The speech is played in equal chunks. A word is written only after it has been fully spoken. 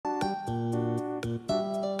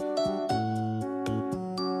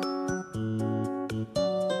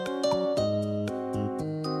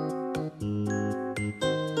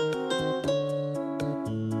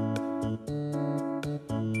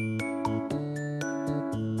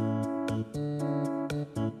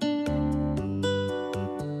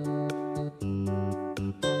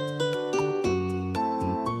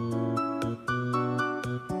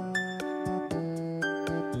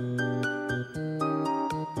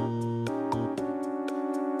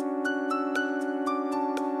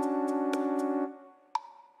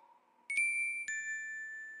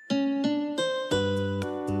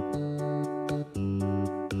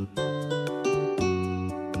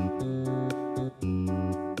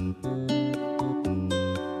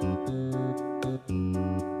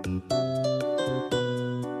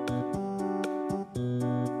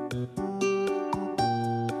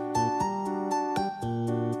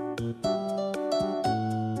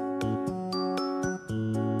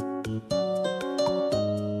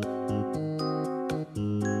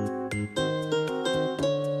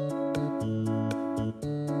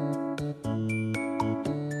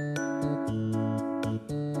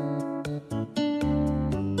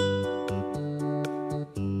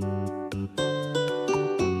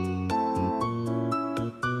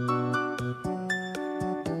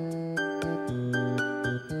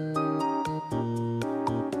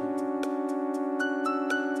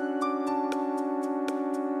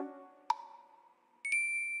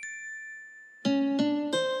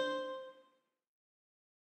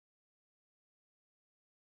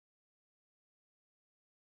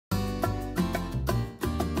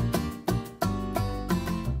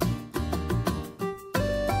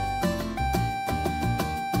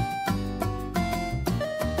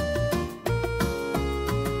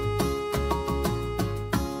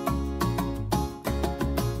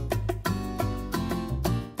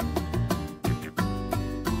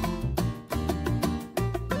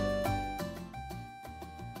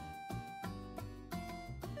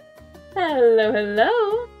Hello,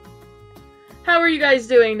 hello. How are you guys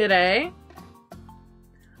doing today?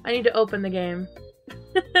 I need to open the game.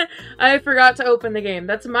 I forgot to open the game.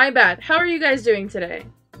 That's my bad. How are you guys doing today?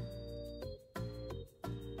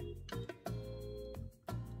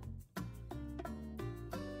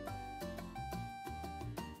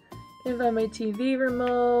 Give that my TV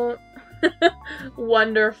remote.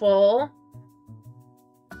 Wonderful.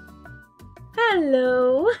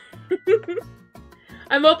 Hello.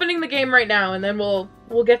 I'm opening the game right now, and then we'll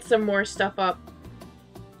get some more stuff up.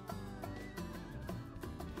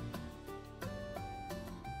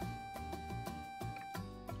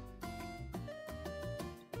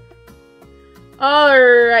 All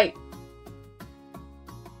right.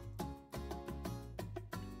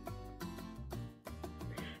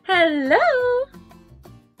 Hello.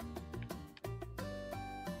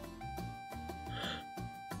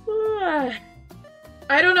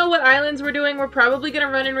 I don't know what islands we're doing. We're probably going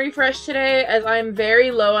to run and refresh today as I'm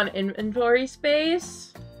very low on inventory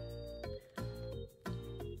space.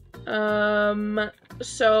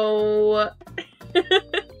 So...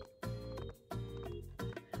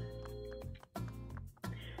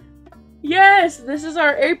 Yes, this is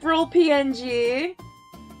our April PNG.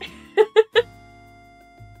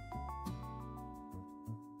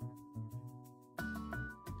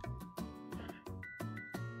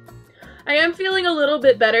 I am feeling a little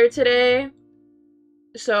bit better today,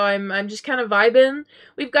 so I'm just kind of vibing.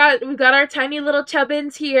 We've got our tiny little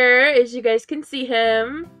Chubbins here, as you guys can see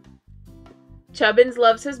him. Chubbins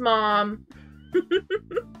loves his mom.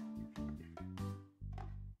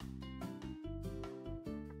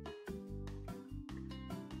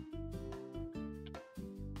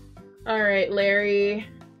 All right, Larry.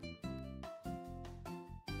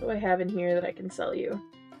 What do I have in here that I can sell you?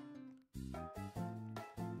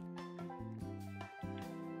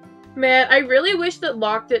 Man, I really wish that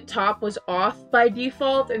locked at top was off by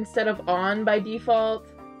default instead of on by default.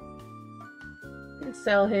 I can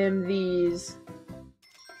sell him these.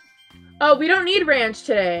 Oh, we don't need ranch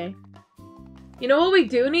today. You know what we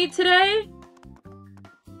do need today?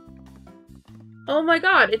 Oh my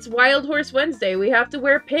god, it's Wild Horse Wednesday. We have to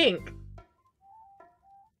wear pink.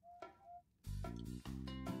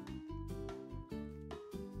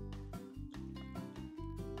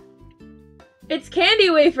 It's Candy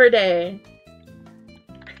Wafer Day!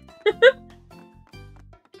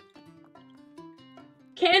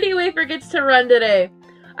 Candy Wafer gets to run today.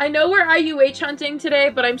 I know we're IUH hunting today,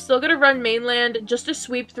 but I'm still gonna run mainland just to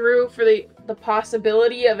sweep through for the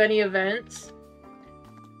possibility of any events.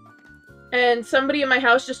 And somebody in my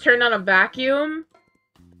house just turned on a vacuum.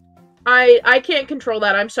 I can't control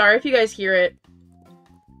that. I'm sorry if you guys hear it.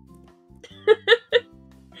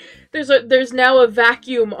 There's now a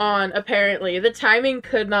vacuum on, apparently. The timing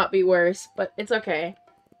could not be worse, but it's okay.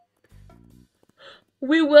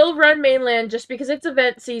 We will run mainland just because it's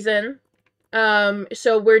event season.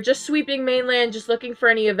 So we're just sweeping mainland, just looking for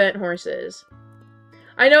any event horses.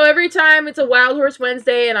 I know every time it's a Wild Horse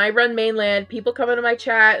Wednesday and I run mainland, people come into my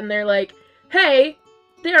chat and they're like, hey,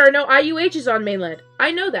 there are no IUHs on mainland.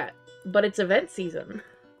 I know that, but it's event season.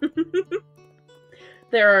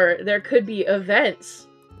 There could be events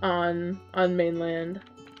on mainland.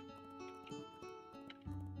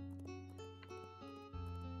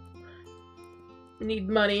 Need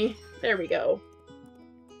money. There we go.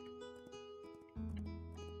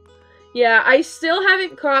 Yeah, I still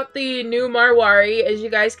haven't caught the new Marwari, as you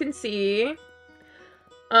guys can see.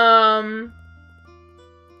 So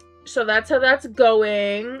that's how that's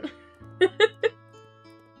going.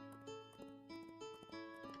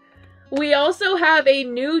 We also have a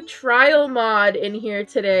new trial mod in here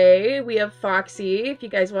today. We have Foxy, if you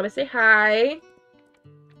guys want to say hi.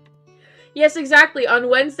 Yes, exactly. On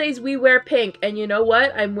Wednesdays, we wear pink. And you know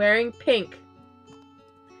what? I'm wearing pink.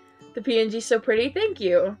 The PNG's so pretty. Thank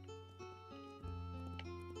you.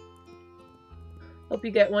 Hope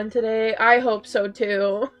you get one today. I hope so,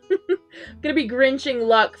 too. I'm gonna be grinching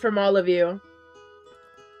luck from all of you.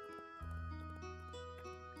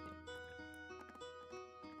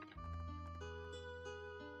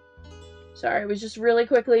 Sorry, I was just really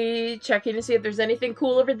quickly checking to see if there's anything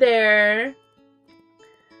cool over there.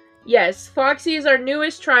 Yes, Foxy is our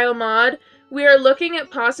newest trial mod. We are looking at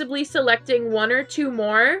possibly selecting one or two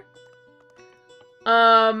more.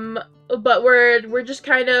 But we're just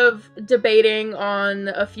kind of debating on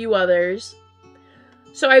a few others.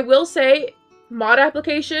 So I will say, mod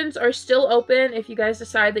applications are still open if you guys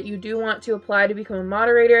decide that you do want to apply to become a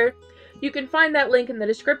moderator. You can find that link in the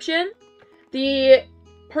description. The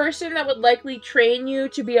person that would likely train you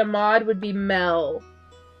to be a mod would be Mel.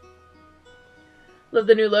 Love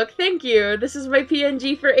the new look. Thank you. This is my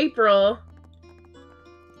PNG for April.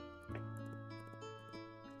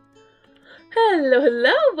 Hello,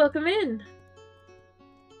 hello. Welcome in.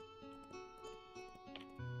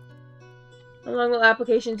 How long will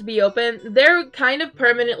applications be open? They're kind of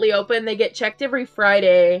permanently open. They get checked every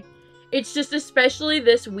Friday. It's just especially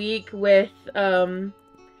this week with, I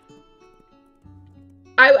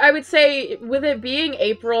would say, with it being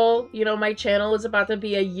April, you know, my channel is about to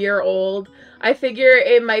be a year old. I figure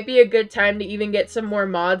it might be a good time to even get some more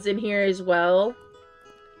mods in here as well.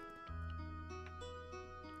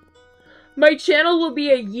 My channel will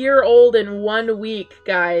be a year old in 1 week,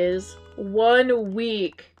 guys. 1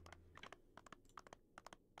 week.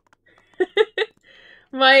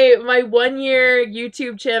 My 1 year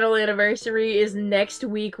YouTube channel anniversary is next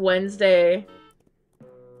week, Wednesday.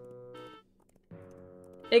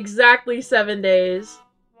 Exactly 7 days.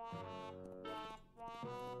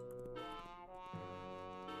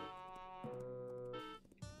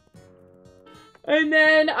 And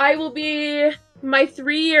then I will be... My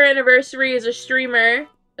 3-year anniversary as a streamer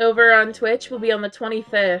over on Twitch will be on the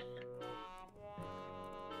 25th.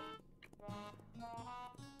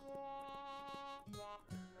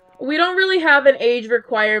 We don't really have an age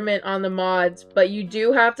requirement on the mods, but you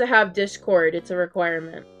do have to have Discord. It's a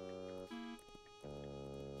requirement.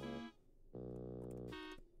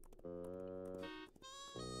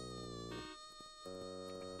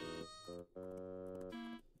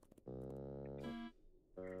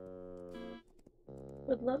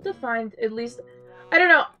 Would love to find at least... I don't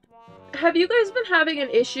know. Have you guys been having an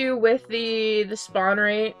issue with the spawn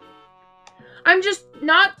rate? I'm just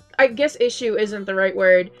not... I guess issue isn't the right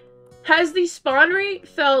word. Has the spawn rate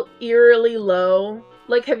felt eerily low?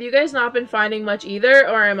 Like, have you guys not been finding much either?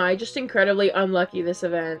 Or am I just incredibly unlucky this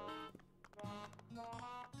event?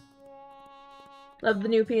 Love the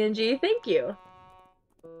new PNG. Thank you.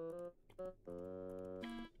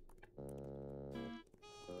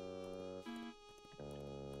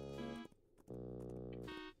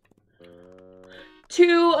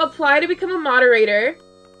 To apply to become a moderator,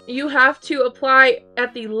 you have to apply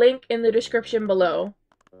at the link in the description below.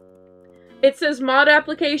 It says mod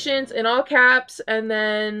applications in all caps, and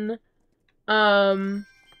then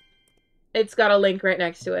it's got a link right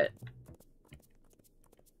next to it.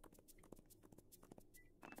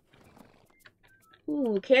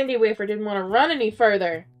 Ooh, candy wafer didn't want to run any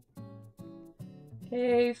further.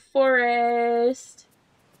 Okay, forest.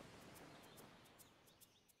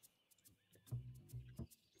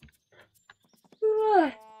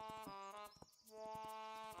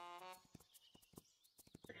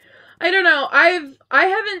 I don't know.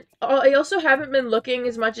 I also haven't been looking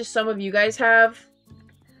as much as some of you guys have.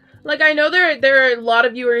 Like, I know there are a lot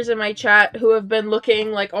of viewers in my chat who have been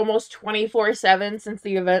looking, like, almost 24/7 since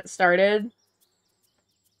the event started.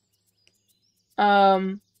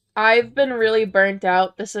 I've been really burnt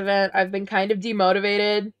out this event. I've been kind of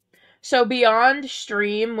demotivated. So beyond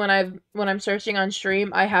stream, when I'm searching on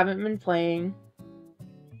stream, I haven't been playing.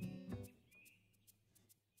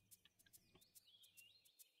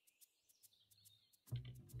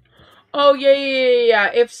 Oh,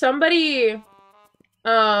 yeah. If somebody, be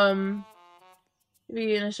in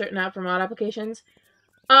a certain app for mod applications,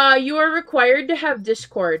 you are required to have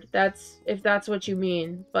Discord. If that's what you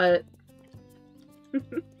mean, but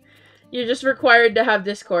you're just required to have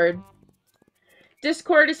Discord.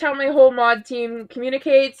 Discord is how my whole mod team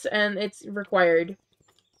communicates, and it's required.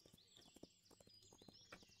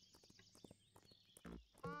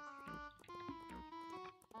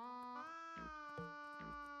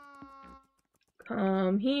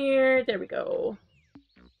 Come here. There we go.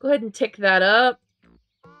 Go ahead and tick that up.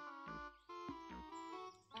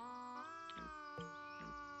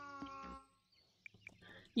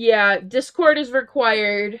 Yeah, Discord is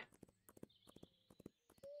required.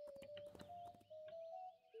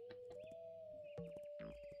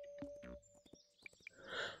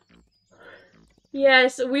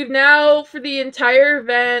 Yes, we've now, for the entire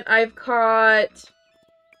event, I've caught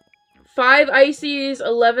 5 ices,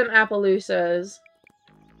 11 Appaloosas.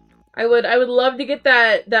 I would love to get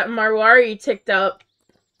that Marwari ticked up.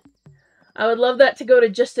 I would love that to go to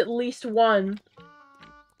just at least 1.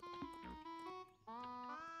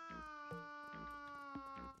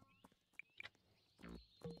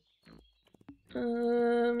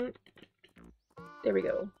 There we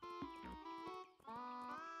go.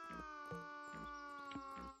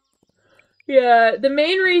 Yeah, the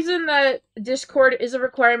main reason that Discord is a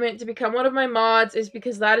requirement to become one of my mods is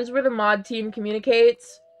because that is where the mod team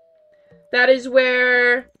communicates. That is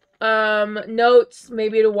where notes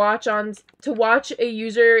maybe to watch a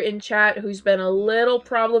user in chat who's been a little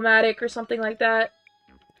problematic or something like that.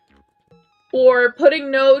 Or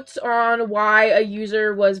putting notes on why a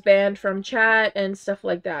user was banned from chat and stuff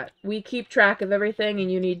like that. We keep track of everything,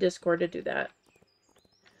 and you need Discord to do that.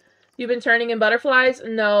 You've been turning in butterflies?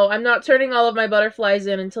 No, I'm not turning all of my butterflies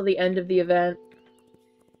in until the end of the event.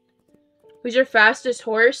 Who's your fastest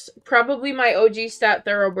horse? Probably my OG stat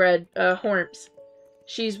thoroughbred, Horms.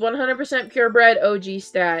 She's 100% purebred OG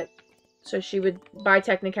stat. So she would, by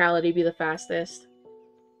technicality, be the fastest.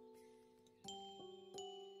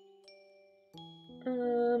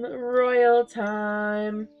 Royal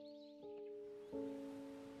time.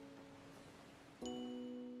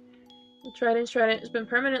 Trident has been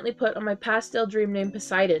permanently put on my pastel dream name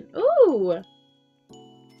Poseidon. Ooh!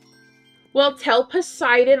 Well, tell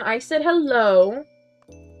Poseidon I said hello.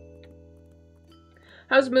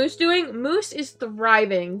 How's Moose doing? Moose is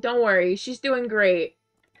thriving. Don't worry, she's doing great.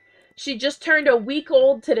 She just turned a week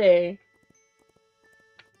old today.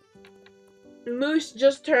 Moose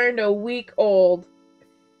just turned a week old.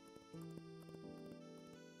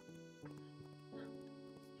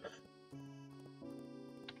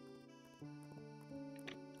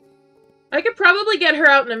 I could probably get her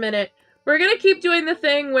out in a minute. We're gonna keep doing the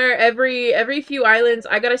thing where every few islands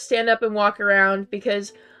I gotta stand up and walk around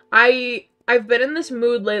because I've been in this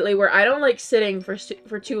mood lately where I don't like sitting for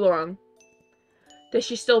too long. Does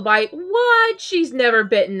she still bite? What? She's never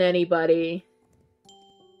bitten anybody.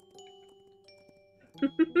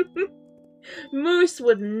 Moose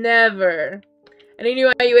would never. Any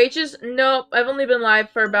new IUHs? Nope. I've only been live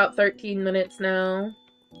for about 13 minutes now.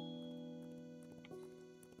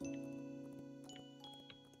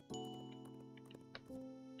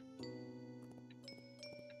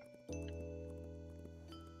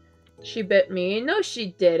 She bit me. No, she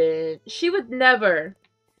didn't. She would never.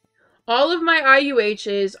 All of my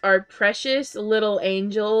IUHs are precious little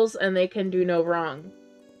angels, and they can do no wrong.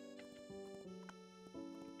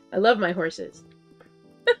 I love my horses.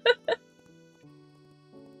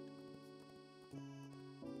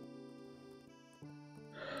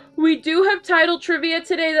 We do have title trivia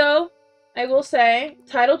today, though. I will say.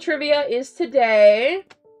 Title trivia is today.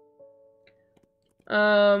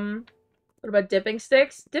 What about dipping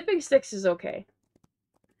sticks? Dipping sticks is okay.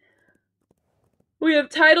 We have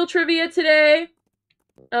title trivia today.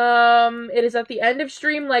 It is at the end of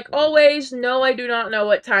stream, like always. No, I do not know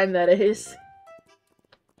what time that is.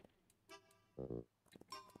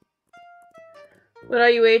 What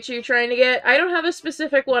IUH are you trying to get? I don't have a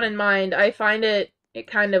specific one in mind. I find it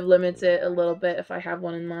kind of limits it a little bit if I have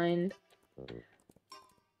one in mind.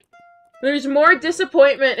 There's more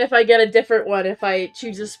disappointment if I get a different one, if I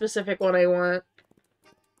choose a specific one I want.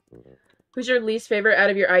 Who's your least favorite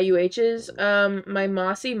out of your IUHs? My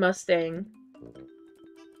Mossy Mustang.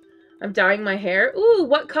 I'm dyeing my hair. Ooh,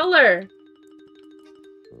 what color?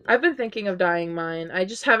 I've been thinking of dyeing mine. I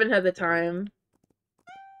just haven't had the time.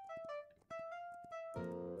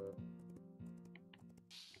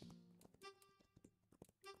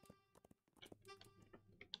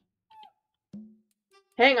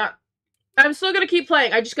 Hang on. I'm still gonna keep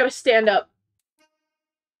playing. I just gotta stand up.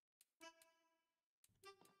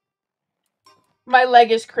 My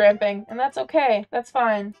leg is cramping, and that's okay. That's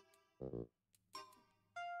fine.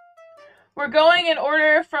 We're going in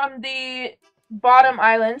order from the bottom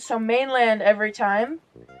island, so mainland every time.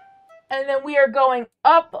 And then we are going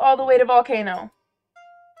up all the way to Volcano.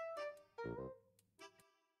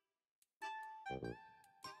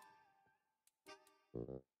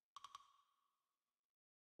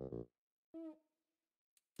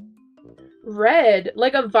 Red?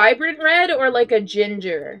 Like a vibrant red or like a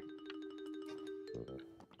ginger?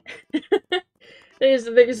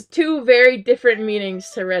 There's two very different meanings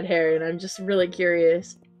to red hair, and I'm just really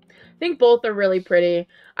curious. I think both are really pretty.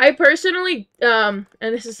 I personally, and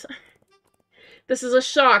this is a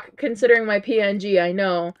shock considering my PNG, I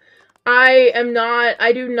know.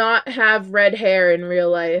 I do not have red hair in real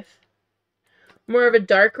life. More of a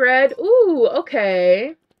dark red? Ooh,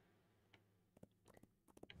 okay.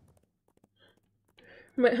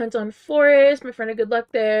 Might hunt on forest. My friend had good luck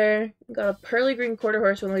there. Got a pearly green quarter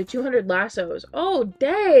horse with only 200 lassos. Oh,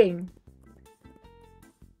 dang.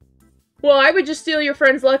 Well, I would just steal your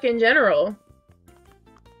friend's luck in general.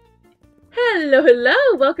 Hello, hello.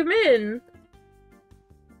 Welcome in.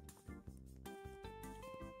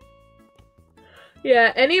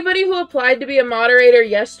 Yeah, anybody who applied to be a moderator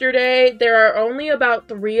yesterday, there are only about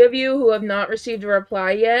 3 of you who have not received a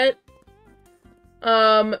reply yet.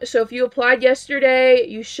 So if you applied yesterday,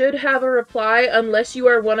 you should have a reply unless you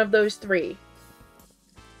are one of those 3.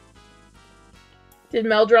 Did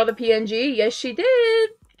Mel draw the PNG? Yes, she did.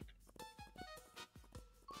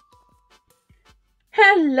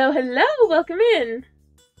 Hello, hello, welcome in.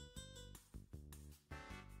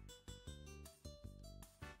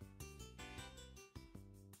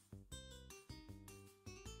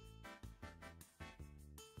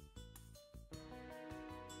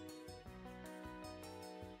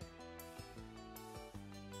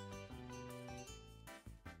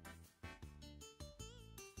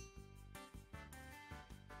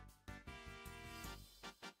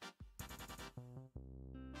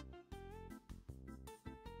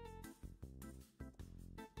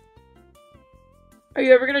 Are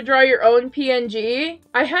you ever gonna draw your own PNG?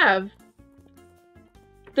 I have.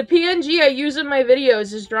 The PNG I use in my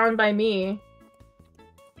videos is drawn by me.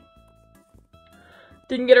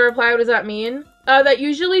 Didn't get a reply, what does that mean? That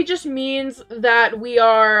usually just means that we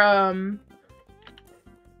are,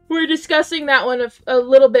 we're discussing that one a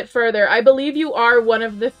little bit further. I believe you are one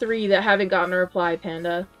of the 3 that haven't gotten a reply,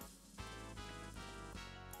 Panda.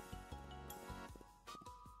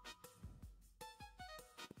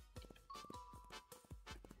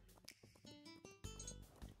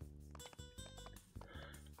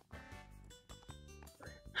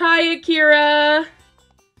 Hi, Akira!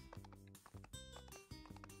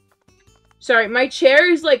 Sorry, my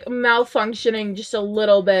chair is, like, malfunctioning just a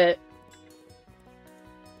little bit.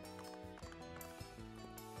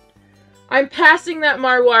 I'm passing that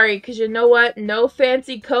Marwari, because you know what? No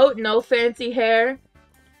fancy coat, no fancy hair.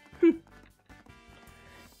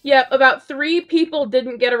 Yep, about 3 people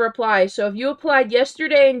didn't get a reply, so if you applied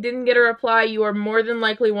yesterday and didn't get a reply, you are more than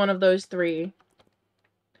likely one of those 3.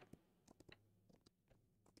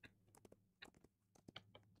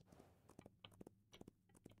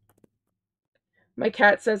 My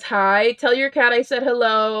cat says hi. Tell your cat I said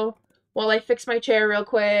hello while I fix my chair real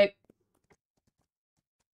quick.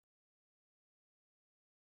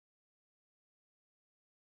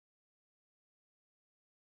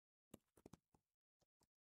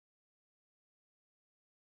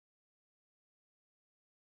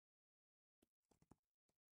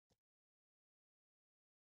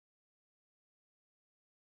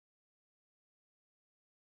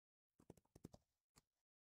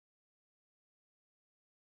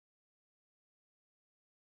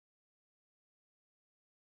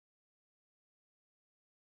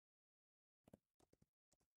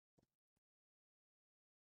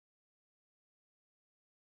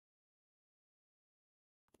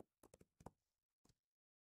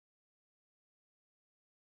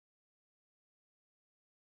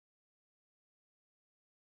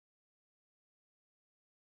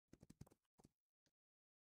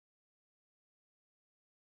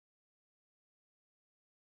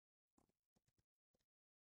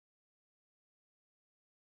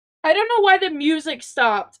 I don't know why the music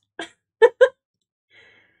stopped.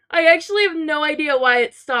 I actually have no idea why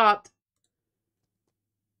it stopped.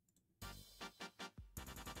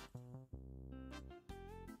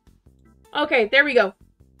 Okay, there we go.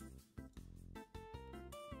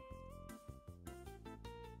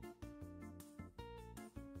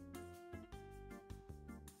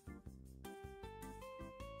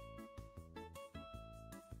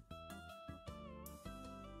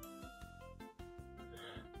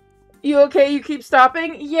 You okay? You keep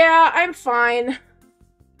stopping? Yeah, I'm fine.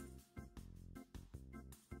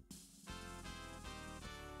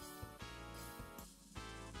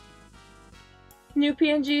 New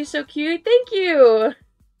PNG is so cute. Thank you!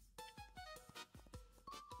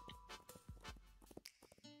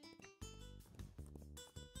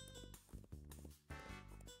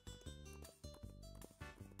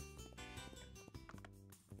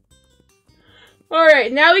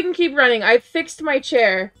 Alright, now we can keep running. I fixed my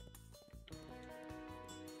chair.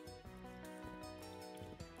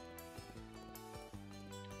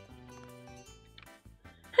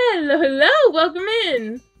 Hello, hello! Welcome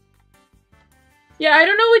in! Yeah, I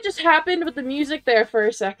don't know what just happened with the music there for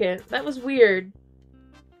a second. That was weird.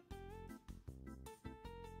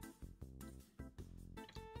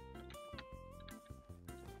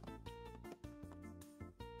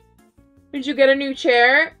 Did you get a new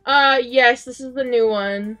chair? Yes, this is the new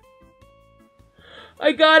one.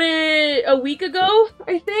 I got it a week ago,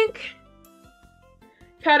 I think?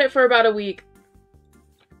 Had it for about a week.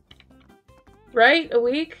 Right? A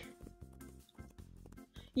week?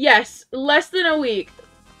 Yes, less than a week.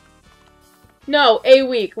 No, a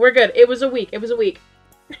week. We're good. It was a week. It was a week.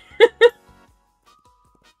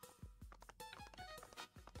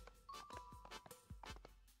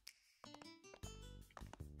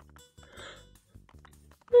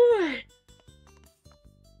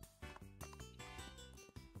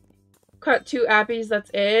 Caught 2 appies,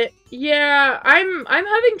 that's it. Yeah, I'm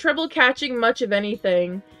having trouble catching much of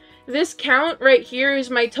anything. This count right here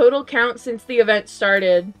is my total count since the event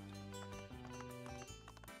started.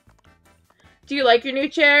 Do you like your new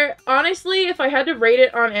chair? Honestly, if I had to rate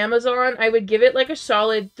it on Amazon, I would give it like a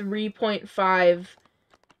solid 3.5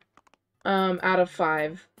 out of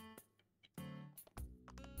 5.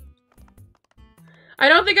 I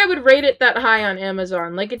don't think I would rate it that high on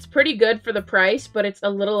Amazon. Like, it's pretty good for the price, but it's a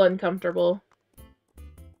little uncomfortable.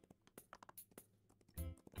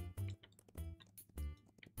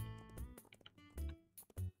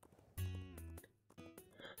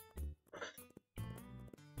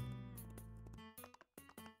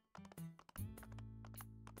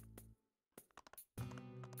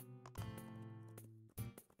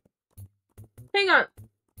 Hang on.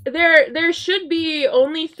 There should be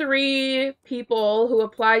only 3 people who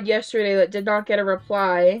applied yesterday that did not get a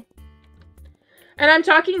reply. And I'm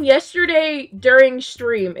talking yesterday during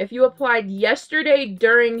stream. If you applied yesterday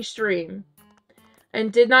during stream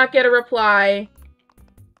and did not get a reply,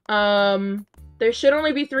 there should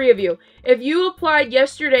only be 3 of you. If you applied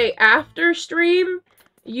yesterday after stream,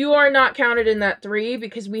 you are not counted in that 3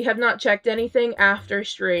 because we have not checked anything after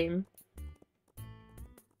stream.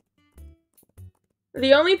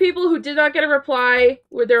 The only people who did not get a reply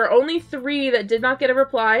were there are only 3 that did not get a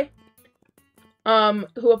reply,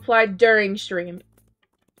 who applied during stream.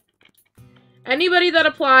 Anybody that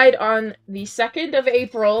applied on the 2nd of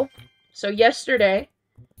April, so yesterday,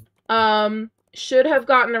 should have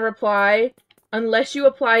gotten a reply unless you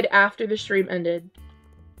applied after the stream ended.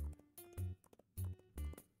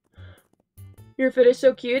 Your fit is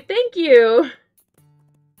so cute. Thank you!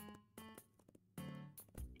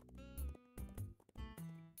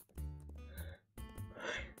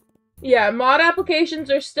 Yeah, mod applications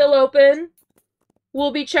are still open.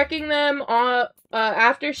 We'll be checking them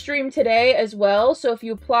after stream today as well. So if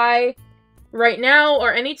you apply right now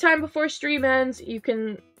or anytime before stream ends,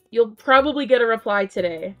 you'll probably get a reply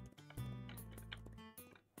today.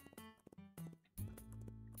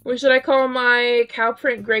 What should I call my cow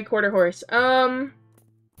print gray quarter horse?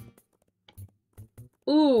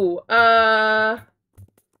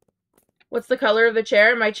 What's the color of the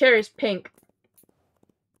chair? My chair is pink.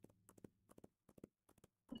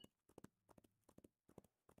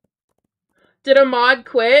 Did a mod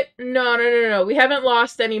quit? No. We haven't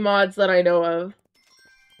lost any mods that I know of.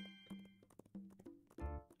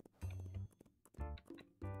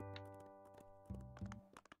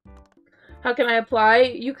 How can I apply?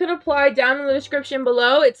 You can apply down in the description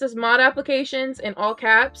below. It says mod applications in all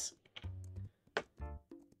caps.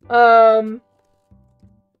 And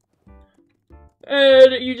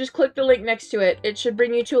you just click the link next to it. It should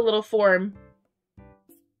bring you to a little form.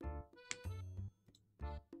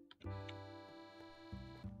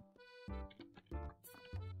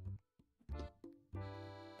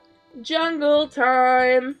 Jungle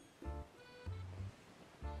time!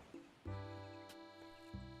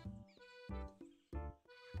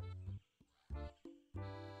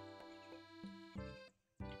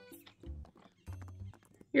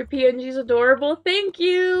 Your PNG's adorable. Thank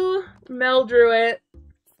you! Mel drew it.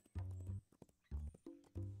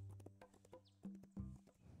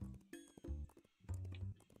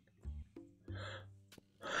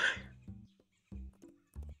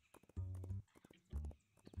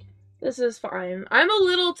 This is fine. I'm a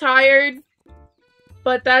little tired,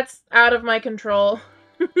 but that's out of my control.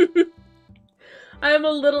 I'm a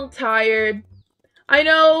little tired. I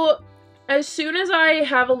know as soon as I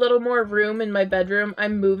have a little more room in my bedroom,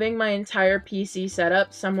 I'm moving my entire PC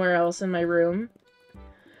setup somewhere else in my room,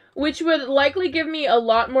 which would likely give me a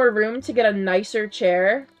lot more room to get a nicer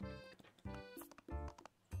chair.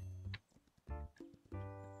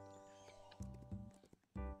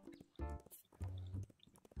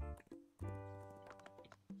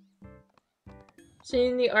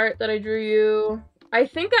 Seen the art that I drew you? I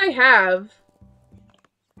think I have.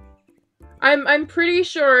 I'm pretty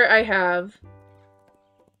sure I have.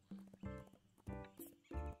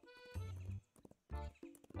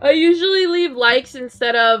 I usually leave likes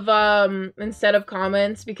instead of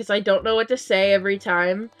comments because I don't know what to say every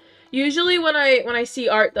time. Usually when I see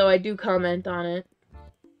art though, I do comment on it.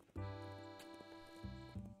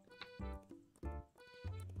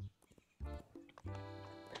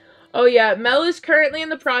 Oh yeah, Mel is currently in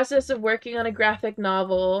the process of working on a graphic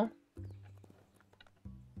novel.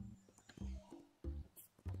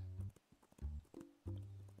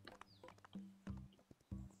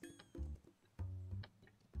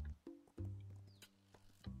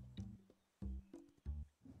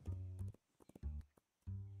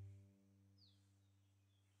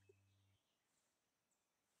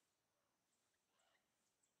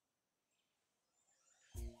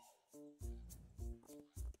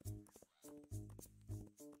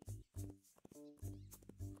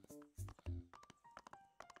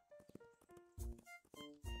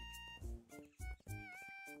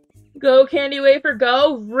 Go, Candy Wafer,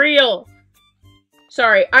 go! Real!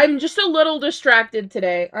 Sorry, I'm just a little distracted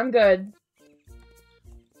today. I'm good.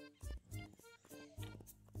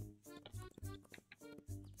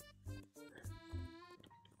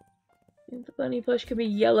 The bunny plush could be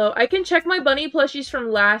yellow. I can check my bunny plushies from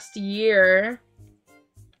last year.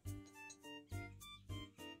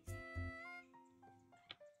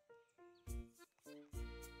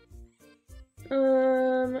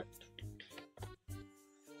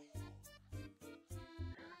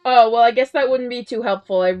 Oh, well, I guess that wouldn't be too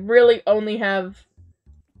helpful. I really only have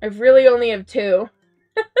 2.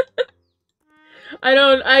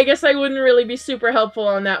 I guess I wouldn't really be super helpful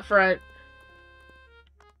on that front.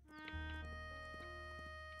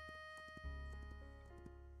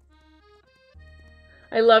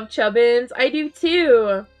 I love Chubbins. I do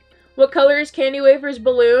too. What color is Candy Wafer's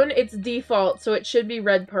balloon? It's default, so it should be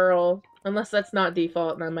red pearl. Unless that's not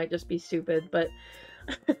default, and I might just be stupid, but...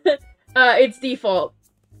 it's default.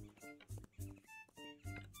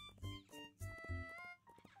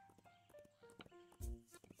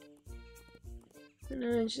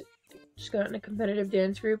 Just got in a competitive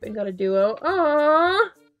dance group and got a duo. Aww!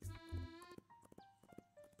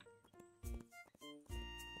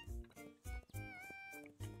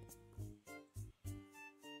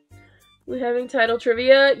 We're having title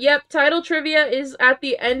trivia. Yep, title trivia is at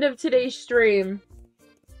the end of today's stream.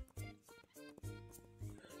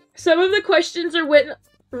 Some of the questions are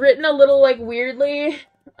written a little, like, weirdly.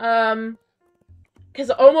 Because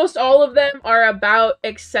almost all of them are about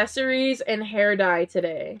accessories and hair dye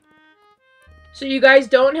today. So you guys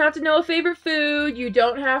don't have to know a favorite food. You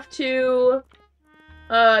don't have to...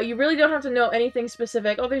 you really don't have to know anything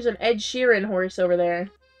specific. Oh, there's an Ed Sheeran horse over there.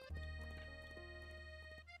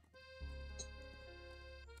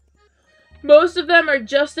 Most of them are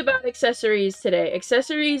just about accessories today.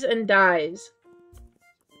 Accessories and dyes.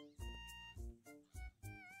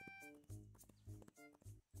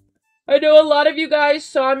 I know a lot of you guys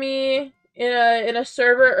saw me in a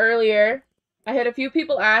server earlier. I had a few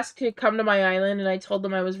people ask to come to my island, and I told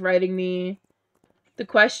them I was writing the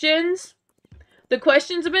questions. The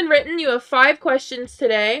questions have been written. You have 5 questions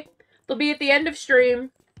today. They'll be at the end of stream.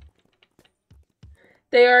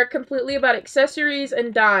 They are completely about accessories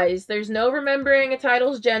and dyes. There's no remembering a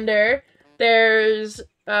title's gender. There's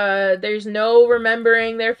no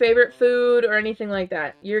remembering their favorite food or anything like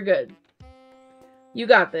that. You're good. You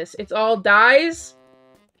got this. It's all dyes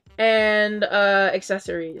and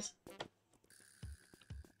accessories.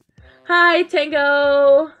 Hi,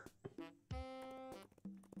 Tango!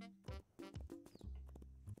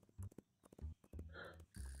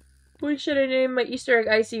 What should I name my Easter egg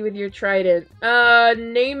Icy with your trident?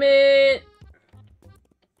 Name it...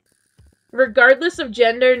 Regardless of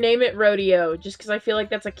gender, name it Rodeo. Just because I feel like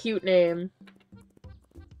that's a cute name.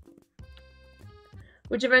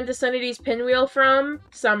 Which event is Sunny's pinwheel from?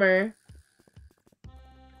 Summer.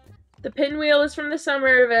 The pinwheel is from the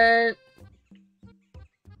summer event.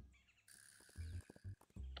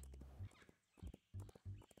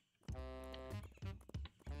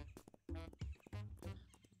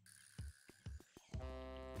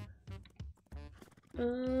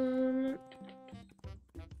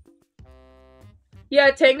 Yeah,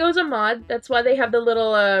 Tango's a mod. That's why they have the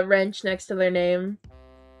little wrench next to their name.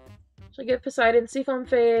 Should I get Poseidon Seafoam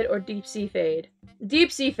Fade or Deep Sea Fade?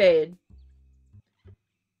 Deep Sea Fade.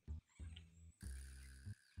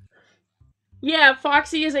 Yeah,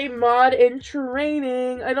 Foxy is a mod in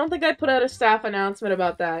training. I don't think I put out a staff announcement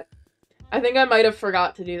about that. I think I might have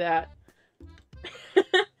forgot to do that.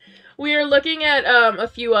 We are looking at a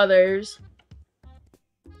few others.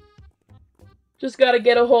 Just gotta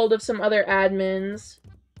get a hold of some other admins.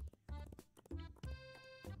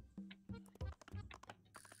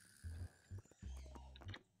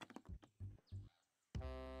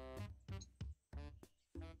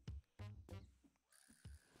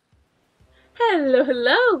 Hello,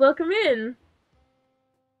 hello! Welcome in!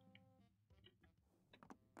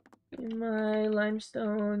 My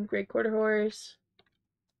limestone great quarter horse.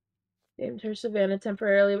 Named her Savannah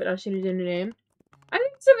temporarily, but now she needs a new name. I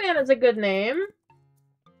think Savannah's a good name.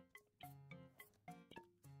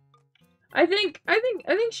 I think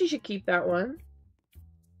she should keep that one.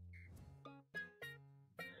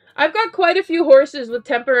 I've got quite a few horses with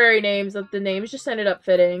temporary names that the names just ended up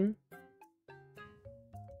fitting.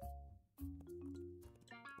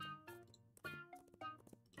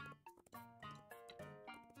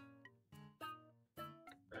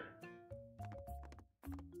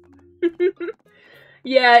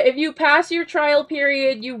 Yeah, if you pass your trial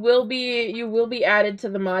period, you will be added to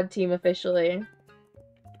the mod team officially.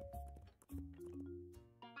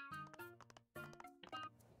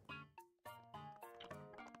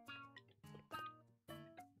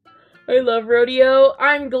 I love Rodeo.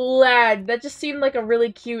 I'm glad. That just seemed like a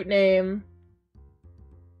really cute name.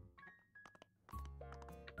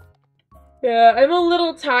 Yeah, I'm a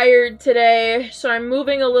little tired today, so I'm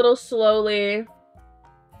moving a little slowly.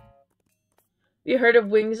 You heard of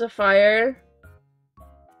Wings of Fire?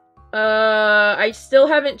 I still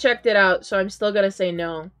haven't checked it out, so I'm still gonna say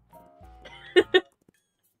no.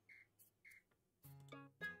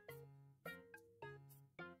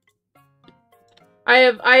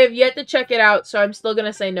 I have yet to check it out, so I'm still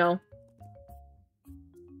gonna say no.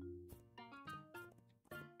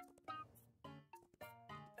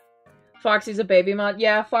 Foxy's a baby mod.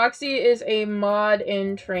 Yeah, Foxy is a mod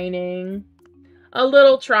in training. A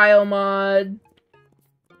little trial mod.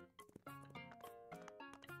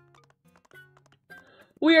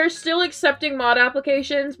 We are still accepting mod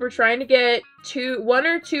applications. We're trying to get one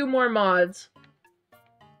or two more mods.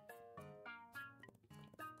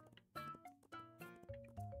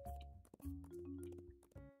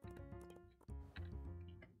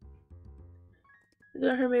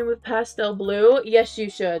 Her name with pastel blue? Yes, you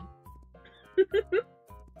should.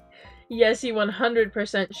 Yes, you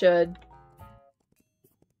 100% should.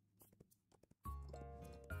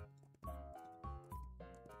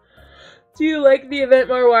 Do you like the event,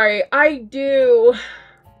 Marwari? I do.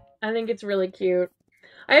 I think it's really cute.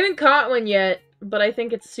 I haven't caught one yet, but I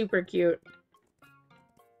think it's super cute.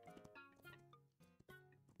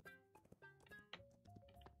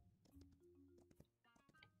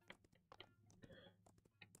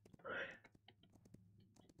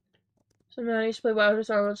 So now I used to play WoW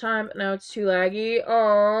all the time, but now it's too laggy.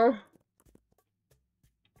 Aww.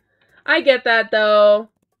 I get that, though.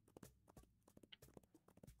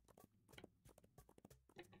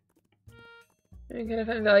 You gotta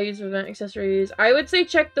find values of event accessories. I would say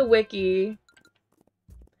check the wiki.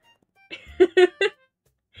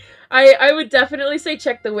 I would definitely say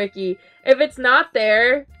check the wiki. If it's not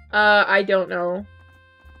there, I don't know.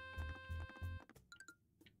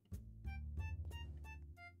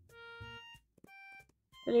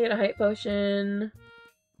 Then you get a height potion.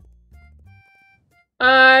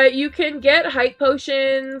 You can get height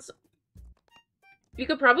potions. You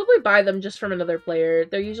could probably buy them just from another player.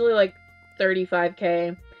 They're usually like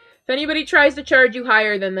 35k. If anybody tries to charge you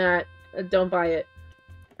higher than that, don't buy it.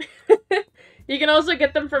 You can also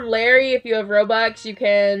get them from Larry if you have Robux. You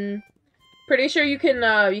can... Pretty sure you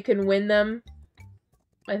can win them.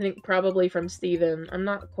 I think probably from Steven. I'm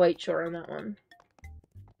not quite sure on that one.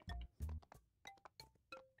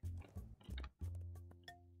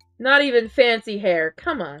 Not even fancy hair.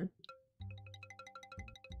 Come on.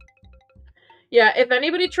 Yeah, if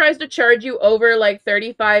anybody tries to charge you over, like,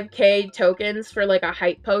 35k tokens for, like, a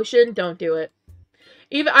height potion, don't do it.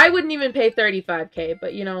 I wouldn't even pay 35k,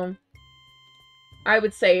 but, you know, I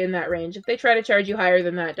would say in that range. If they try to charge you higher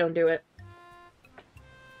than that, don't do it.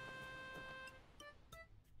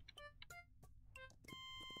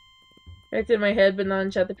 Right in my head, but not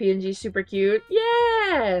in chat. The PNG super cute.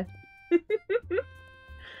 Yeah!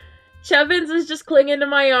 Chevins is just clinging to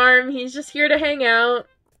my arm. He's just here to hang out.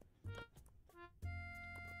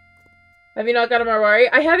 Have you not got a Marwari?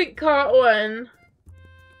 I haven't caught one.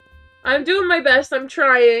 I'm doing my best. I'm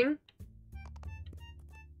trying.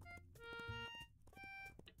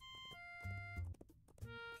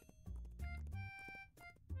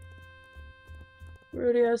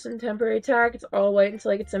 Rudy has some temporary attack. It's all white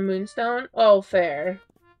until I get some moonstone. Oh, fair.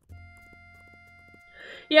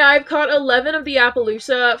 Yeah, I've caught 11 of the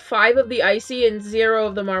Appaloosa, 5 of the Icy, and 0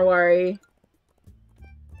 of the Marwari.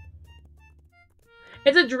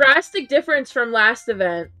 It's a drastic difference from last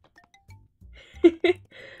event.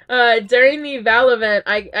 During the Val event,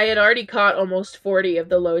 I had already caught almost 40 of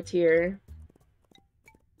the low tier.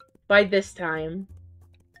 By this time.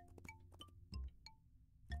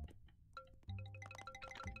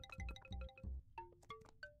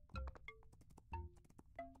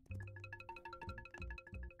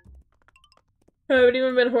 Have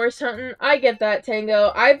anyone been horse hunting? I get that,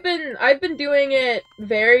 Tango. I've been doing it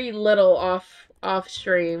very little off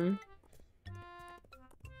stream.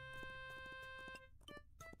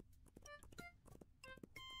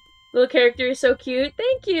 Little character is so cute.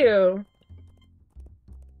 Thank you.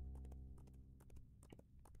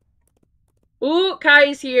 Ooh,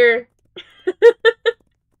 Kai's here.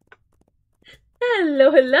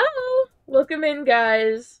 Hello, hello. Welcome in,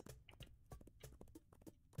 guys.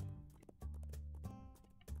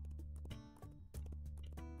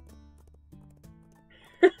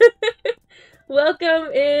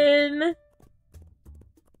 Welcome in.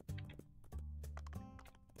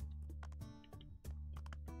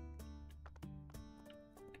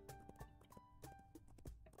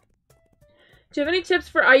 Do you have any tips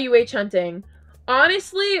for IUH hunting?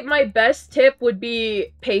 Honestly, my best tip would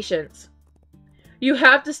be patience. You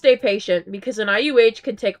have to stay patient because an IUH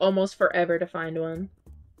can take almost forever to find one.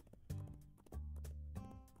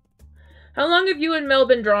 How long have you and Mel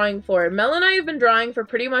been drawing for? Mel and I have been drawing for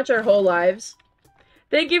pretty much our whole lives.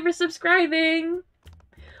 Thank you for subscribing!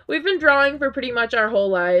 We've been drawing for pretty much our whole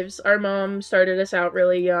lives. Our mom started us out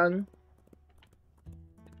really young.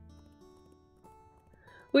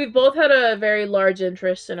 We've both had a very large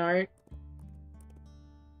interest in art.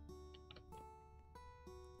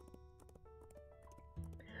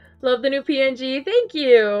 Love the new PNG. Thank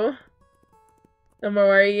you. No more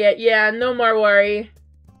worry yet. Yeah, no more worry.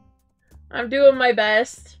 I'm doing my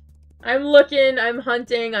best. I'm looking, I'm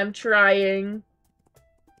hunting, I'm trying.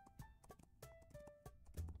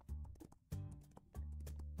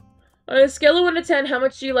 On a scale of 1 to 10, how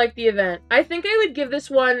much do you like the event? I think I would give this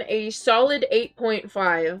one a solid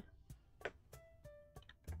 8.5.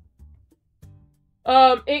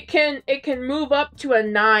 It can move up to a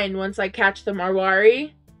 9 once I catch the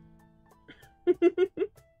Marwari.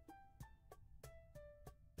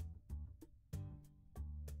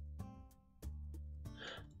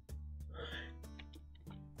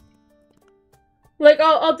 Like,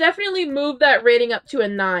 I'll definitely move that rating up to a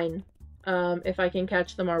 9, if I can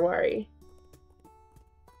catch the Marwari.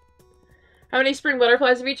 How many spring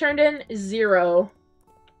butterflies have you turned in? 0.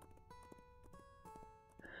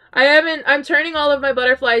 I'm turning all of my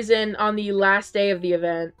butterflies in on the last day of the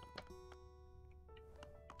event.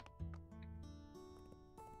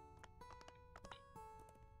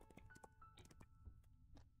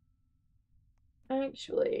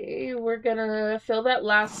 Actually, we're gonna fill that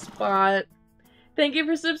last spot. Thank you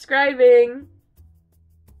for subscribing.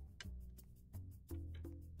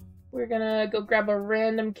 We're gonna go grab a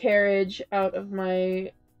random carriage out of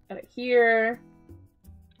here.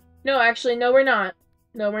 No, actually, no, we're not.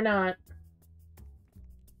 No, we're not.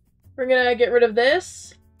 We're gonna get rid of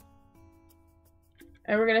this.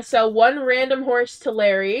 And we're gonna sell 1 random horse to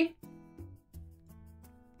Larry.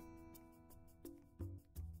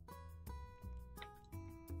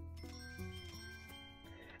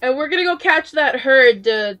 And we're gonna go catch that herd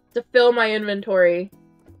to fill my inventory.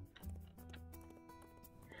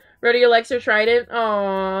 Rodeo likes her trident.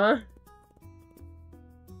 Aww.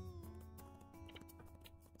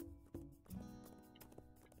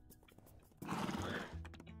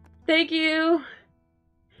 Thank you!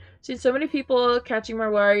 Seen so many people catching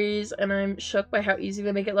Marwaris, and I'm shook by how easy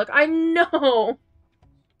they make it look. I know!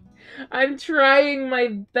 I'm trying my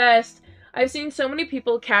best. I've seen so many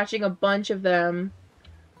people catching a bunch of them.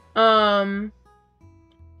 And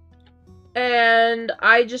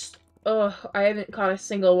I just... I haven't caught a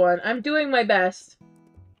single one. I'm doing my best.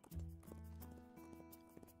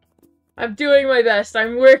 I'm doing my best.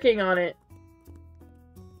 I'm working on it.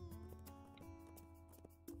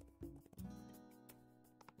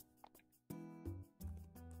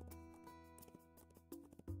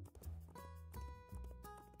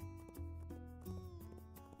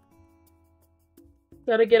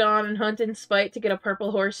 Gotta get on and hunt in spite to get a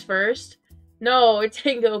purple horse first. No,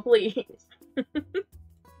 Tango, please.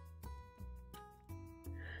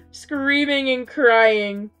 Screaming and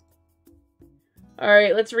crying.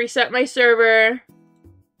 Alright, let's reset my server.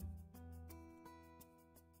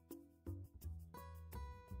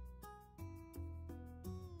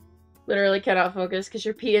 Literally cannot focus because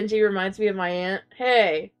your PNG reminds me of my aunt.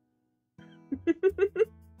 Hey.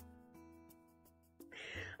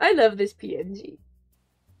 I love this PNG.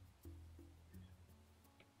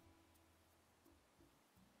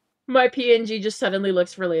 My PNG just suddenly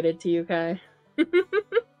looks related to you, Kai.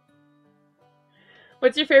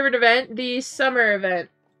 What's your favorite event? The summer event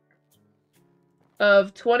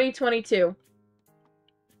of 2022.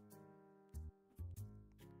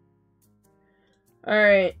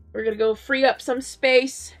 Alright, we're gonna go free up some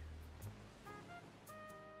space.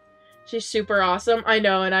 She's super awesome. I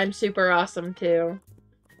know, and I'm super awesome too.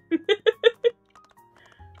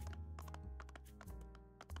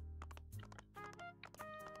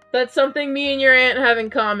 That's something me and your aunt have in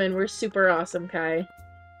common. We're super awesome, Kai.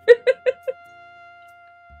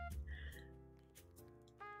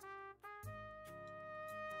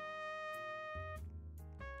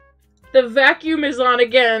 The vacuum is on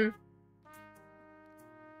again.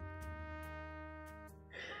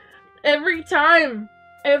 Every time.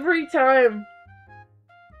 Every time.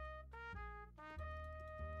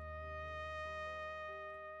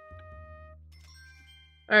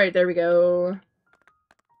 Alright, there we go.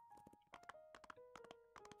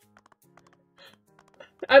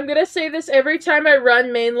 I'm gonna say this every time I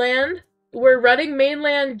run mainland. We're running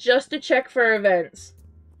mainland just to check for events.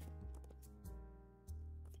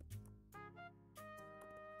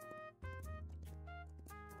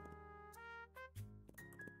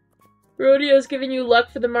 Rodeo's giving you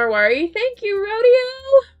luck for the Marwari. Thank you,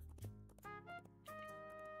 Rodeo!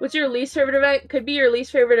 What's your least favorite event? Could be your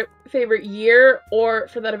least favorite year, or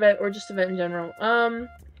for that event, or just event in general.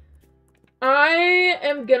 I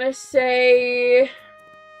am gonna say...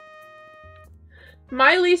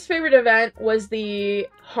 My least favorite event was the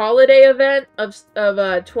holiday event of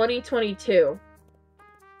 2022.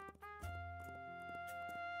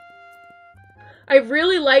 I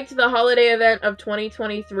really liked the holiday event of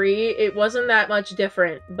 2023. It wasn't that much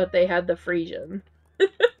different, but they had the Frisian.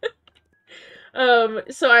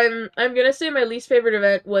 So I'm gonna say my least favorite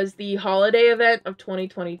event was the holiday event of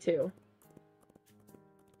 2022.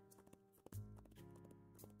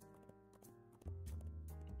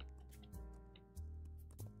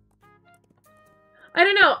 I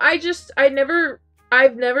don't know.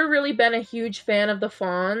 I've never really been a huge fan of the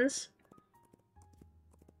fawns.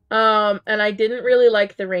 And I didn't really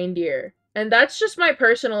like the reindeer. And that's just my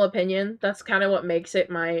personal opinion. That's kind of what makes it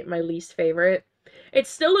my least favorite. It's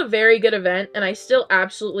still a very good event, and I still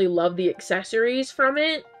absolutely love the accessories from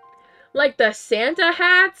it. Like the Santa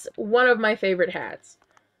hats, one of my favorite hats.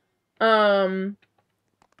 But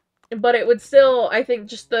it would still, I think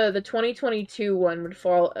just the 2022 one would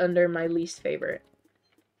fall under my least favorite.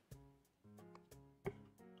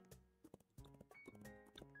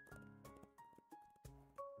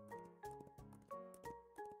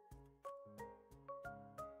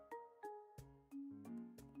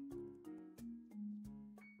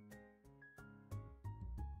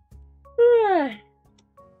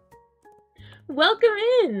 Welcome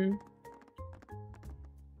in!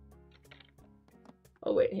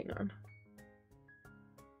 Oh wait, hang on.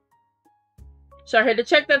 Sorry, I had to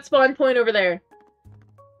check that spawn point over there.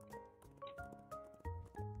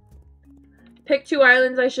 Pick 2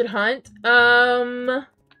 islands I should hunt.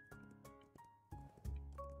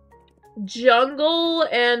 Jungle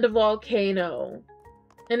and volcano.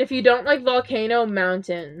 And if you don't like volcano,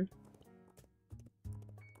 mountain.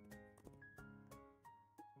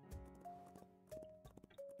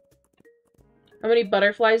 How many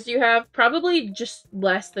butterflies do you have? Probably just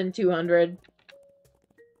less than 200.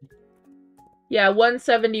 Yeah,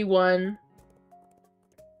 171.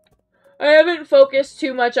 I haven't focused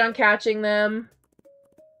too much on catching them.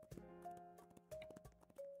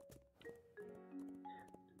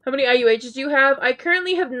 How many IUHs do you have? I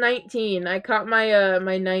currently have 19. I caught my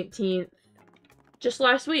my 19th just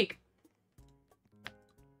last week.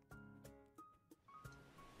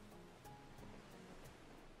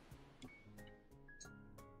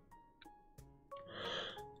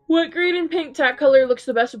 What green and pink tack color looks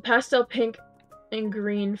the best with pastel pink and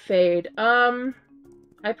green fade?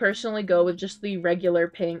 I personally go with just the regular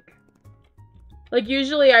pink. Like,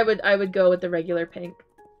 usually I would go with the regular pink.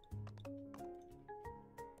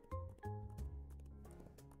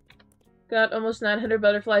 Got almost 900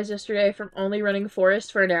 butterflies yesterday from only running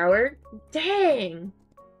forest for an hour. Dang!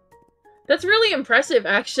 That's really impressive,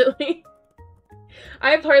 actually.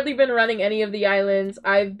 I've hardly been running any of the islands.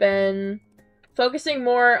 I've been focusing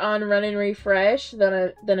more on run and refresh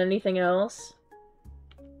than anything else.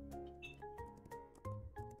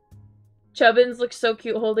 Chubbins looks so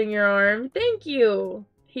cute holding your arm. Thank you!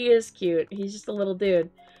 He is cute. He's just a little dude.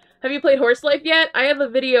 Have you played Horse Life yet? I have a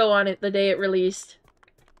video on it the day it released.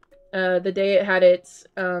 The day it had its,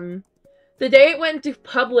 the day it went to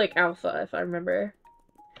public alpha, if I remember.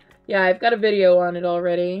 Yeah, I've got a video on it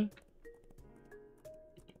already.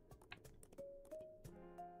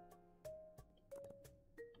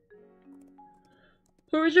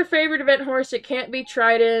 Who was your favorite event horse? It can't be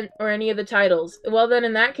Trident or any of the Tidals. Well, then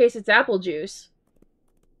in that case, it's Apple Juice.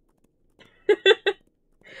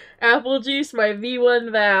 Apple Juice, my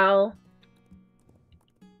V1 Val.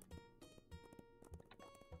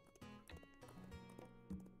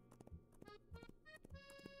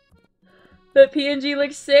 The PNG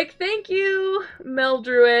looks sick. Thank you, Mel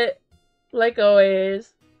Druitt. Like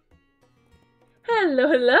always. Hello,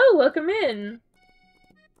 hello. Welcome in.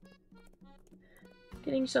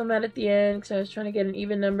 Getting so mad at the end because I was trying to get an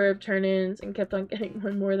even number of turn-ins and kept on getting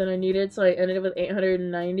one more than I needed, so I ended up with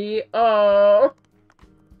 890. Oh.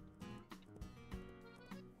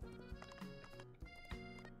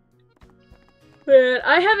 Man,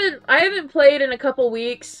 I haven't played in a couple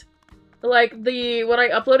weeks. Like, when I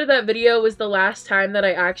uploaded that video was the last time that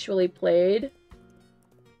I actually played.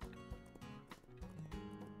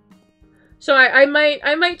 So I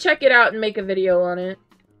might check it out and make a video on it.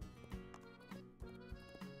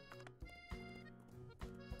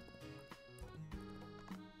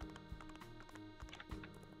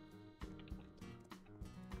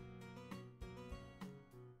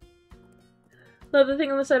 Love the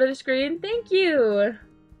thing on the side of the screen. Thank you!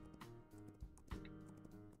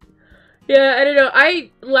 Yeah, I don't know.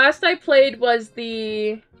 Last I played was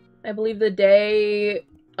I believe the day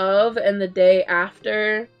of and the day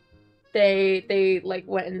after they like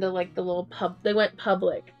went into like the little they went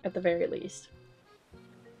public at the very least.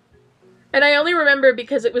 And I only remember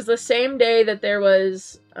because it was the same day that there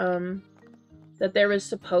was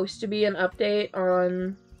supposed to be an update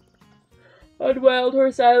on Wild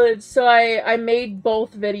Horse Island, so I made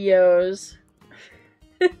both videos.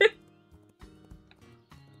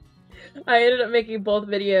 I ended up making both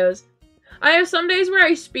videos. I have some days where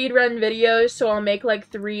I speedrun videos, so I'll make like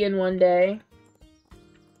 3 in one day.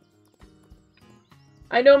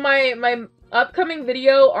 I know my upcoming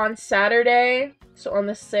video on Saturday, so on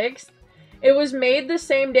the 6th, it was made the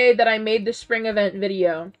same day that I made the spring event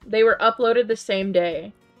video. They were uploaded the same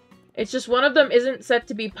day. It's just one of them isn't set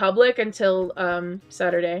to be public until,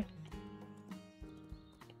 Saturday.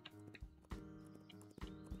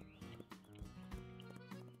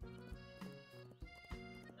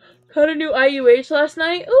 Caught a new IUH last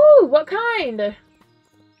night? Ooh, what kind?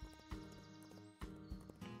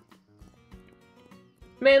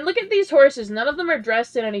 Man, look at these horses. None of them are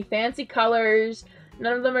dressed in any fancy colors.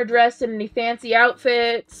 None of them are dressed in any fancy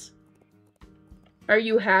outfits. Are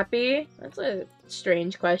you happy? That's a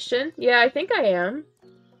strange question. Yeah, I think I am.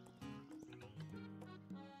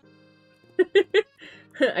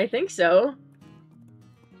 I think so.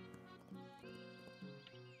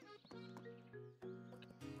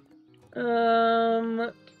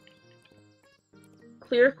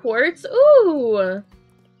 Clear quartz? Ooh!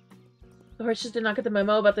 The horses did not get the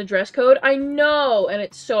memo about the dress code. I know! And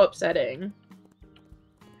it's so upsetting.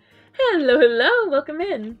 Hello, hello! Welcome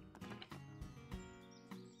in.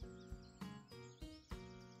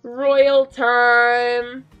 Royal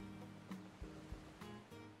time!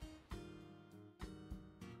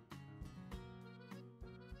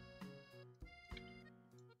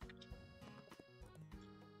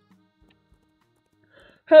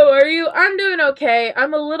 How are you? I'm doing okay.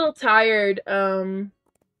 I'm a little tired.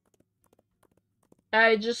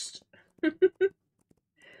 I just... I'm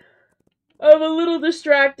a little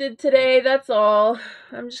distracted today, that's all.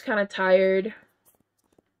 I'm just kind of tired.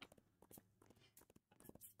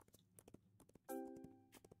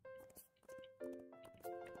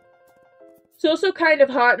 It's also kind of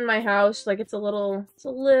hot in my house. Like, it's a little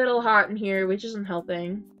hot in here, which isn't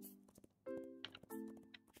helping.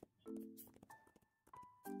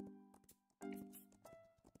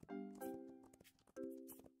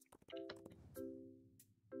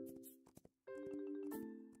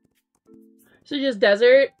 So just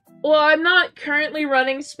desert? Well, I'm not currently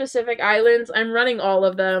running specific islands. I'm running all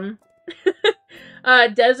of them.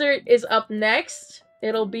 Desert is up next.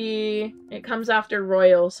 It comes after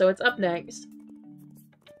Royal, so it's up next.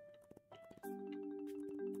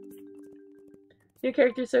 Your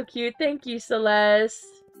character's so cute. Thank you, Celeste.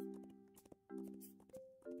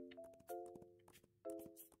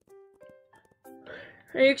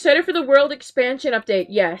 Are you excited for the world expansion update?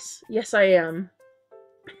 Yes. Yes, I am.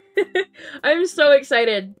 I'm so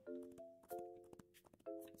excited.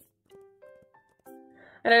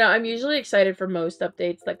 I don't know, I'm usually excited for most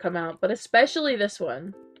updates that come out, but especially this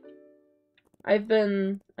one. I've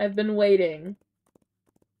been waiting.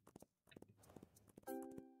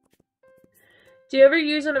 Do you ever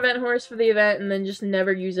use an event horse for the event and then just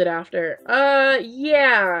never use it after?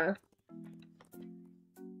 Yeah.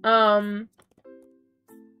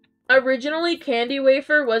 Originally, Candy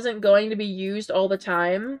Wafer wasn't going to be used all the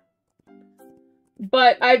time.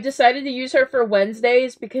 But I've decided to use her for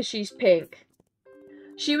Wednesdays because she's pink.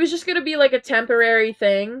 She was just gonna be like a temporary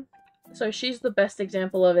thing. So she's the best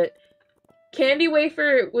example of it. Candy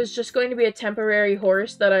Wafer was just going to be a temporary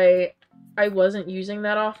horse that I wasn't using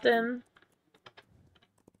that often.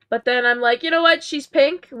 But then I'm like, you know what? She's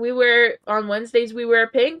pink. On Wednesdays we wear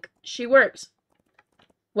pink. She works.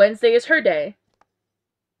 Wednesday is her day.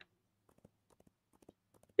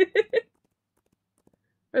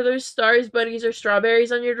 Are those stars, bunnies, or strawberries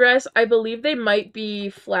on your dress? I believe they might be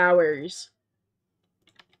flowers.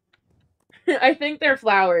 I think they're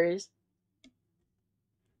flowers.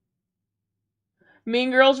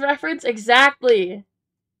 Mean Girls reference? Exactly!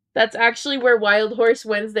 That's actually where Wild Horse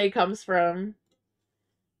Wednesday comes from.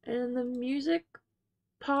 And the music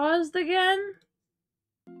paused again?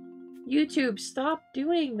 YouTube, stop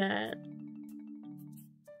doing that.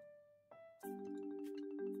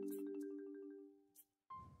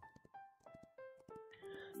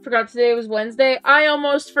 Forgot today was Wednesday. I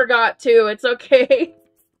almost forgot too. It's okay.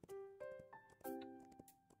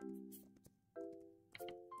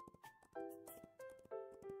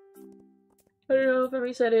 I don't know if I'm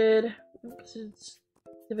excited.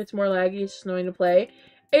 If it's more laggy, it's just annoying to play.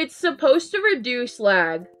 It's supposed to reduce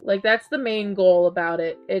lag. Like, that's the main goal about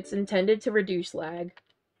it. It's intended to reduce lag.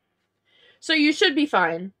 So you should be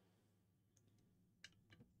fine.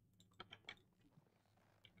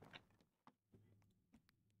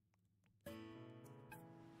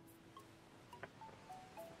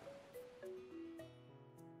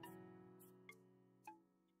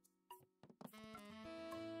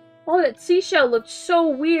 Oh, that seashell looked so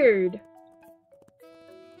weird.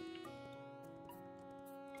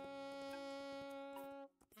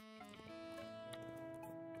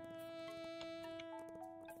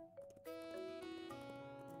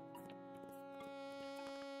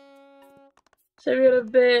 So we got a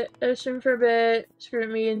bit, stream for a bit, screw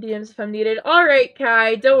me in DMs if I'm needed. Alright,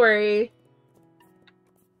 Kai, don't worry.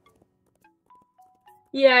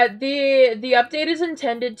 Yeah, the update is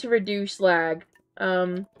intended to reduce lag.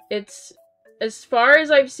 It's, as far as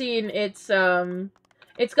I've seen, it's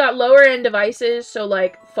got lower end devices, so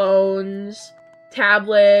like phones,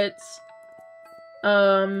 tablets,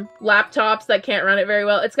 laptops that can't run it very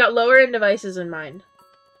well. It's got lower end devices in mind.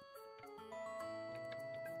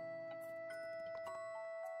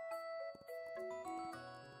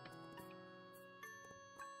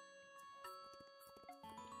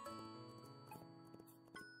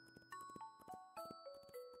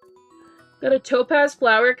 Got a topaz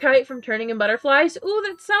flower kite from Turning in Butterflies. Ooh,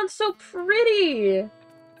 that sounds so pretty!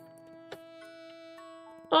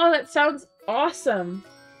 Oh, that sounds awesome.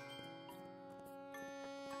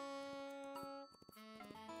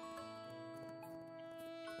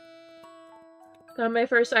 Got my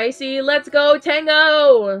first icy. Let's go,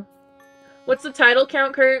 Tango! What's the title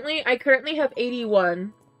count currently? I currently have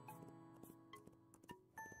 81.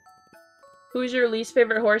 Who's your least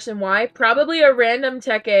favorite horse and why? Probably a random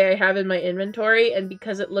Teke I have in my inventory, and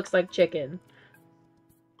because it looks like chicken.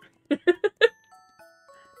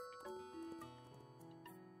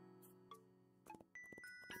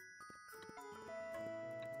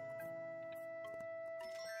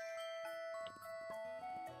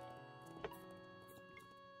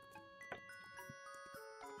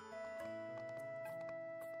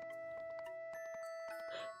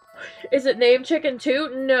 Is it named Chicken too?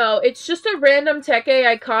 No, it's just a random Teke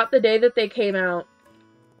I caught the day that they came out.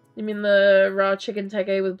 You mean the raw chicken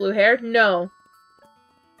Teke with blue hair? No.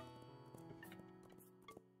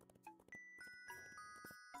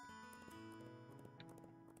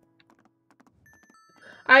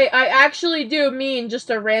 I actually do mean just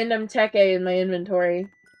a random Teke in my inventory.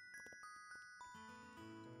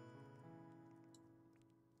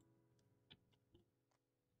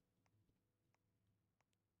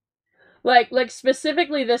 Like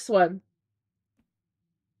specifically this one.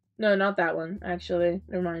 No, not that one, actually.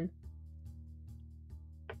 Never mind.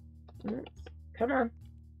 Come on.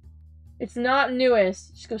 It's not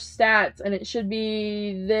newest. Just go stats, and it should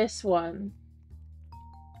be this one.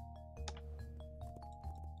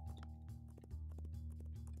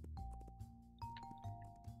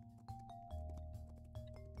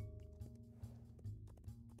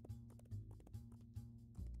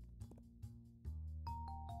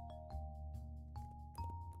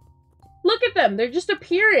 Look at them! They're just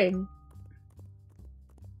appearing!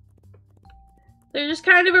 They're just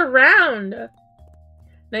kind of around!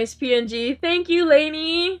 Nice PNG. Thank you,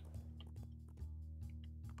 Lainey!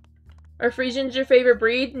 Are Frisians your favorite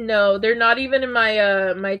breed? No, they're not even in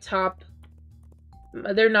my, my top...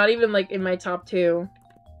 They're not even, like, in my top 2.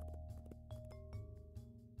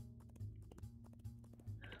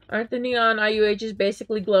 Aren't the neon IUHs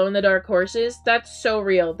basically glow-in-the-dark horses? That's so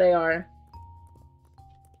real, they are.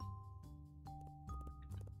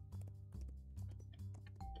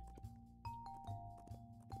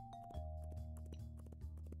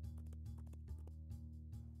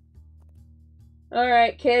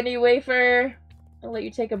 Alright, Candy Wafer. I'll let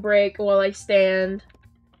you take a break while I stand.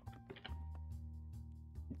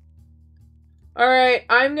 Alright,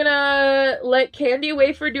 I'm gonna let Candy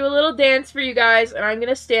Wafer do a little dance for you guys, and I'm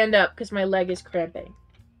gonna stand up because my leg is cramping.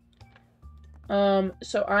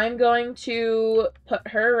 So I'm going to put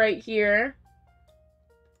her right here.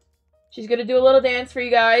 She's gonna do a little dance for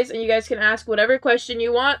you guys, and you guys can ask whatever question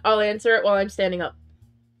you want. I'll answer it while I'm standing up.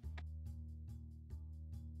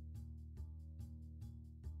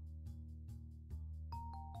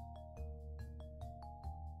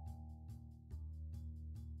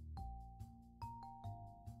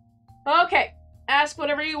 Okay, ask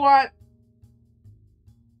whatever you want.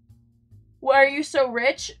 Why are you so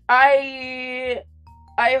rich? I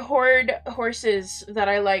hoard horses that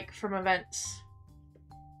I like from events.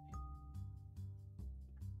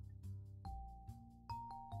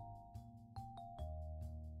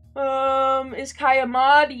 Is Kai a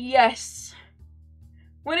mod? Yes.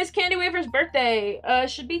 When is Candy Wafer's birthday?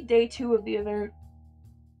 Should be day 2 of the event.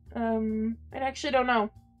 I actually don't know.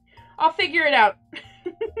 I'll figure it out.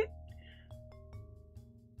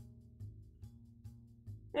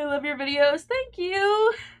 I love your videos. Thank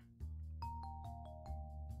you.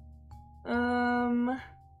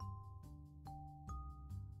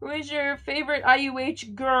 Who is your favorite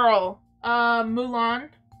IUH girl? Mulan.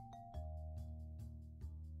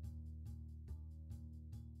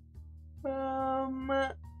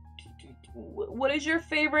 What is your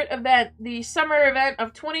favorite event? The summer event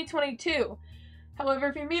of 2022. However,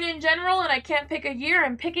 if you mean in general and I can't pick a year,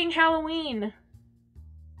 I'm picking Halloween.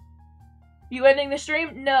 You ending the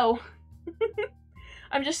stream? No.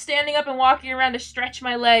 I'm just standing up and walking around to stretch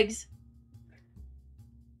my legs.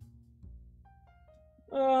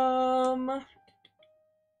 Can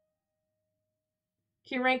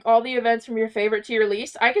you rank all the events from your favorite to your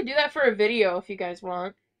least? I could do that for a video if you guys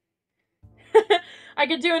want. I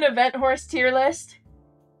could do an event horse tier list.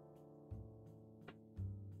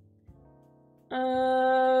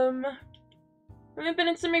 I haven't been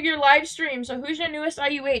in some of your live streams, so who's your newest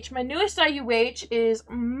IUH? My newest IUH is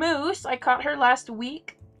Moose. I caught her last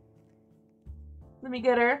week. Let me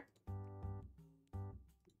get her.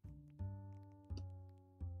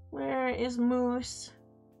 Where is Moose?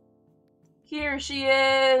 Here she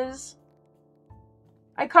is.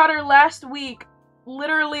 I caught her last week.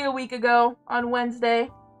 Literally a week ago on Wednesday.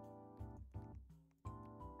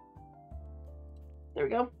 There we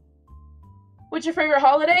go. What's your favorite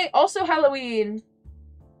holiday? Also Halloween.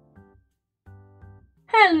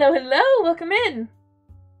 Hello, hello. Welcome in.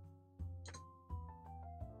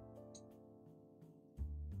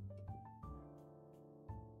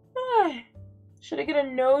 Should I get a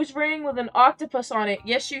nose ring with an octopus on it?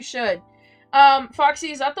 Yes, you should.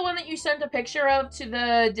 Foxy, is that the one that you sent a picture of to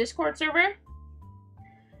the Discord server?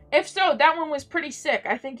 If so, that one was pretty sick.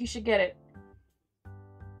 I think you should get it.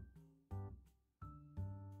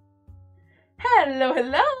 Hello,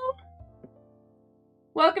 hello.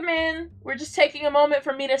 Welcome in. We're just taking a moment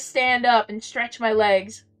for me to stand up and stretch my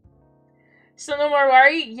legs. Still no more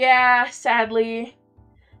worry? Yeah, sadly.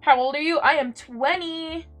 How old are you? I am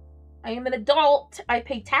 20. I am an adult. I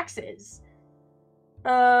pay taxes.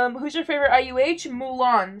 Who's your favorite IUH?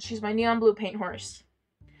 Mulan. She's my neon blue paint horse.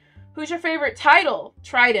 Who's your favorite title?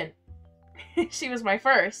 Trident. She was my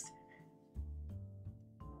first.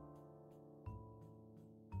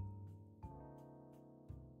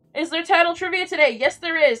 Is there title trivia today? Yes,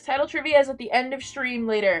 there is. Title trivia is at the end of stream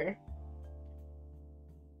later.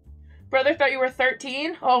 Brother thought you were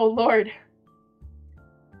 13? Oh, Lord.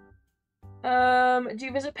 Do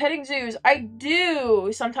you visit petting zoos? I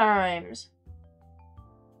do, sometimes.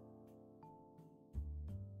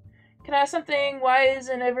 Can I ask something? Why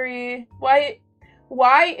in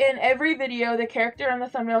every video the character on the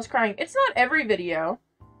thumbnail is crying? It's not every video.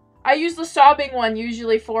 I use the sobbing one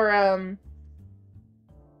usually for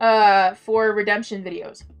redemption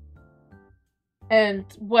videos. And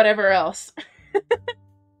whatever else.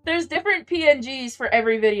 There's different PNGs for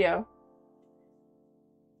every video.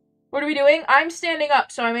 What are we doing? I'm standing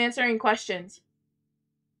up, so I'm answering questions.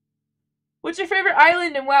 What's your favorite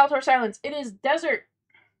island in Wild Horse Islands? It is desert.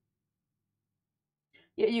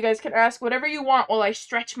 Yeah, you guys can ask whatever you want while I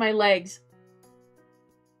stretch my legs.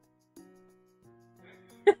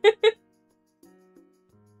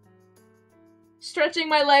 Stretching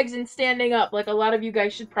my legs and standing up, like a lot of you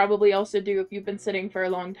guys should probably also do if you've been sitting for a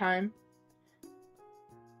long time.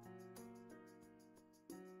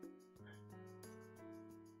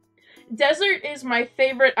 Desert is my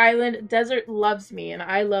favorite island. Desert loves me, and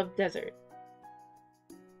I love desert.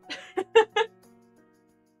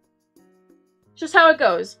 Just how it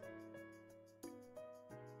goes.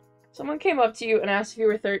 Someone came up to you and asked if you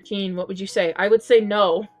were 13, what would you say? I would say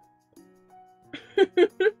no.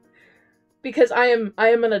 Because I am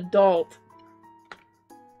an adult.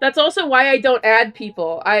 That's also why I don't add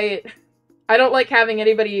people. I don't like having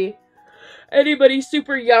anybody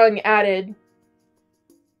super young added.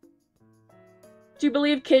 Do you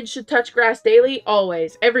believe kids should touch grass daily?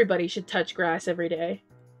 Always. Everybody should touch grass every day.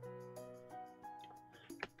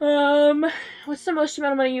 What's the most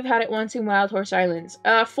amount of money you've had at once in Wild Horse Islands?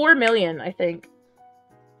 4 million, I think.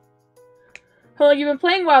 How long have you been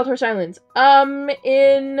playing Wild Horse Islands?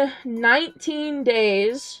 In 19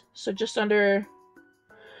 days, so just under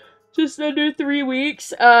 3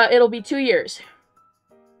 weeks, it'll be 2 years.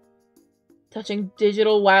 Touching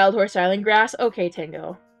digital Wild Horse Island grass? Okay,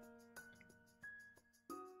 Tango.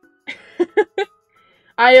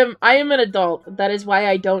 I am an adult. That is why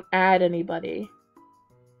I don't add anybody.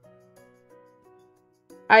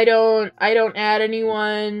 I don't add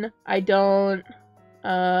anyone. I don't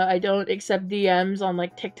accept DMs on,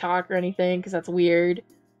 like, TikTok or anything, because that's weird.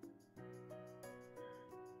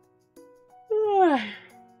 How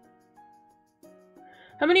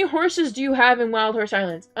many horses do you have in Wild Horse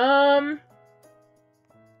Islands? I'm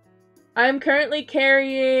currently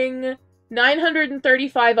carrying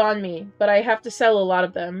 935 on me, but I have to sell a lot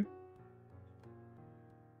of them.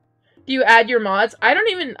 Do you add your mods? I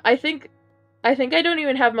think I don't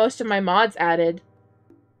even have most of my mods added.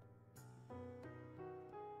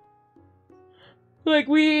 Like,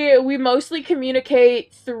 we mostly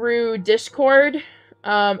communicate through Discord,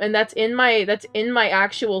 and that's in my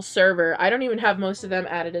actual server. I don't even have most of them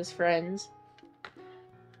added as friends.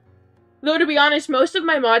 Though, to be honest, most of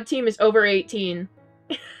my mod team is over 18.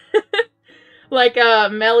 Like,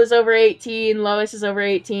 Mel is over 18, Lois is over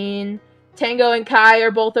 18, Tango and Kai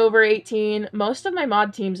are both over 18. Most of my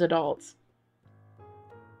mod team's adults.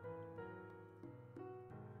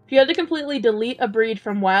 If you had to completely delete a breed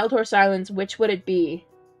from Wild Horse Islands, which would it be?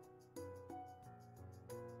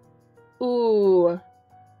 Ooh.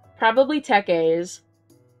 Probably Tekes.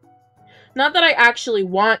 Not that I actually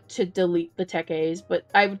want to delete the Tekes, but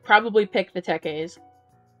I would probably pick the Tekes.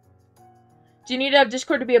 Do you need to have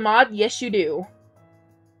Discord to be a mod? Yes, you do.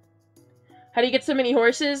 How do you get so many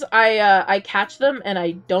horses? I catch them and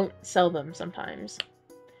I don't sell them sometimes.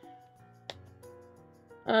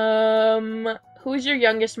 Who's your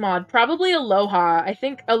youngest mod? Probably Aloha. I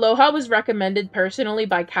think Aloha was recommended personally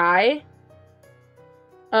by Kai.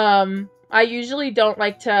 I usually don't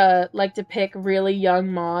like to pick really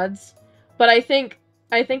young mods, but I think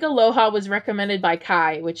Aloha was recommended by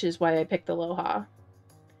Kai, which is why I picked Aloha.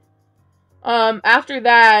 After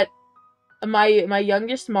that, my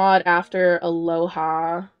youngest mod after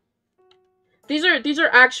Aloha. These are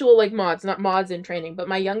actual, like, mods, not mods in training, but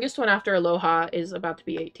my youngest one after Aloha is about to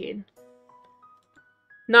be 18.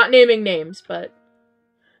 Not naming names, but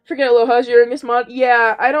forget Aloha's your youngest mod.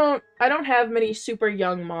 Yeah, I don't have many super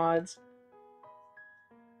young mods.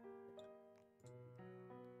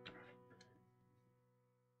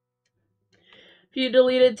 If you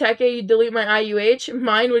deleted Teke, you'd delete my IUH.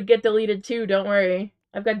 Mine would get deleted too, don't worry.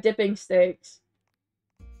 I've got dipping stakes.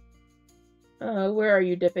 Where are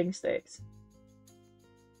you, dipping stakes?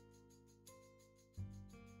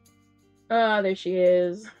 Ah, there she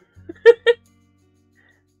is.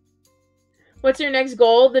 What's your next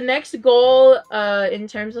goal? The next goal, in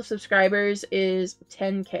terms of subscribers, is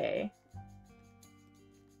 10K.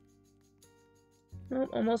 Oh,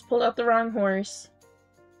 almost pulled out the wrong horse.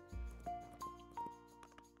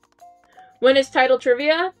 When is title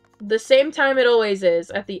trivia? The same time it always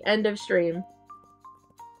is, at the end of stream.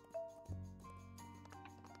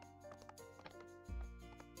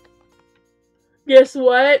 Guess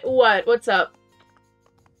what? What? What's up?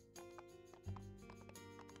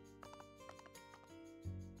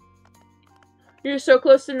 You're so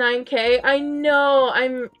close to 9K. I know.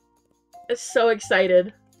 I'm so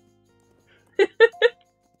excited.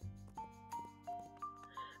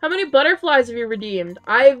 How many butterflies have you redeemed?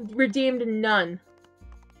 I've redeemed none.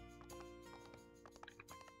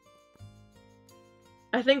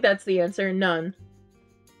 I think that's the answer. None.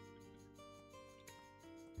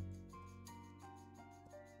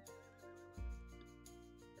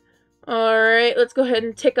 Alright, let's go ahead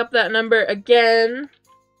and tick up that number again.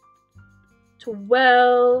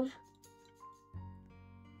 12.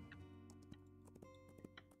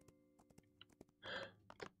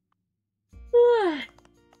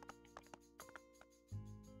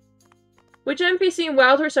 Which NPC in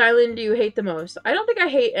Wild Horse Island do you hate the most? I don't think I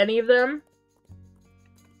hate any of them.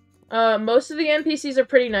 Most of the NPCs are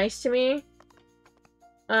pretty nice to me.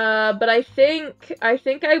 But I think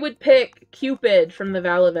I would pick Cupid from the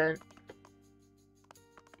Val event.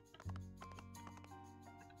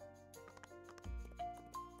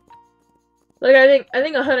 Like, I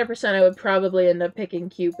think 100% I would probably end up picking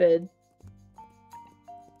Cupid.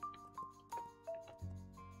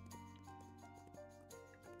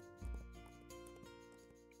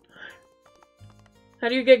 How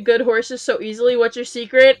do you get good horses so easily? What's your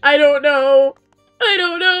secret? I don't know. I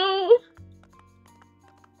don't know.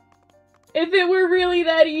 If it were really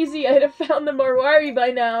that easy, I'd have found the Marwari by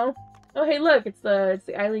now. Oh, hey, look, it's the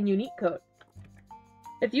Island Unique coat.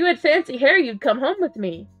 If you had fancy hair, you'd come home with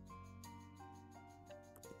me.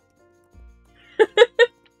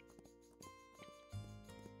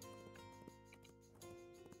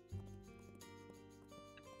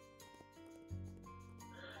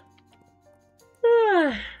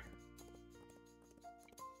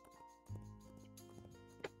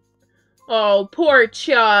 Oh, poor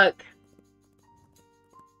Chuck.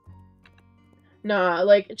 Nah,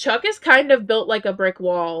 like, Chuck is kind of built like a brick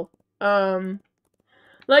wall.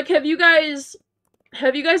 Like, have you guys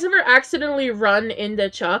ever accidentally run into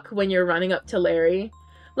Chuck when you're running up to Larry?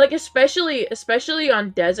 Like, especially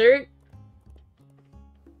on desert.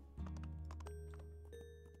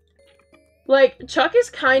 Like, Chuck is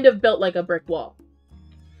kind of built like a brick wall.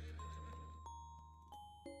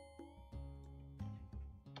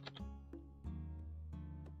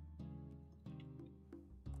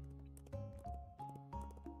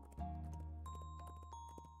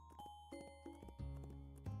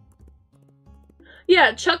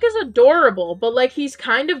 Yeah, Chuck is adorable, but, like, he's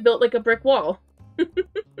kind of built like a brick wall.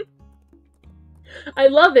 I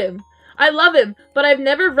love him. I love him, but I've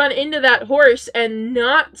never run into that horse and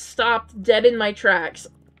not stopped dead in my tracks.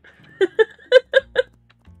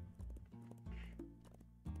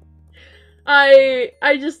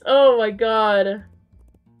 I just, oh my god.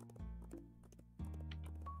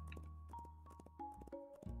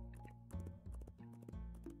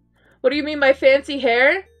 What do you mean by fancy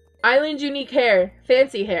hair? Island unique hair.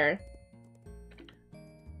 Fancy hair.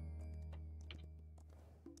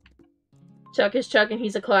 Chuck is Chuck and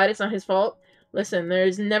he's a Clyde. It's not his fault. Listen,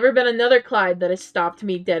 there's never been another Clyde that has stopped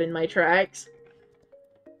me dead in my tracks.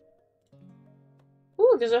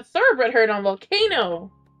 Ooh, there's a thoroughbred herd on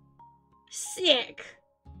Volcano. Sick.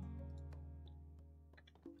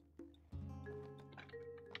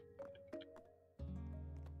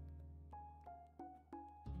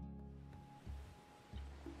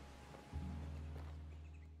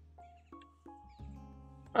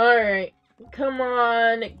 Alright. Come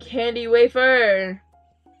on, candy wafer.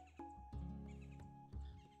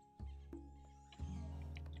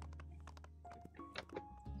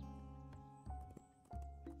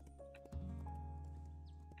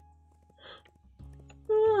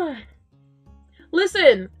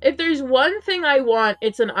 Listen, if there's one thing I want,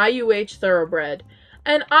 it's an IUH thoroughbred.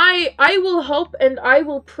 And I will hope and I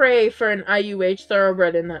will pray for an IUH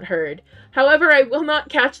thoroughbred in that herd. However, I will not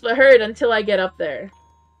catch the herd until I get up there.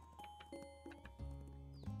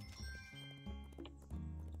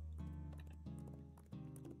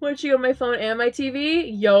 Weren't you on my phone and my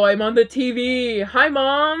TV? Yo, I'm on the TV. Hi,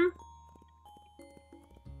 Mom.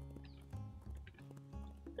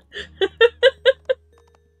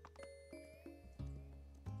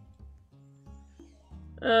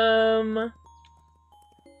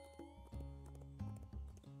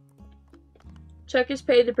 Chuck is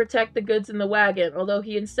paid to protect the goods in the wagon, although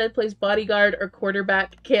he instead plays bodyguard or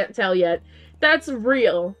quarterback. Can't tell yet. That's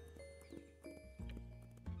real.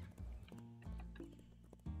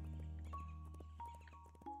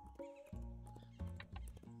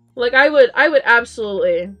 Like, I would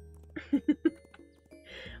absolutely.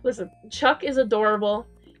 Listen, Chuck is adorable.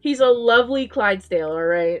 He's a lovely Clydesdale,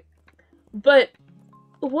 alright? But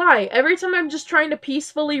why? Every time I'm just trying to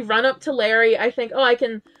peacefully run up to Larry, I think, oh, I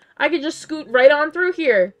can just scoot right on through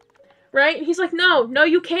here. Right? He's like, no,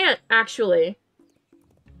 you can't, actually.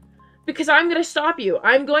 Because I'm gonna stop you.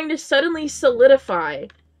 I'm going to suddenly solidify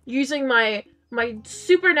using my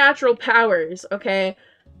supernatural powers, okay?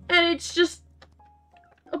 And it's just,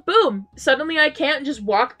 boom. Suddenly I can't just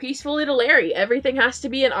walk peacefully to Larry. Everything has to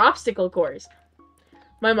be an obstacle course.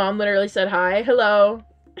 My mom literally said hi. Hello.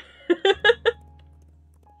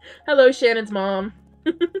 Hello, Shannon's mom.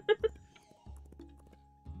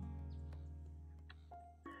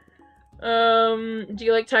 Do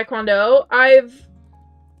you like Taekwondo? I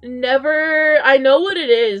know what it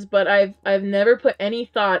is, but I've never put any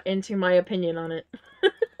thought into my opinion on it.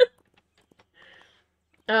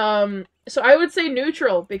 So I would say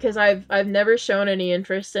neutral, because I've never shown any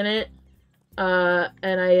interest in it.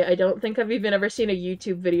 And I don't think I've even ever seen a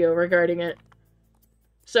YouTube video regarding it.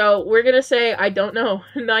 So we're gonna say I don't know.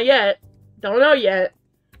 Not yet. Don't know yet.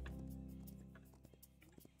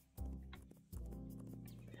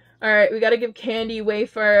 Alright, we gotta give Candy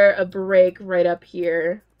Wafer a break right up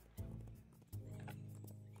here.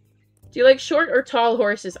 Do you like short or tall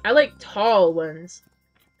horses? I like tall ones.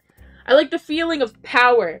 I like the feeling of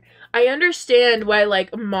power. I understand why,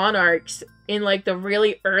 like, monarchs in, like, the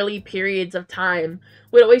really early periods of time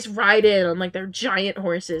would always ride in on, like, their giant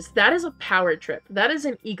horses. That is a power trip. That is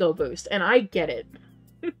an ego boost, and I get it.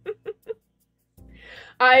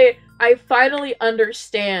 I finally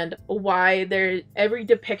understand why every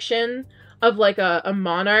depiction of, like, a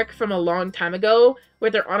monarch from a long time ago,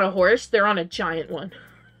 where they're on a horse, they're on a giant one.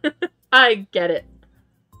 I get it.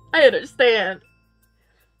 I understand.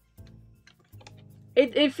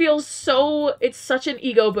 It feels so... It's such an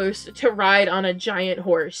ego boost to ride on a giant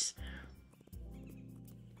horse.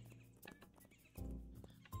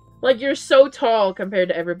 Like, you're so tall compared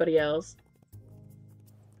to everybody else.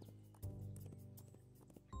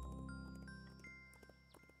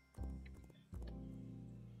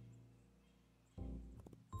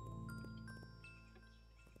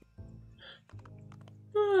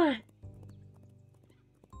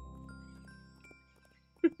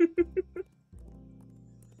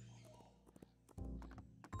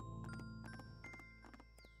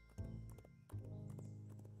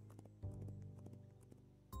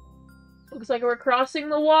 Looks like we're crossing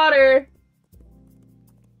the water.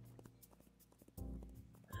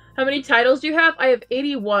 How many titles do you have? I have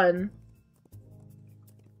 81.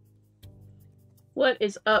 What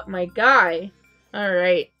is up, my guy?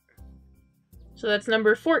 Alright. So that's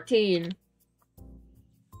number 14.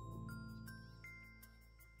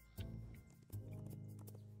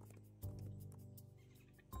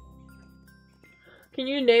 Can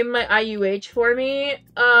you name my IUH for me?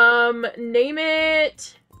 Name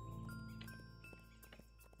it...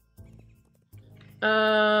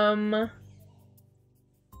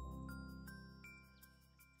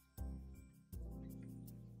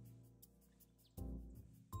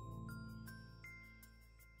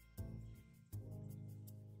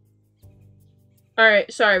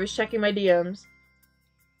 Alright, sorry, I was checking my DMs.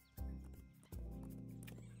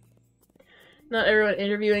 Not everyone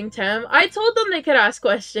interviewing Tem. I told them they could ask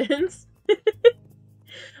questions.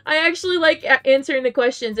 I actually like answering the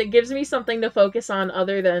questions. It gives me something to focus on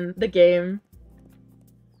other than the game.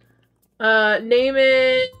 Name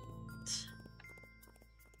it...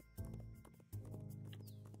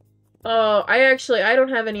 Oh, I don't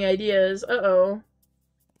have any ideas. Uh-oh.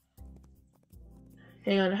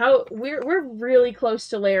 Hang on, we're really close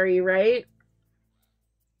to Larry, right?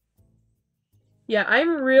 Yeah,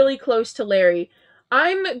 I'm really close to Larry.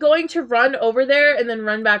 I'm going to run over there and then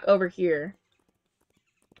run back over here.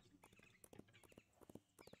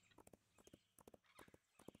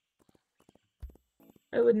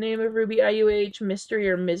 I would name a Ruby IUH Mystery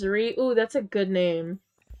or Misery. Ooh, that's a good name.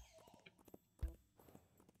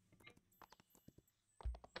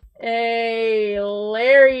 Hey,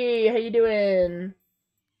 Larry, how you doing?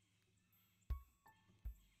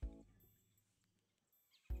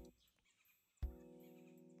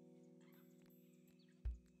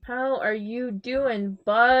 How are you doing,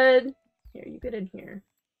 bud? Here, you get in here.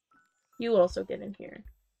 You also get in here.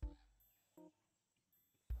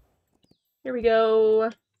 Here we go.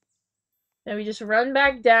 Now we just run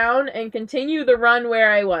back down and continue the run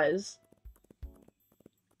where I was.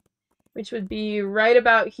 Which would be right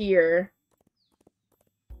about here.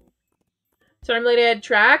 So I'm late at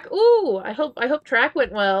track. Ooh, I hope track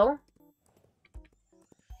went well.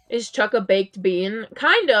 Is Chuck a baked bean?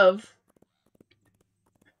 Kind of.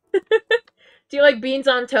 Do you like beans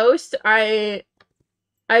on toast? I've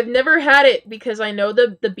never had it because I know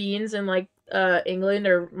the beans in like England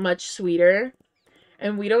are much sweeter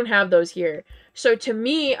and we don't have those here. So to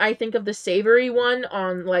me, I think of the savory one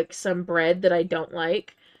on like some bread that I don't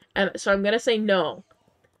like. And so I'm going to say no.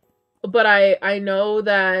 But I know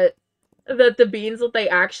that the beans that they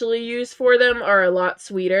actually use for them are a lot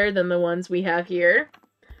sweeter than the ones we have here.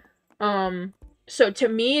 So to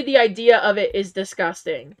me, the idea of it is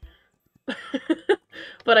disgusting.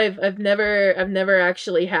 But I've never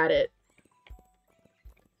actually had it.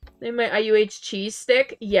 Name my IUH cheese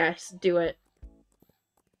stick? Yes, do it.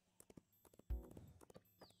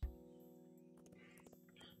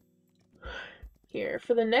 Here,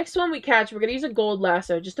 for the next one we catch, we're gonna use a gold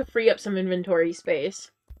lasso just to free up some inventory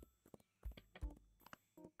space.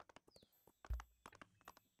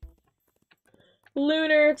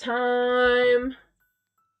 Lunar time!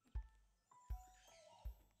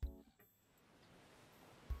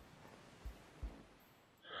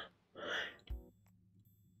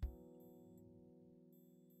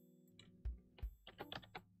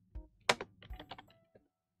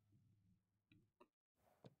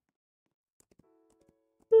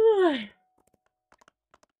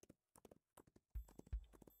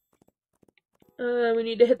 We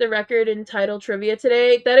need to hit the record in title trivia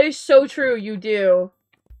today. That is so true, you do.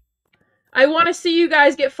 I want to see you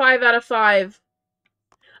guys get 5 out of 5.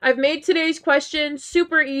 I've made today's question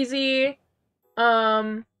super easy.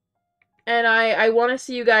 And I want to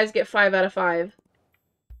see you guys get 5 out of 5.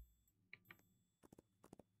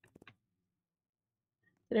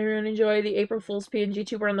 Did everyone enjoy the April Fool's PNG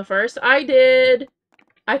tuber on the first? I did.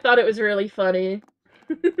 I thought it was really funny.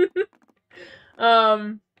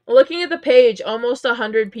 Looking at the page, almost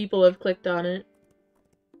 100 people have clicked on it.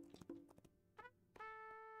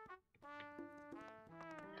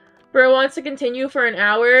 Bro wants to continue for an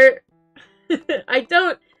hour.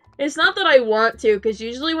 It's not that I want to, because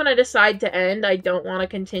usually when I decide to end, I don't want to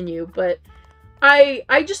continue, but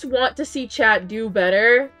I just want to see chat do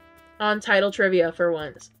better on title trivia for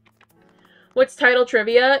once. What's title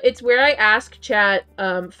trivia? It's where I ask chat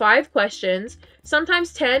 5 questions,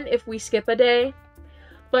 sometimes 10 if we skip a day,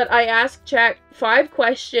 but I ask chat 5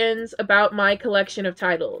 questions about my collection of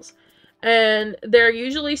titles. And they're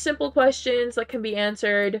usually simple questions that can be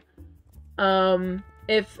answered.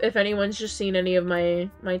 If anyone's just seen any of my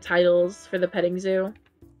titles for the petting zoo.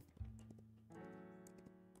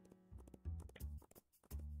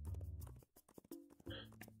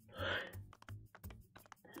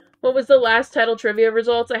 What was the last title trivia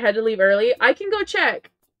results? I had to leave early. I can go check.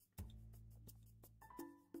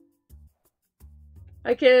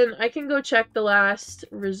 I can go check the last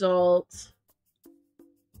results.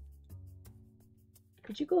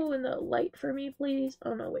 Could you go in the light for me, please?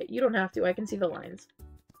 Oh no, wait, you don't have to. I can see the lines.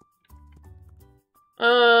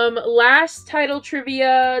 Last title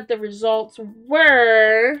trivia, the results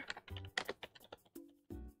were...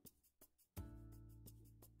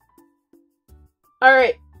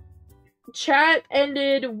 Alright. Chat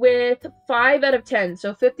ended with 5 out of 10,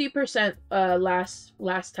 so 50%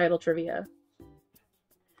 last title trivia.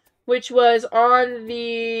 Which was on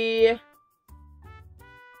the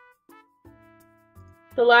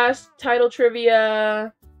last title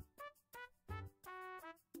trivia.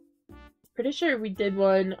 Pretty sure we did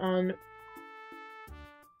one on...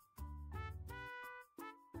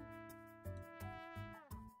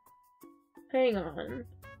 Hang on.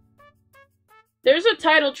 There's a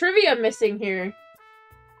title trivia missing here.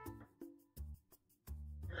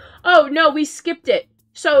 Oh, no, we skipped it.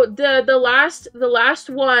 So, the last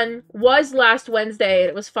one was last Wednesday, and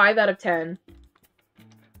it was 5 out of 10.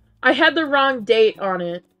 I had the wrong date on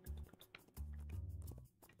it.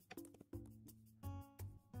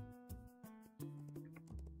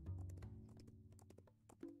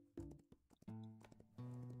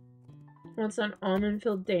 What's an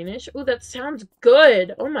almond-filled Danish? Ooh, that sounds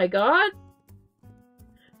good! Oh my god!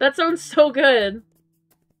 That sounds so good!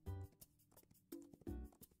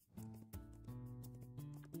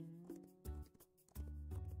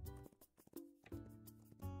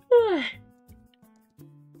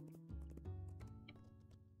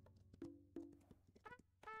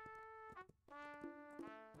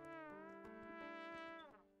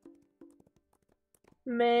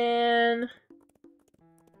 Man...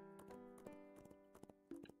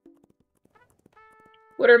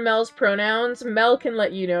 What are Mel's pronouns? Mel can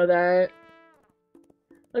let you know that.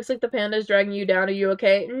 Looks like the panda's dragging you down. Are you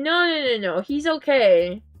okay? No. He's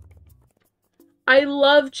okay. I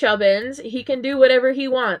love Chubbins. He can do whatever he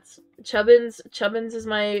wants. Chubbins is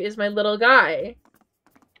my little guy.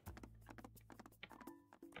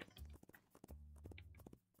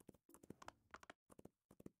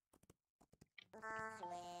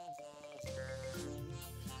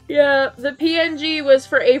 Yeah, the PNG was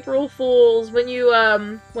for April Fools. When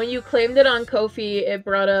you claimed it on Ko-fi, it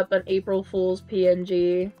brought up an April Fool's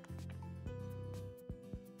PNG.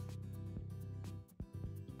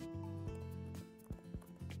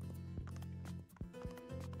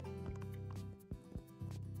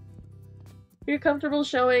 You're comfortable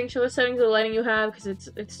showing? Show the settings of the lighting you have, because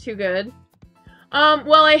it's too good.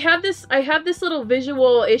 Well, I have this little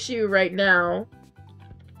visual issue right now.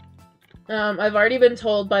 I've already been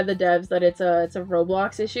told by the devs that it's a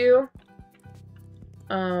Roblox issue.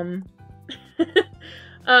 But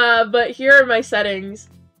here are my settings.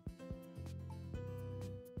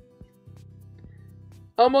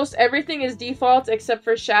 Almost everything is default except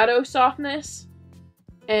for shadow softness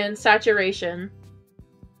and saturation.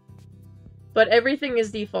 But everything is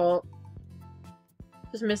default.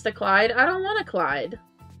 Just missed a Clyde. I don't want a Clyde.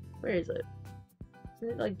 Where is it?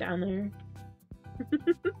 Isn't it like down there?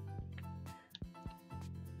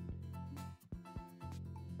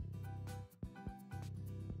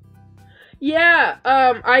 Yeah,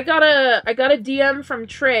 I got a DM from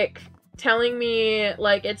Trick telling me,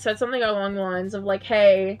 like, it said something along the lines of, like,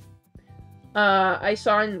 hey, I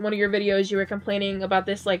saw in one of your videos you were complaining about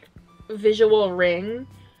this, like, visual ring,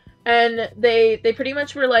 and they pretty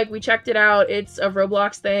much were like, we checked it out, it's a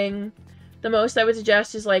Roblox thing, the most I would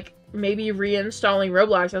suggest is, like, maybe reinstalling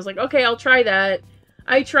Roblox. I was like, okay, I'll try that.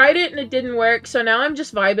 I tried it and it didn't work, so now I'm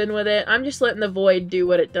just vibing with it. I'm just letting the void do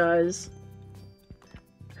what it does.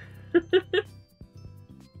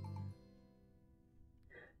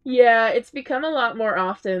 Yeah, it's become a lot more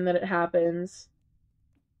often that it happens.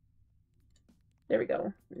 There we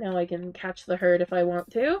go. Now I can catch the herd if I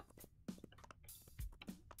want to.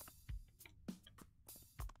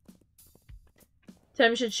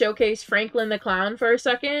 Tem should showcase Franklin the Clown for a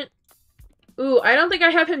second. Ooh, I don't think I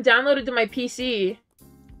have him downloaded to my PC.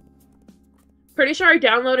 Pretty sure I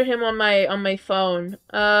downloaded him on my phone.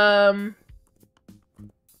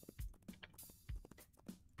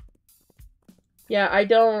 Yeah, I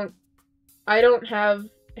don't have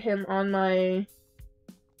him on my...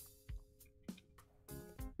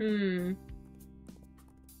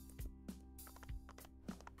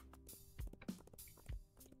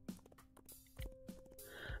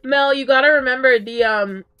 Mel, you gotta remember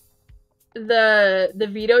the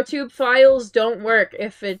VideoTube files don't work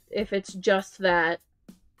if it's just that.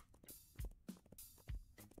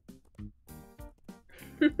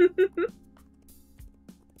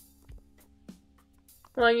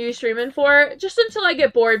 How long are you streaming for? Just until I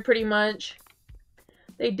get bored, pretty much.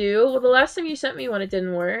 They do? Well, the last time you sent me one, it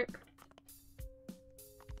didn't work.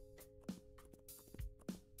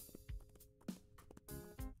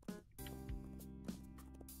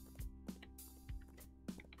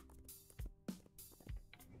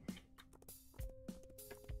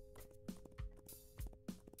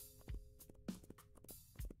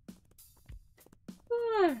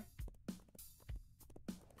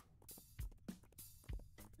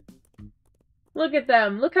 Look at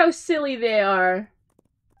them. Look how silly they are.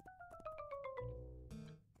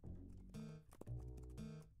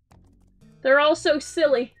 They're all so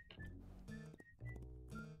silly.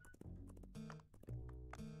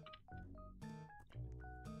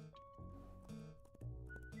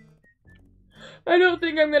 I don't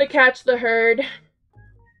think I'm gonna catch the herd.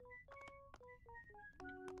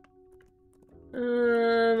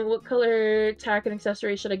 What color tack and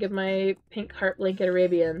accessory should I give my pink heart blanket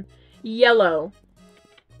Arabian? Yellow.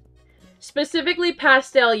 Specifically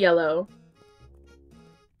pastel yellow.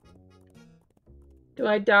 Do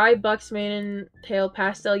I dye Buck's mane and tail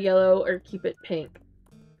pastel yellow or keep it pink?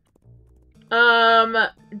 Dye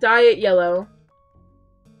it yellow.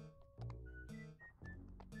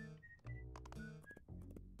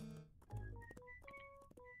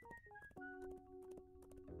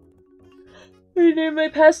 I named my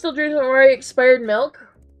pastel drink Temaria expired milk.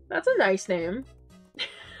 That's a nice name.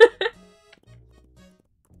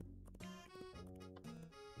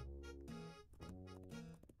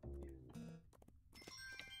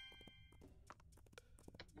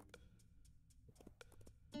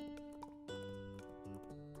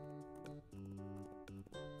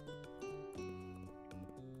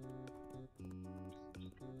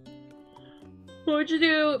 What would you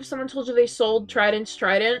do if someone told you they sold Trident's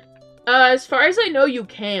Trident? As far as I know, you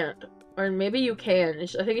can't. Or maybe you can. I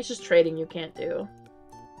think it's just trading you can't do.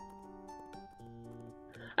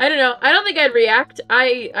 I don't know. I don't think I'd react.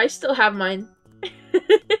 I still have mine.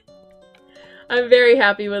 I'm very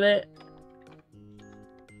happy with it.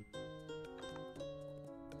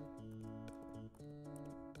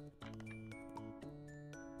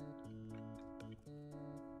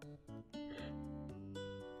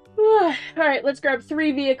 Alright, let's grab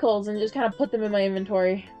 3 vehicles and just kind of put them in my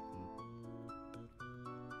inventory.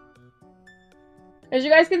 As you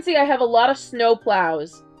guys can see, I have a lot of snow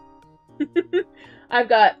plows. I've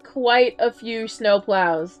got quite a few snow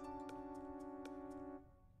plows.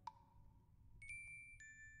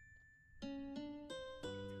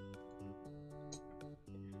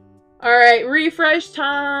 Alright, refresh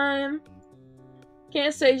time!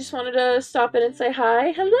 Can't say, just wanted to stop in and say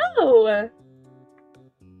hi. Hello!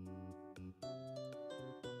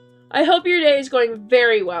 I hope your day is going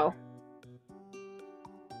very well.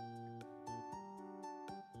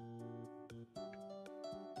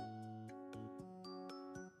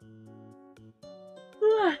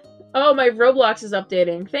 Oh, my Roblox is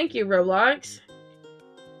updating. Thank you, Roblox.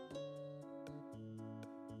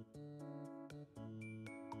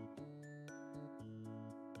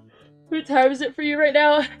 What time is it for you right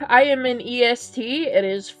now? I am in EST. It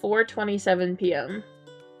is 4:27 p.m.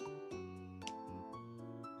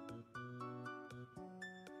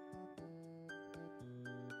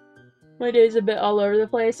 My day's a bit all over the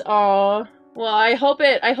place. Aw. Well, I hope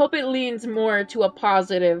it leans more to a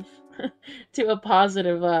positive to a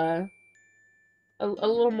positive a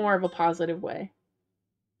little more of a positive way.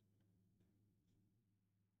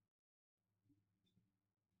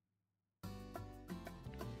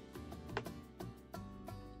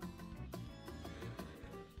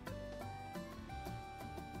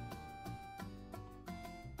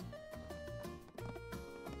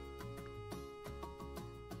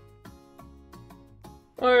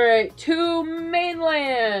 Alright, to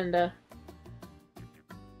mainland!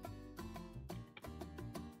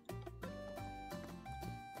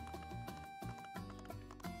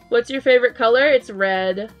 What's your favorite color? It's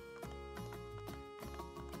red.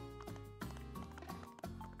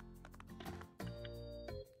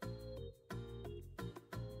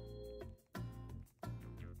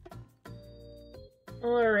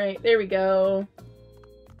 Alright, there we go.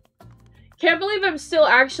 Can't believe I'm still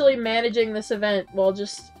actually managing this event while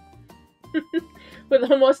just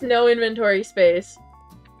with almost no inventory space.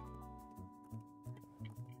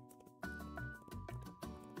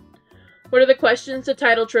 What are the questions to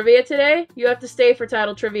title trivia today? You have to stay for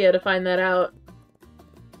title trivia to find that out.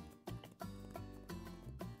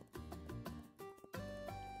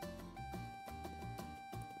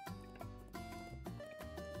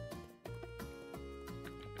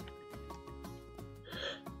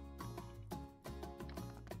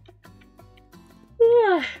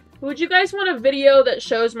 Would you guys want a video that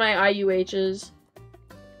shows my IUHs?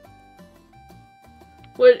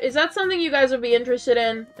 Is that something you guys would be interested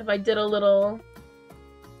in if I did a little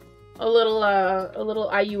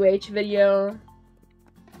IUH video?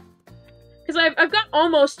 Because I've got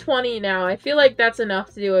almost 20 now. I feel like that's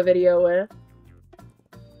enough to do a video with.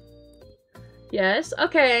 Yes?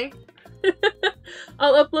 Okay.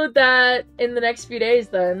 I'll upload that in the next few days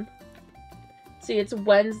then. See, it's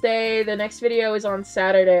Wednesday. The next video is on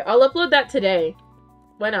Saturday. I'll upload that today.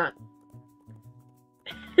 Why not?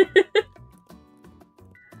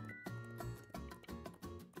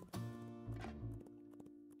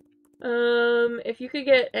 If you could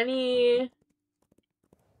get any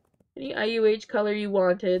IUH color you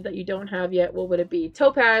wanted that you don't have yet, what would it be?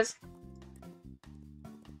 Topaz.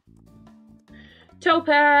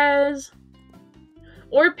 Topaz.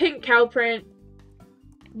 Or pink cow print.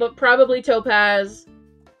 But probably topaz.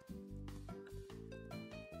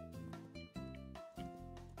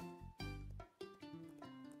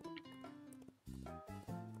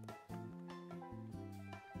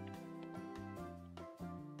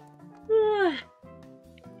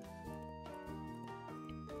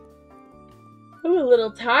 I'm a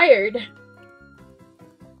little tired.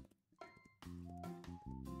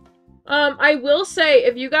 I will say,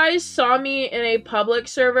 if you guys saw me in a public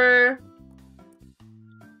server,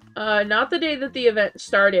 not the day that the event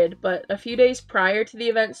started, but a few days prior to the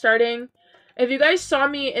event starting, if you guys saw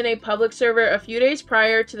me in a public server a few days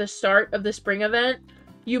prior to the start of the spring event,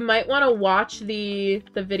 you might want to watch the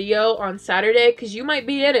video on Saturday, because you might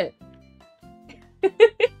be in it.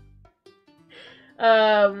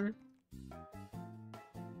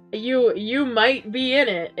 You might be in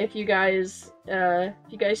it if you guys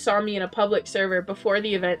saw me in a public server before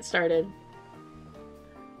the event started.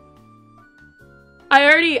 I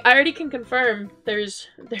already can confirm there's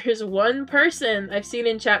one person I've seen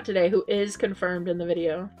in chat today who is confirmed in the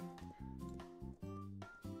video.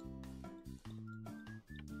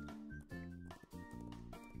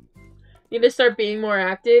 Need to start being more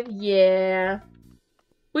active? Yeah.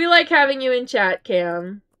 We like having you in chat,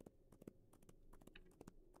 Cam.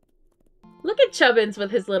 Look at Chubbins with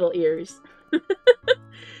his little ears.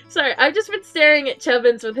 Sorry, I've just been staring at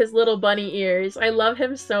Chubbins with his little bunny ears. I love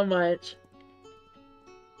him so much.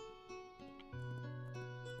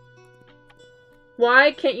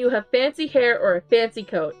 Why can't you have fancy hair or a fancy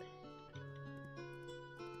coat?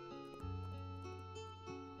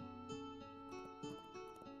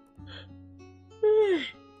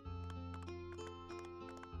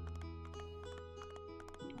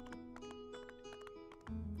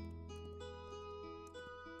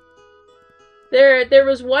 There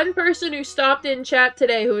was one person who stopped in chat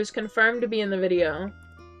today who is confirmed to be in the video.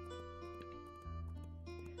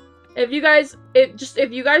 If you guys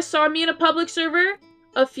saw me in a public server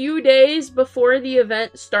a few days before the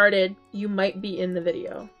event started, you might be in the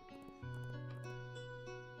video.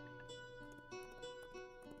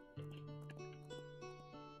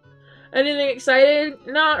 Anything excited?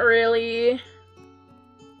 Not really.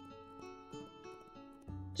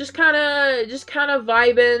 Just kind of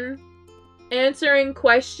vibing, answering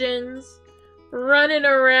questions, running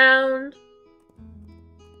around.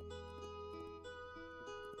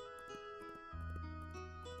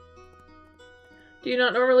 Do you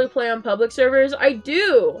not normally play on public servers? I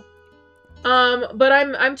do. But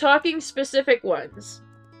I'm talking specific ones.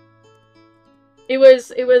 It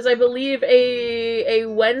was I believe a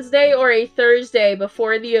Wednesday or a Thursday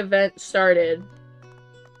before the event started.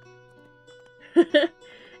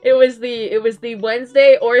 It was the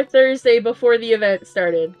Wednesday or Thursday before the event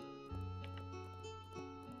started.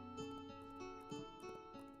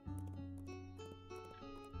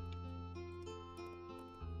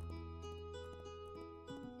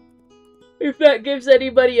 If that gives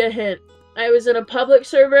anybody a hint. I was in a public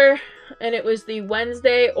server, and it was the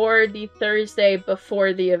Wednesday or the Thursday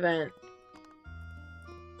before the event.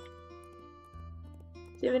 Do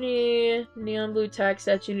you have any neon blue tack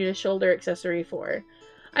sets you need a shoulder accessory for?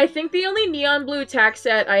 I think the only neon blue tack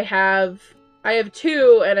set I have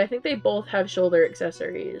two, and I think they both have shoulder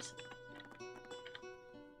accessories.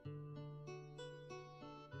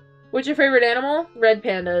 What's your favorite animal? Red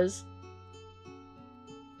pandas.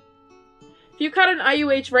 If you caught an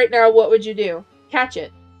IUH right now, what would you do? Catch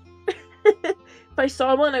it. If I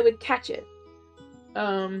saw one, I would catch it.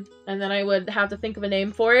 And then I would have to think of a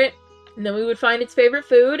name for it. And then we would find its favorite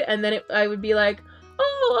food, and then I would be like,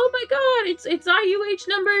 oh my god, it's IUH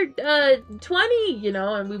number 20, you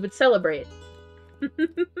know, and we would celebrate.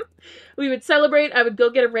 We would celebrate, I would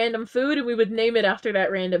go get a random food, and we would name it after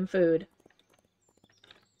that random food.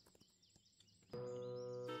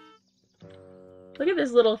 Look at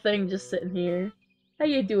this little thing just sitting here. How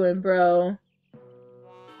you doing, bro?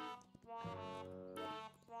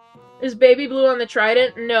 Is baby blue on the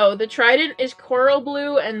trident? No, the trident is coral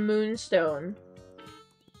blue and moonstone.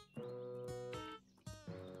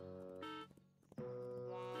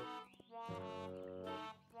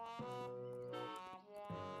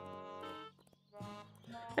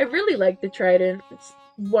 I really like the trident. It's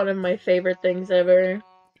one of my favorite things ever.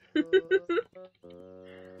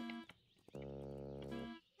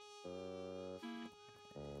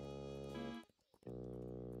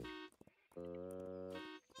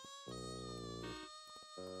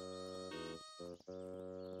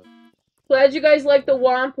 Glad you guys like the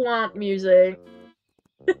womp womp music.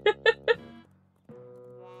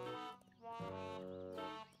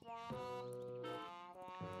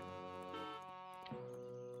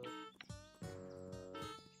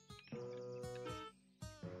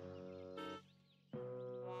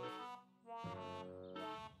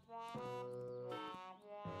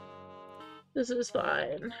 This is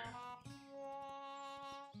fine.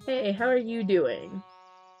 Hey, how are you doing?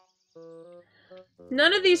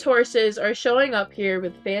 None of these horses are showing up here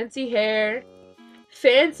with fancy hair,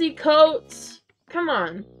 fancy coats. Come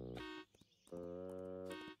on.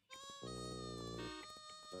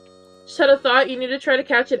 Just had a thought, you need to try to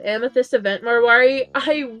catch an amethyst event, Marwari.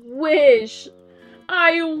 I wish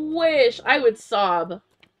I would sob.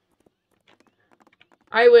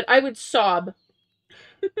 I would sob.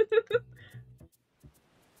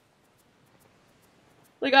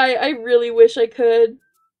 Like, I really wish I could.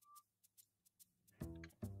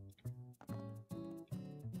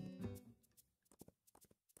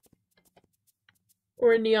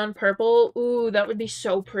 Or neon purple. Ooh, that would be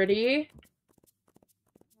so pretty.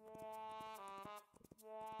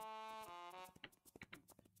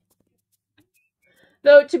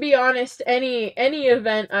 Though, to be honest, any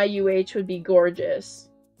event IUH would be gorgeous.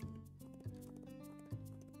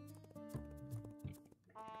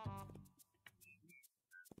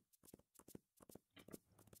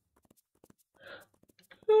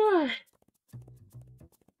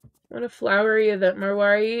 What a flowery event,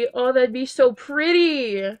 Marwari. Oh, that'd be so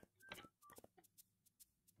pretty!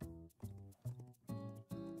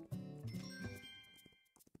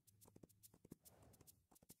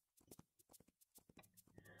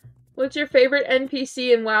 What's your favorite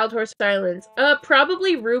NPC in Wild Horse Islands?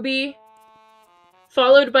 Probably Ruby.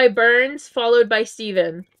 Followed by Burns, followed by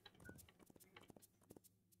Steven.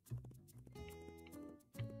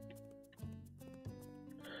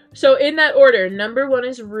 So in that order, number 1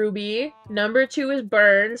 is Ruby, number 2 is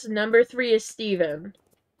Burns, number 3 is Steven.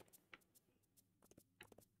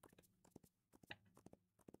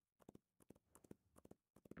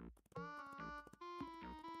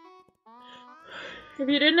 If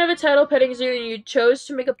you didn't have a Tidal petting zoo and you chose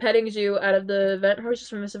to make a petting zoo out of the event horses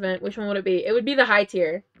from this event, which one would it be? It would be the high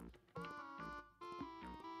tier.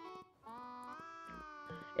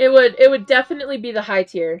 It would definitely be the high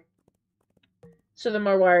tier. So the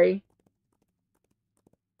Marwari.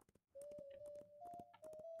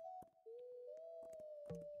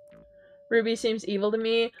 Ruby seems evil to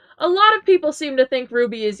me. A lot of people seem to think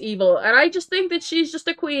Ruby is evil, and I just think that she's just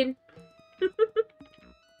a queen.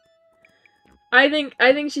 I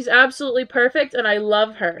think she's absolutely perfect, and I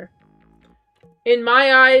love her. In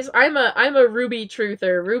my eyes, I'm a Ruby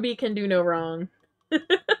truther. Ruby can do no wrong.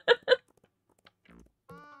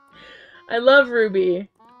 I love Ruby.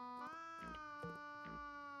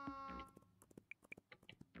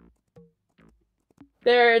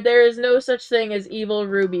 There is no such thing as evil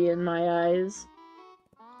Ruby in my eyes.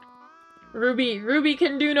 Ruby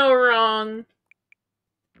can do no wrong.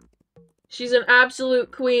 She's an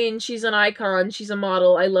absolute queen. She's an icon. She's a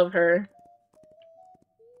model. I love her.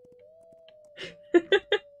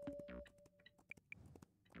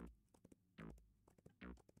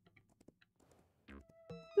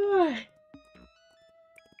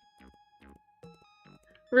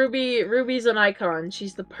 Ruby's an icon.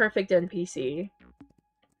 She's the perfect NPC.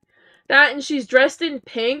 That, and she's dressed in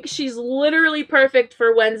pink. She's literally perfect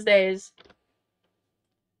for Wednesdays.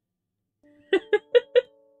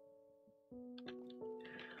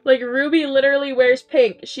 Like, Ruby literally wears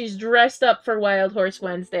pink. She's dressed up for Wild Horse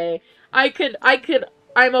Wednesday. I'm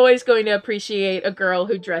always going to appreciate a girl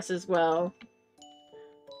who dresses well.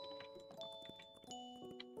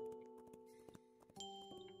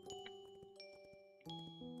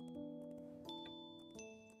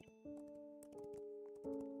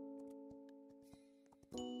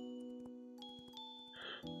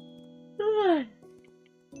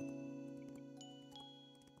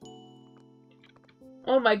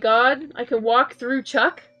 Oh my god, I can walk through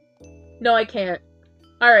Chuck? No, I can't.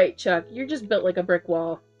 Alright, Chuck, you're just built like a brick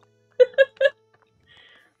wall.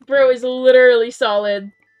 Bro is literally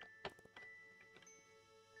solid.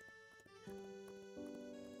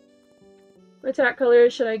 What attack color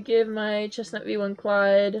should I give my Chestnut V1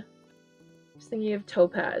 Clyde? Just thinking of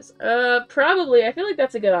Topaz. Probably. I feel like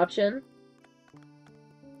that's a good option.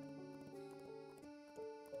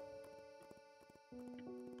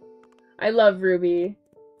 I love Ruby.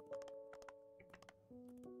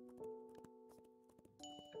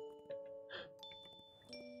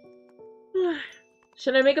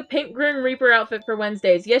 Should I make a pink Grim Reaper outfit for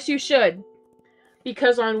Wednesdays? Yes, you should.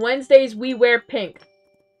 Because on Wednesdays, we wear pink.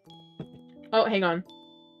 Oh, hang on.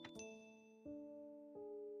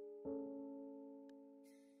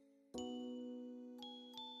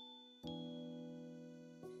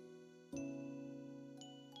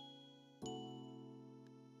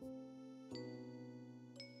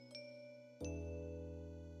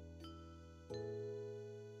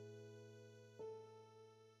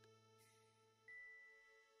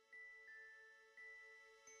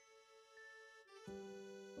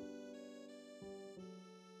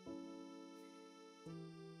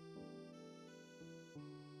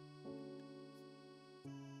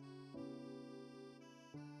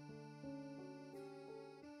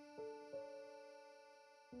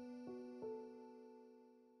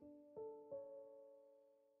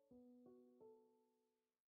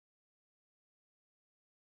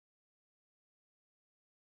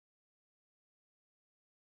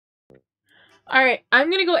 Alright, I'm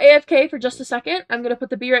gonna go AFK for just a second. I'm gonna put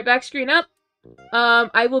the Be Right Back screen up.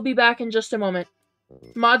 I will be back in just a moment.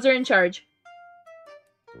 Mods are in charge.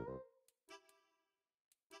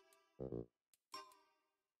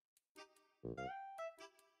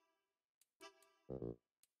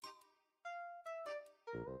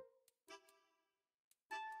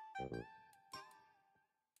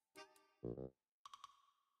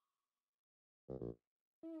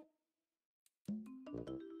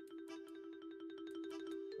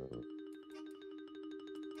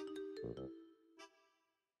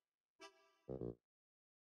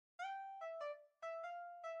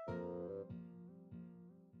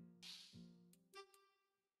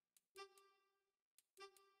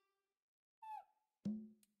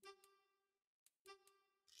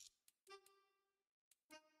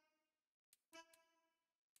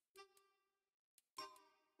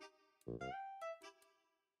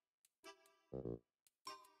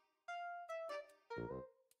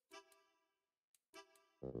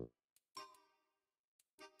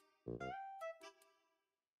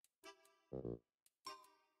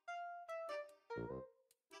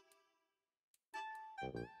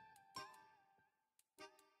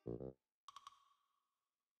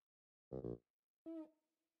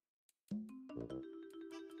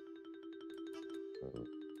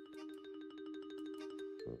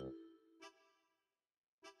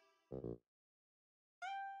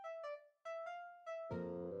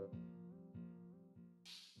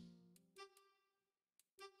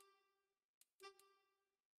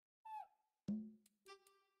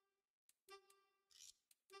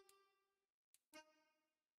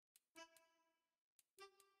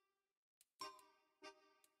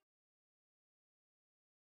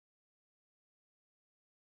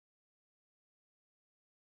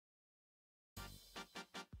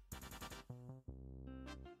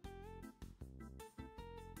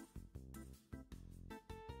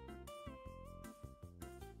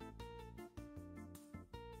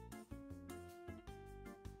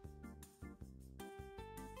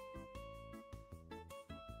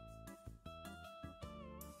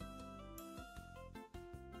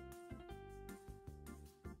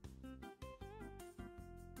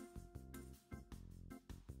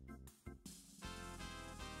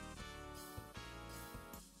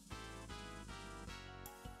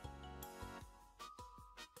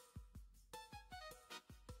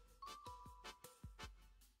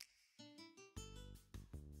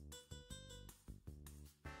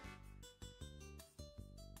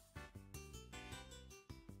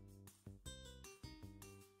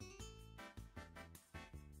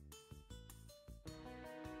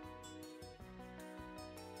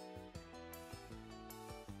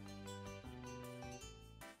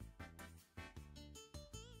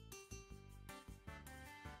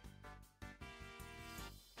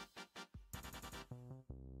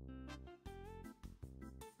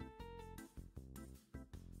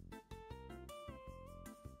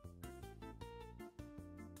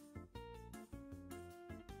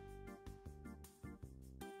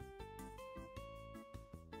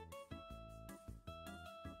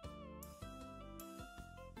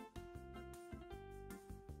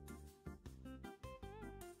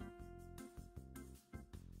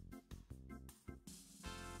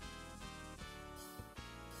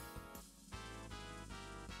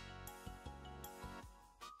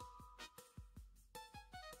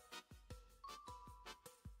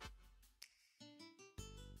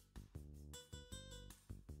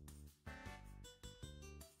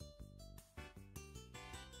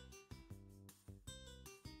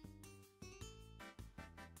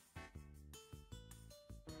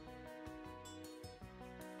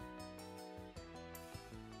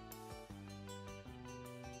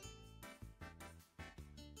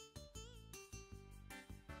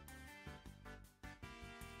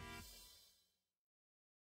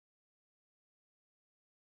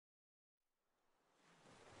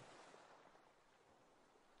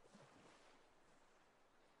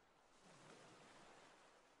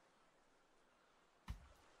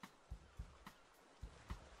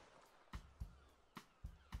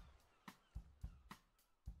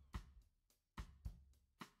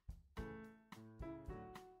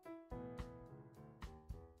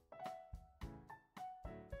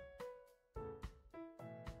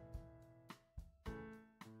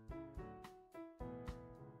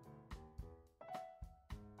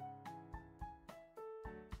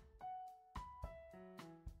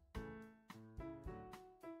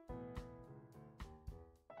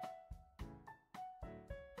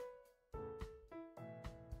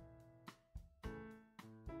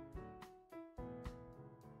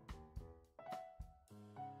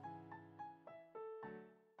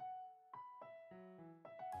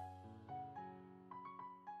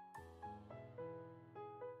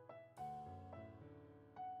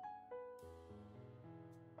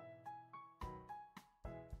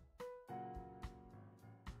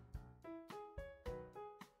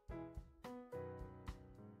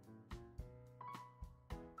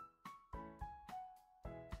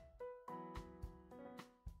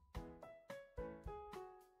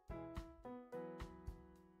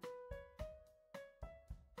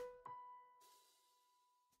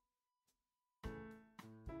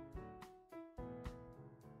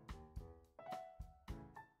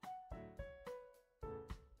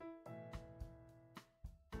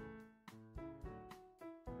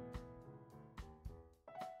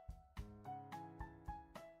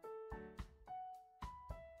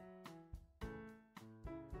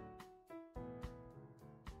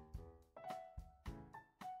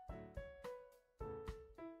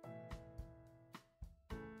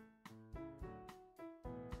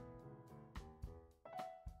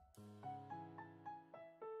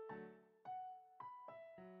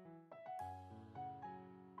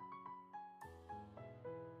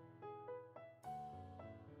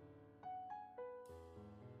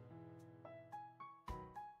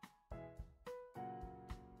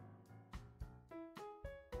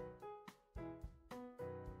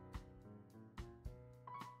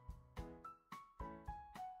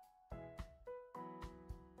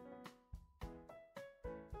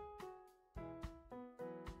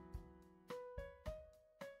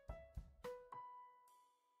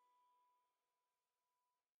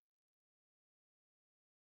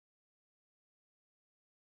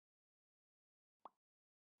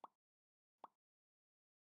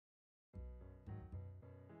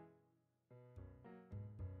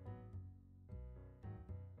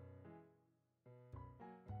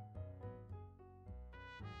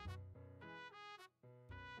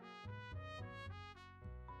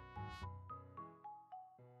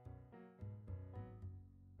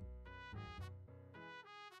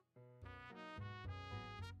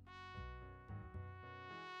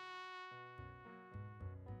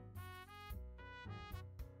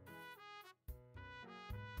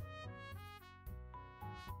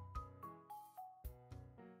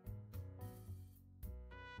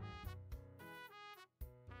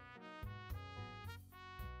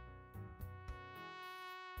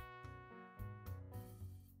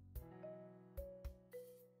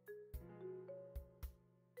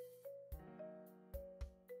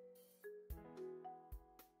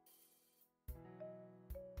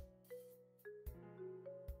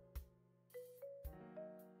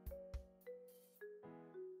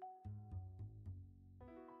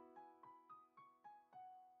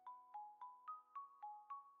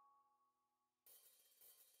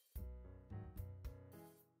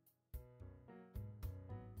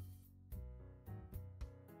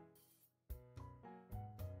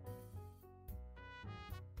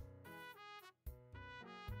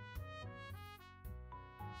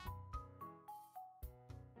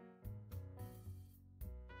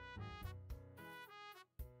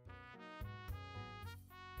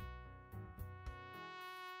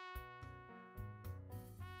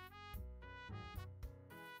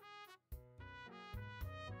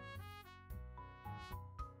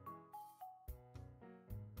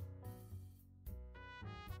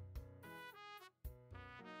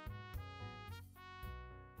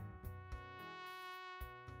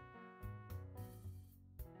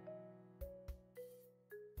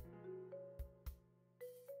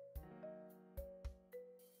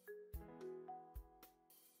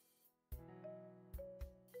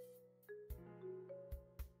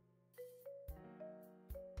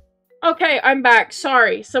 Okay, I'm back.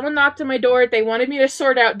 Sorry. Someone knocked on my door. They wanted me to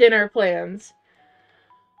sort out dinner plans.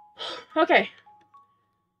 Okay.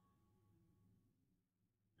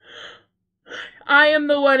 I am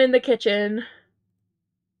the one in the kitchen.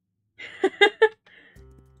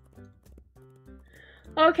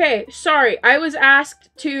 Okay, sorry. I was asked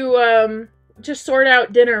to sort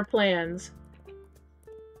out dinner plans.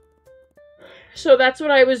 So that's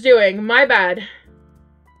what I was doing. My bad.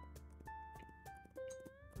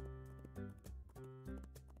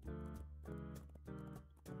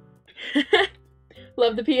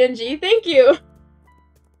 Love the PNG. Thank you.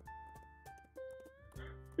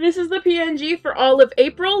 This is the PNG for all of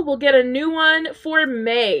April. We'll get a new one for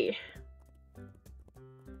May.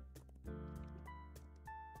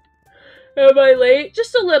 Am I late?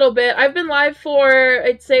 Just a little bit. I've been live for,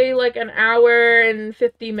 I'd say, like an hour and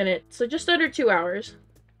 50 minutes. So just under 2 hours.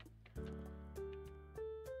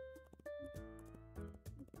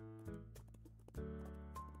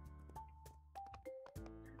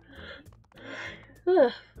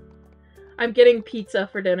 Ugh. I'm getting pizza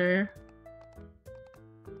for dinner.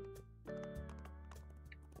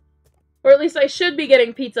 Or at least I should be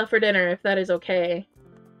getting pizza for dinner, if that is okay.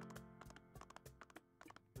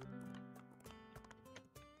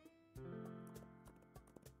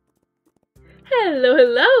 Hello,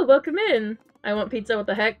 hello! Welcome in! I want pizza, what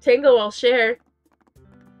the heck? Tango, I'll share.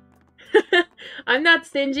 I'm not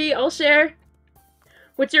stingy, I'll share.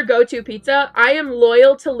 What's your go-to pizza? I am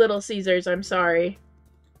loyal to Little Caesars, I'm sorry.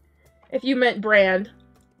 If you meant brand.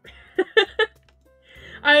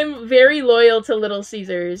 I'm very loyal to Little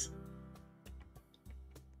Caesars.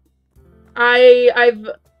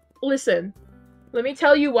 Listen, let me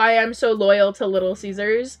tell you why I'm so loyal to Little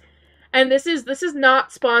Caesars. And this is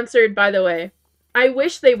not sponsored, by the way. I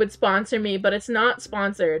wish they would sponsor me, but it's not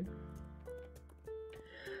sponsored.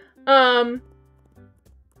 And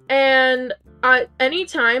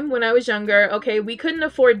anytime when I was younger, okay, we couldn't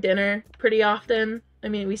afford dinner pretty often. I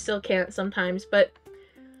mean, we still can't sometimes, but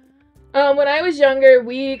when I was younger,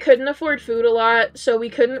 we couldn't afford food a lot, so we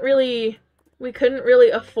couldn't really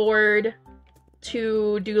afford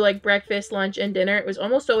to do like breakfast, lunch, and dinner. It was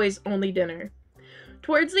almost always only dinner.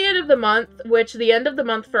 Towards the end of the month, which the end of the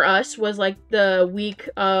month for us was like the week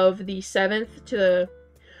of the 7th to the...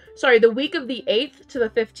 Sorry, the week of the 8th to the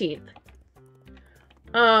 15th.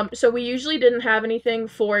 So we usually didn't have anything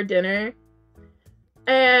for dinner.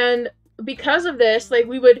 And because of this, like,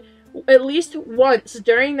 we would, at least once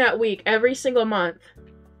during that week, every single month,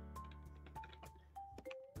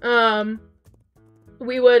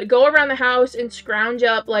 we would go around the house and scrounge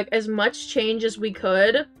up, like, as much change as we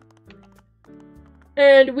could.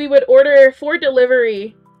 And we would order for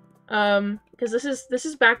delivery, because this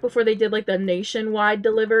is back before they did, like, the nationwide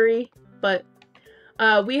delivery, but,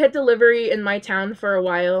 we had delivery in my town for a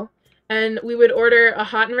while, and we would order a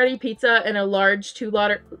hot and ready pizza and a large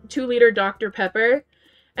 2-liter Dr. Pepper,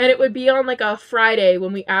 and it would be on, like, a Friday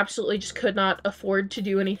when we absolutely just could not afford to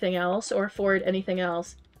do anything else, or afford anything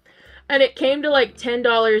else. And it came to, like,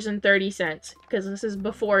 $10.30, because this is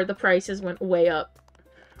before the prices went way up.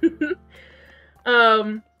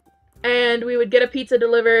 And we would get a pizza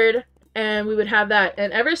delivered, and we would have that.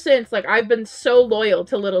 And ever since, like, I've been so loyal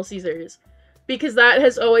to Little Caesars, because that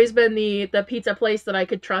has always been the pizza place that I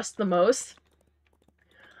could trust the most.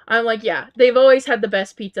 I'm like, yeah, they've always had the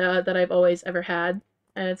best pizza that I've always ever had,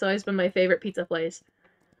 and it's always been my favorite pizza place.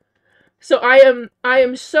 So I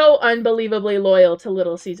am so unbelievably loyal to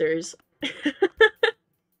Little Caesars.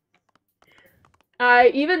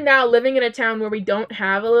 Even now, living in a town where we don't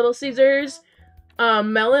have a Little Caesars,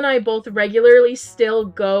 Mel and I both regularly still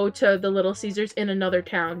go to the Little Caesars in another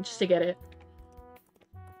town just to get it.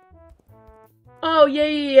 Oh,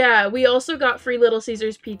 yeah. We also got free Little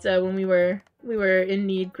Caesars pizza when we were in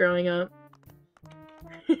need growing up.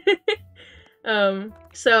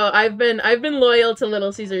 So I've been loyal to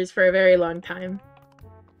Little Caesars for a very long time.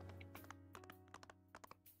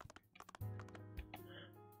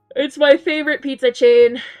 It's my favorite pizza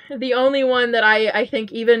chain. The only one that I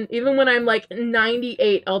think even when I'm like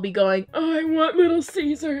 98, I'll be going, oh, I want Little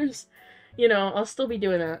Caesars. You know, I'll still be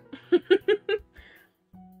doing that.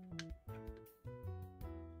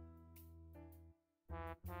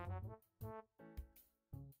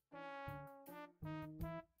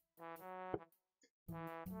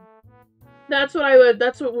 That's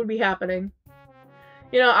what would be happening.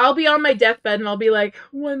 You know, I'll be on my deathbed and I'll be like,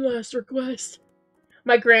 one last request.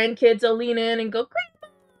 My grandkids will lean in and go,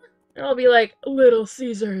 Grandma! And I'll be like, Little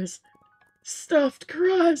Caesars, stuffed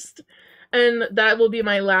crust. And that will be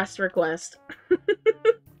my last request.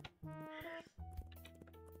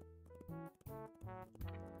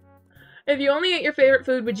 If you only ate your favorite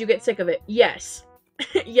food, would you get sick of it? Yes.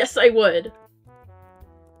 Yes, I would.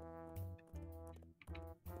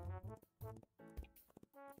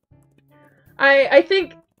 I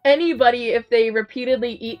think anybody, if they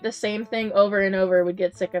repeatedly eat the same thing over and over, would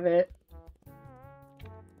get sick of it.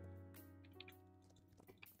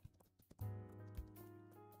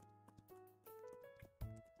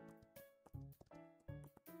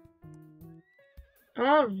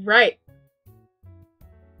 Alright.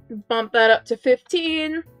 Bump that up to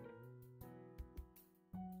 15.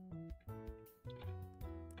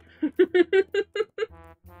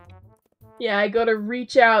 Yeah, I go to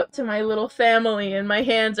reach out to my little family and my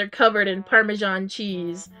hands are covered in Parmesan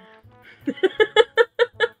cheese.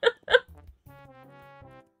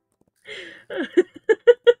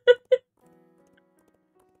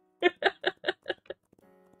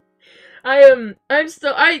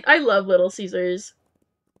 I love Little Caesars.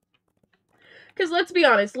 Because let's be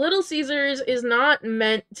honest, Little Caesars is not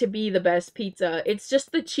meant to be the best pizza. It's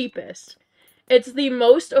just the cheapest. It's the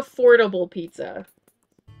most affordable pizza.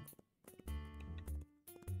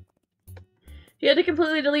 If you had to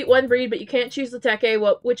completely delete one breed, but you can't choose the tack,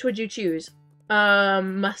 which would you choose?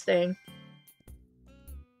 Mustang.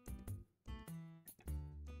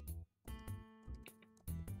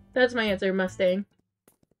 That's my answer, Mustang.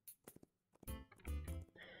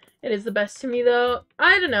 It is the best to me, though.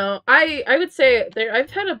 I don't know. I would say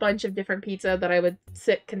I've had a bunch of different pizza that I would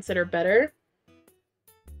consider better.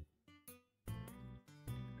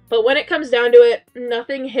 But when it comes down to it,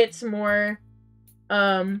 nothing hits more,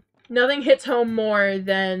 nothing hits home more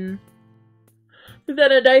than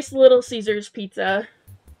a nice Little Caesars pizza.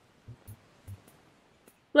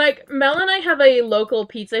 Like, Mel and I have a local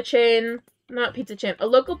pizza chain, a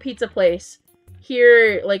local pizza place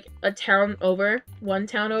here, like, one town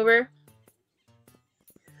over,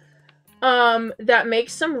 that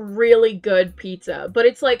makes some really good pizza. But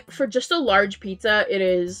it's like, for just a large pizza,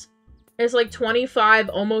 it's like $25,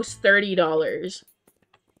 almost $30.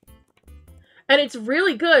 And it's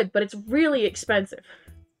really good, but it's really expensive.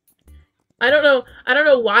 I don't know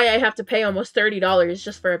why I have to pay almost $30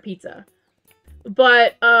 just for a pizza.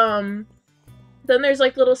 But, then there's,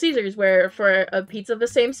 like, Little Caesars, where for a pizza the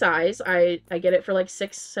same size, I get it for, like, $6,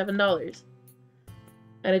 $7.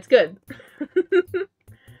 And it's good.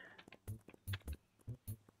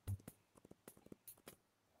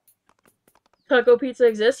 Taco pizza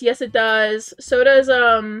exists? Yes, it does. So does,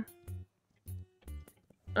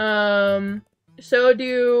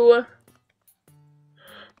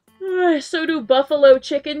 so do buffalo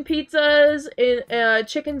chicken pizzas,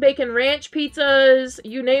 chicken bacon ranch pizzas,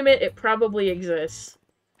 you name it, it probably exists.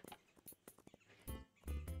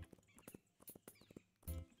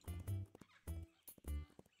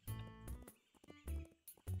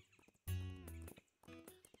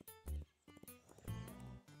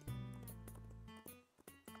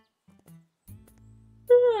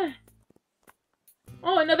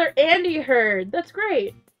 Oh, another Andy herd. That's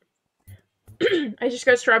great. I just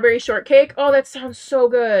got strawberry shortcake. Oh, that sounds so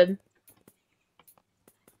good.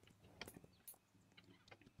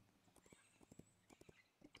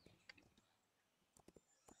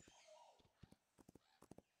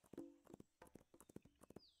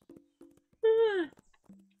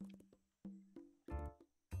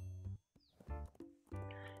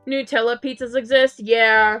 Nutella pizzas exist?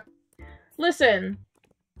 Yeah. Listen.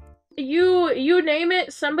 You name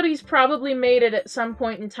it, somebody's probably made it at some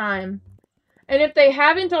point in time. And if they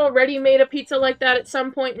haven't already made a pizza like that at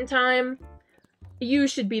some point in time, you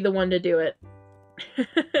should be the one to do it.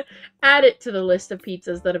 Add it to the list of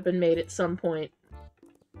pizzas that have been made at some point.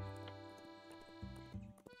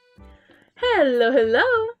 Hello,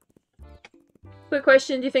 hello! Quick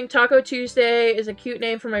question, do you think Taco Tuesday is a cute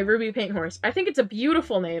name for my Ruby paint horse? I think it's a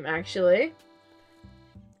beautiful name, actually.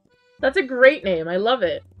 That's a great name, I love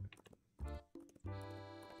it.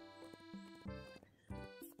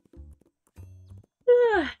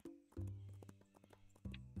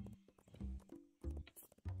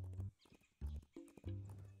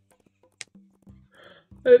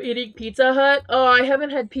 Oh, eating Pizza Hut? Oh, I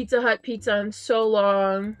haven't had Pizza Hut pizza in so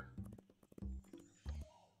long.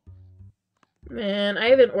 Man, I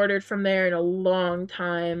haven't ordered from there in a long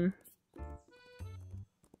time.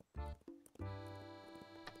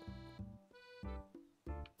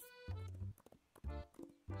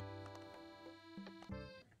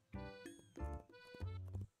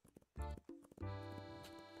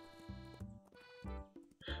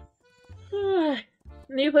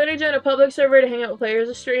 Do you plan to join a public server to hang out with players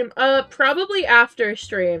or stream? Probably after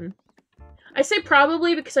stream. I say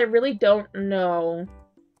probably because I really don't know.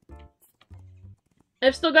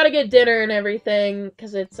 I've still got to get dinner and everything,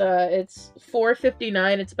 because it's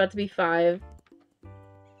 4:59, it's about to be 5.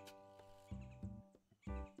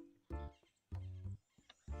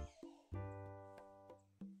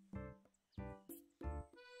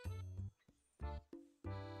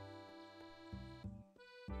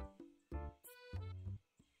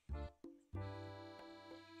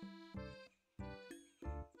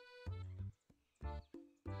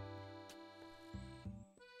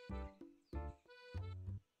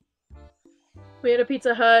 We had a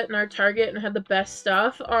Pizza Hut and our Target and had the best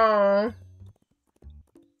stuff. Oh,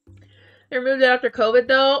 they removed it after COVID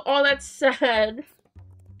though. Oh, that's sad.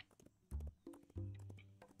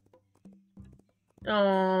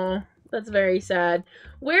 Oh, that's very sad.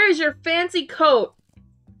 Where is your fancy coat?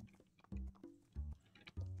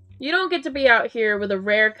 You don't get to be out here with a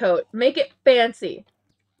rare coat. Make it fancy.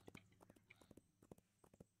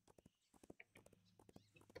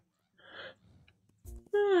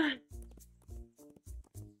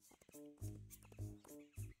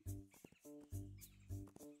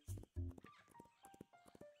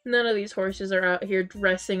 None of these horses are out here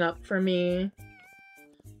dressing up for me.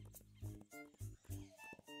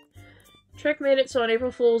 Trek made it so on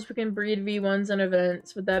April Fools we can breed V1s and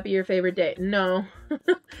events. Would that be your favorite day? No.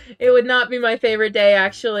 It would not be my favorite day,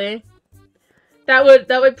 actually. That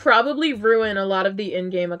would probably ruin a lot of the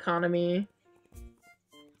in-game economy.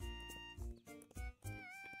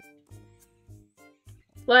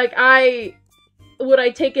 Like, would I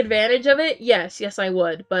take advantage of it? Yes, I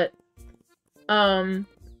would, but,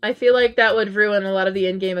 I feel like that would ruin a lot of the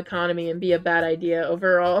in-game economy and be a bad idea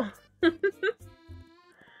overall.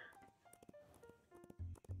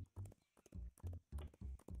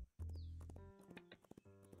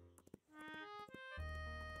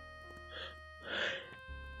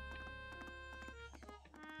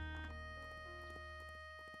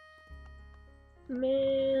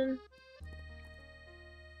 Man.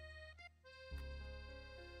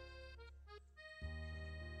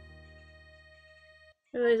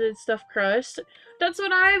 Is it stuffed crust? That's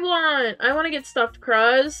what I want! I want to get stuffed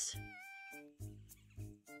crust.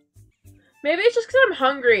 Maybe it's just because I'm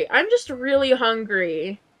hungry. I'm just really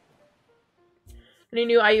hungry. Any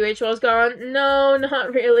new IUH wells gone? No,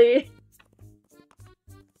 not really.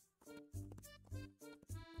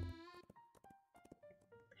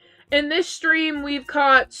 In this stream, we've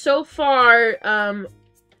caught, so far,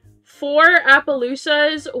 4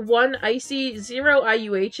 Appaloosas, 1 Icy, 0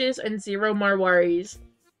 IUHs, and 0 Marwaris.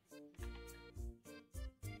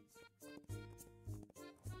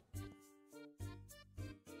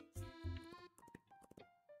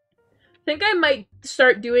 I think I might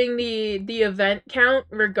start doing the event count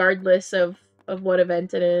regardless of what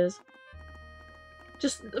event it is.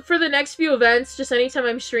 Just for the next few events, just anytime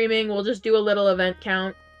I'm streaming, we'll just do a little event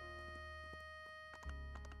count.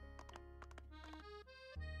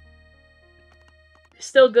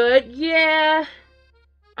 Still good? Yeah.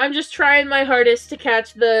 I'm just trying my hardest to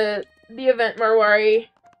catch the event Marwari.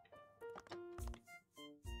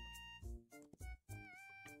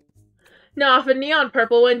 No, if a neon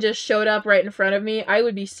purple one just showed up right in front of me, I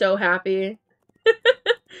would be so happy.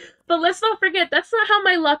 But let's not forget, that's not how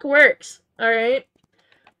my luck works, alright?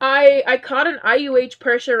 I caught an IUH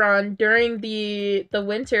Percheron during the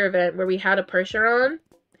winter event where we had a Percheron.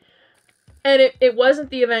 And it wasn't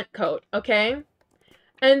the event code, okay?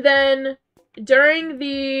 And then during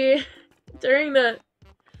the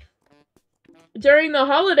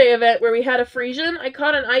holiday event where we had a Frisian, I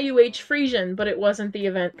caught an IUH Frisian, but it wasn't the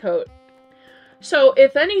event code. So,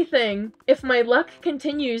 if anything, if my luck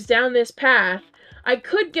continues down this path, I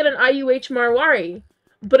could get an IUH Marwari,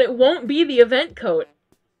 but it won't be the event code.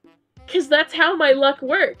 'Cause that's how my luck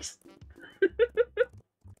works.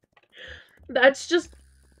 That's just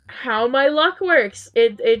how my luck works.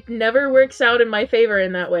 It never works out in my favor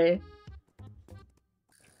in that way.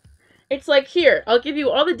 It's like, here, I'll give you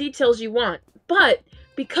all the details you want, but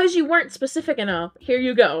because you weren't specific enough, here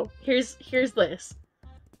you go. Here's this.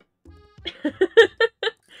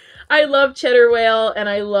 I love Cheddar Whale and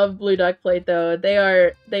I love Blue Duck Plate though. They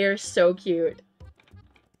are so cute.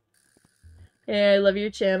 Hey, I love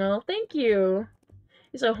your channel. Thank you.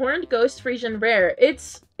 Is a horned ghost Frisian rare?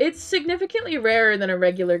 It's significantly rarer than a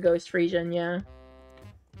regular ghost Frisian, yeah.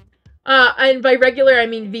 And by regular I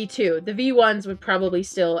mean V2. The V1s would probably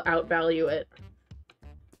still outvalue it.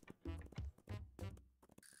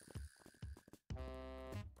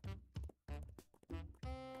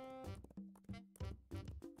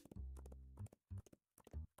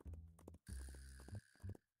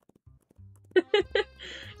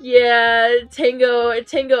 Yeah,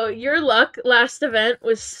 Tango, your luck last event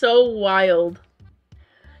was so wild.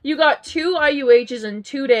 You got 2 IUHs in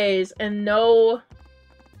 2 days, and no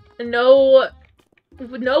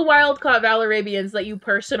wild-caught Valarabians that you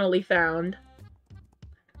personally found.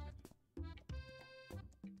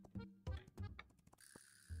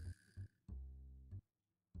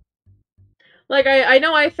 Like, I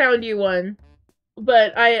know I found you one,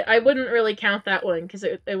 but I wouldn't really count that one, because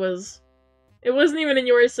it wasn't even in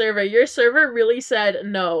your server. Your server really said,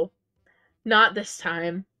 no, not this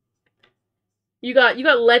time. You got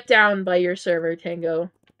let down by your server, Tango.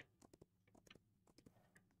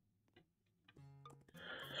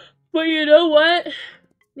 But you know what?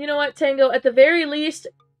 You know what, Tango? At the very least,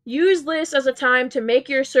 use this as a time to make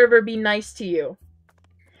your server be nice to you.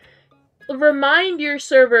 Remind your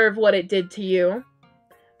server of what it did to you,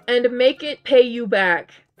 and make it pay you back.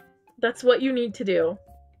 That's what you need to do.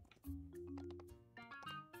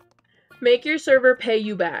 Make your server pay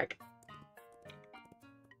you back.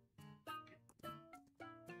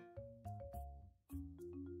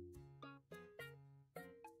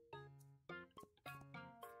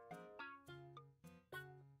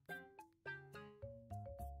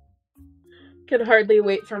 Could hardly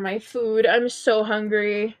wait for my food. I'm so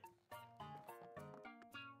hungry.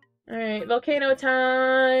 Alright, volcano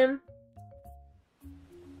time.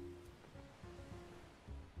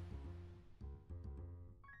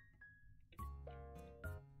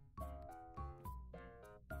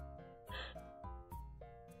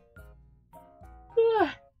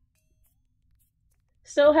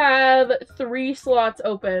 Still have 3 slots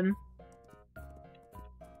open.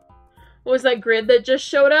 What was that grid that just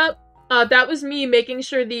showed up? That was me making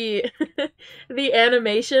sure the the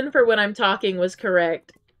animation for when I'm talking was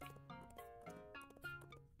correct.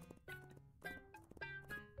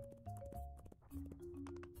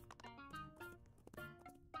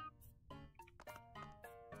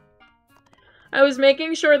 I was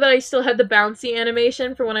making sure that I still had the bouncy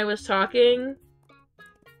animation for when I was talking.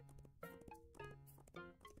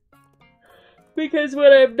 Because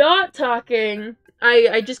when I'm not talking,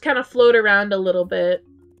 I just kind of float around a little bit.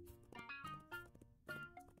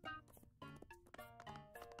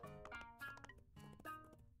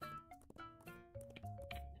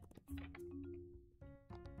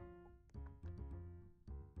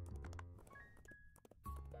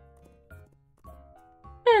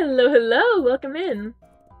 Hello, hello, welcome in.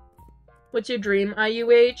 What's your dream,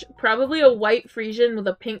 IUH? Probably a white Frisian with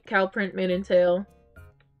a pink cow print mane and tail.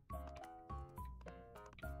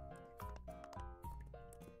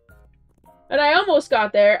 And I almost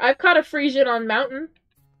got there. I've caught a Frisian on mountain.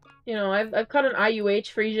 You know, I've caught an IUH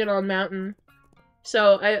Frisian on mountain.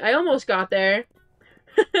 So, I almost got there.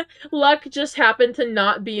 Luck just happened to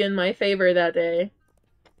not be in my favor that day.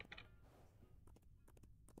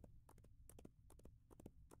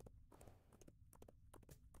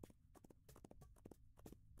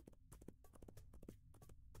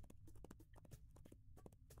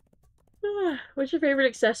 What's your favorite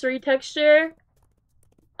accessory texture?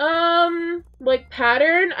 Like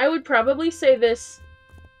pattern? I would probably say this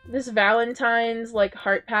Valentine's, like,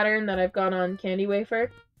 heart pattern that I've got on Candy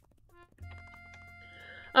Wafer.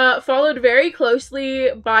 Followed very closely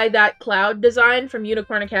by that cloud design from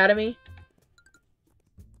Unicorn Academy.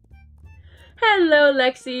 Hello,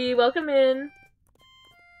 Lexi. Welcome in.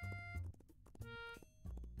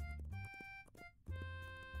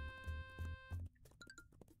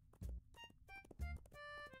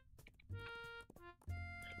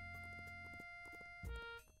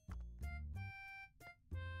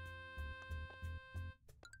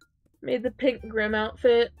 Made the pink Grim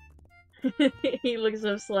outfit. He looks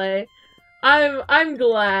so slay. I'm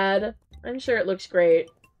glad. I'm sure it looks great.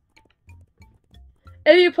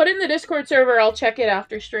 If you put it in the Discord server, I'll check it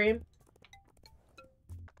after stream.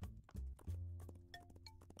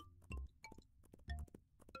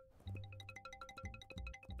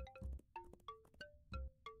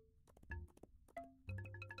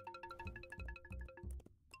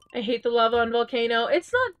 I hate the lava on Volcano.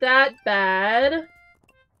 It's not that bad.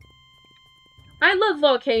 I love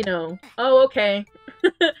Volcano. Oh, okay.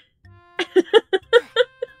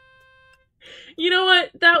 You know what?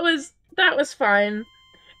 That was fine.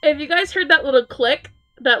 If you guys heard that little click,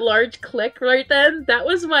 that large click right then, that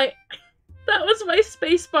was my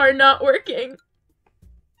spacebar not working.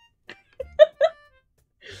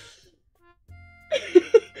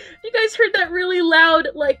 You guys heard that really loud,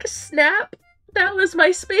 like, snap? That was my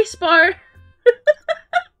spacebar.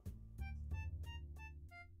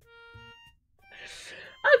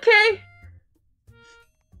 Okay.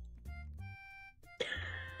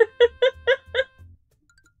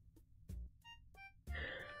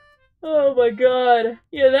 Oh my god.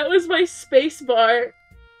 Yeah, that was my spacebar.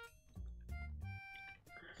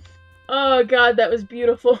 Oh god, that was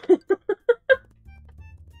beautiful.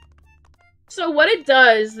 So what it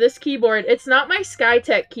does, this keyboard, it's not my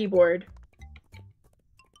Skytech keyboard.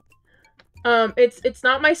 It's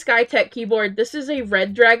not my Skytech keyboard. This is a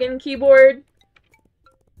Red Dragon keyboard.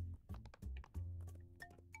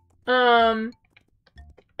 And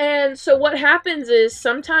so what happens is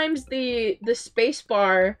sometimes the space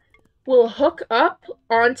bar will hook up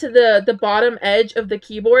onto the bottom edge of the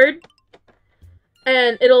keyboard,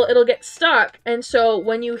 and it'll get stuck. And so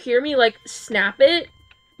when you hear me like snap it,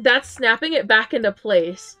 that's snapping it back into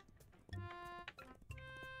place.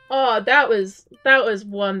 Oh, that was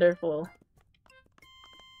wonderful.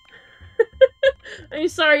 I'm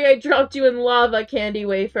sorry I dropped you in lava, Candy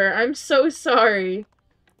Wafer. I'm so sorry.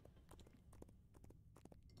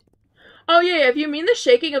 Oh yeah, if you mean the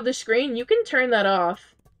shaking of the screen, you can turn that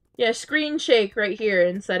off. Yeah, screen shake right here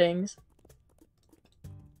in settings.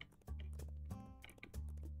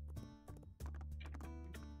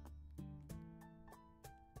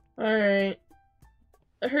 Alright.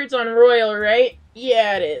 The herd's on Royal, right?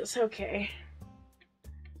 Yeah, it is. Okay.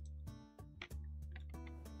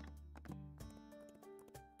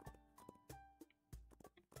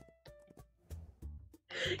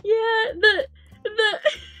 Yeah, the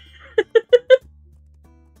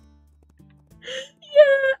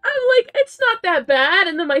yeah, I'm like, it's not that bad,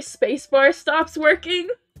 and then my spacebar stops working.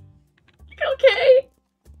 Okay.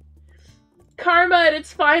 Karma at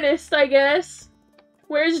its finest, I guess.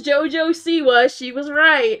 Where's JoJo Siwa? She was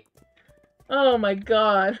right. Oh my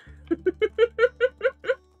god.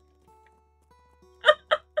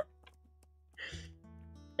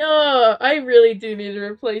 Oh, I really do need to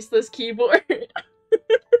replace this keyboard.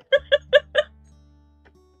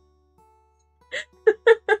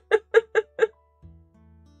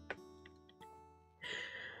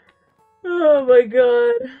 Oh my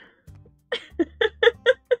god.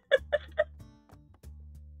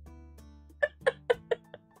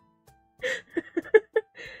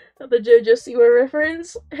 The JoJo Siwa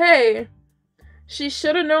reference? Hey, she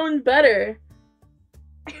should have known better.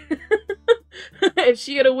 If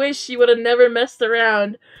she had a wish, she would have never messed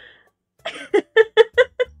around.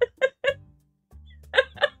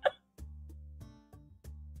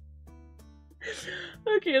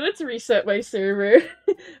 Okay, let's reset my server.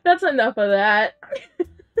 That's enough of that.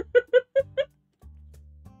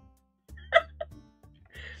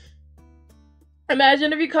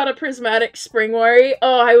 Imagine if you caught a prismatic Springwari.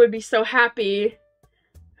 Oh, I would be so happy.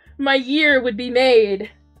 My year would be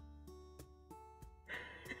made.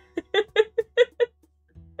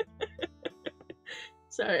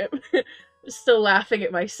 Sorry, I'm still laughing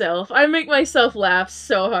at myself. I make myself laugh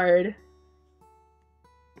so hard.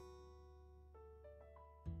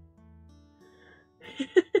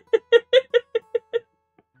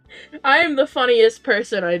 I am the funniest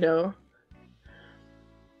person I know.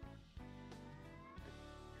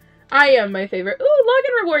 I am my favorite. Ooh,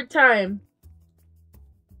 login reward time!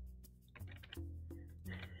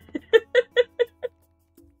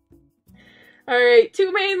 Alright,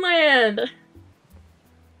 to mainland!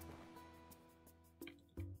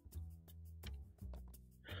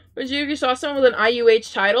 Would you if you saw someone with an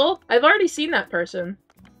IUH title? I've already seen that person.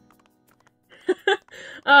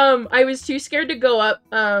 I was too scared to go up.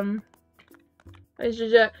 JoJo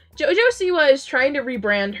Siwa is trying to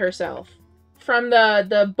rebrand herself from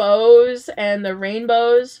the bows and the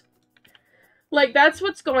rainbows. Like, that's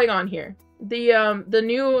what's going on here. The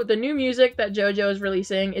new music that JoJo is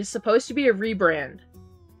releasing is supposed to be a rebrand.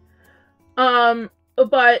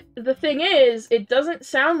 But the thing is, it doesn't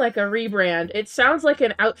sound like a rebrand. It sounds like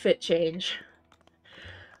an outfit change.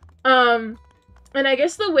 And I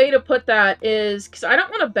guess the way to put that is, because I don't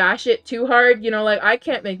want to bash it too hard, you know, like, I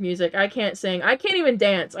can't make music, I can't sing, I can't even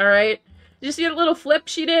dance, alright? Did you see that little flip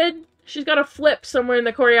she did? She's got a flip somewhere in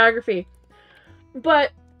the choreography.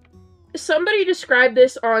 But somebody described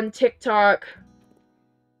this on TikTok,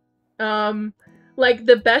 like,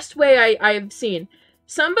 the best way I've seen.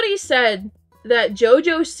 Somebody said that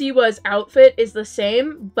JoJo Siwa's outfit is the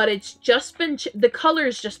same, but it's just been, the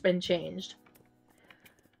color's just been changed.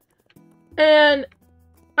 And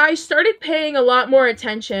I started paying a lot more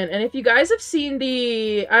attention, and if you guys have seen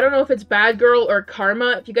the, I don't know if it's Bad Girl or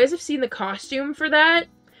Karma, if you guys have seen the costume for that,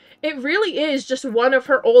 it really is just one of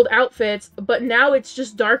her old outfits, but now it's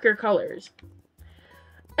just darker colors.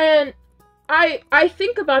 And I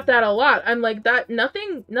think about that a lot. I'm like, that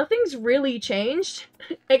nothing's really changed,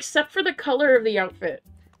 except for the color of the outfit.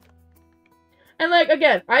 And, like,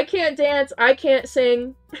 again, I can't dance, I can't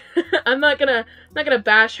sing. I'm not gonna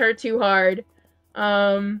bash her too hard.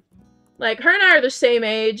 Like, her and I are the same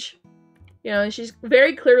age. You know, she's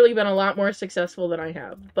very clearly been a lot more successful than I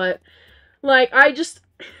have. But, like, I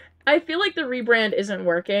feel like the rebrand isn't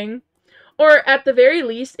working. Or, at the very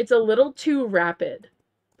least, it's a little too rapid.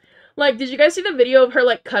 Like, did you guys see the video of her,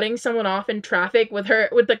 like, cutting someone off in traffic with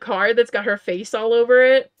the car that's got her face all over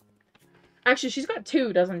it? Actually, she's got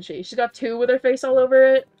two, doesn't she? She's got two with her face all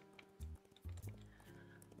over it.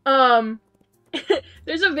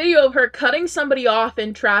 There's a video of her cutting somebody off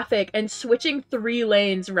in traffic and switching 3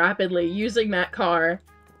 lanes rapidly using that car.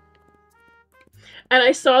 And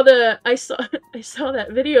I saw that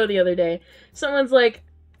video the other day. Someone's like,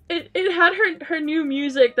 it had her new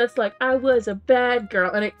music that's like, I was a bad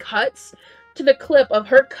girl, and it cuts to the clip of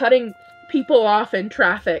her cutting people off in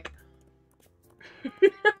traffic.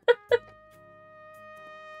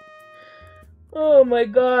 Oh my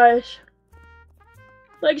gosh.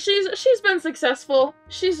 Like, she's been successful.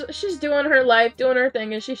 She's doing her life, doing her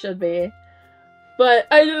thing as she should be. But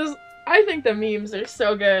I think the memes are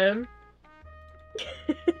so good.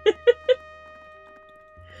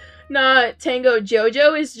 Nah, Tango,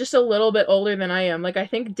 JoJo is just a little bit older than I am. Like, I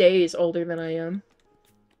think days older than I am.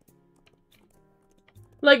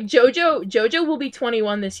 Like, JoJo will be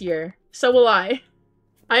 21 this year. So will I.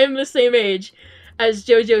 I am the same age as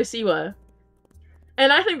JoJo Siwa.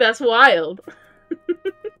 And I think that's wild.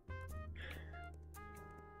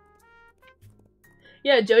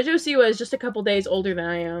 Yeah, JoJo Siwa is just a couple days older than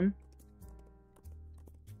I am.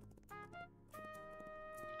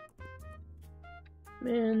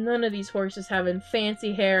 Man, none of these horses having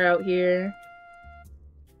fancy hair out here.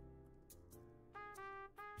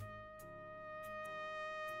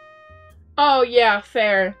 Oh, yeah,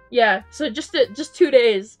 fair. Yeah, so just 2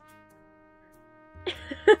 days.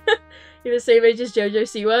 You're the same age as JoJo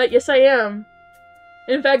Siwa? Yes, I am.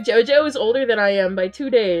 In fact, JoJo is older than I am by 2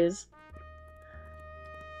 days.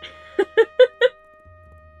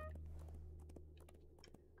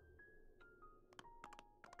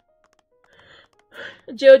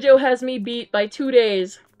 JoJo has me beat by 2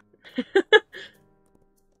 days.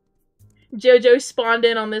 JoJo spawned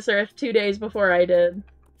in on this earth 2 days before I did.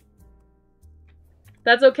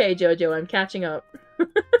 That's okay, JoJo. I'm catching up.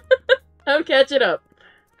 I'm catching up.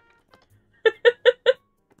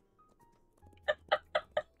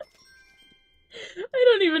 I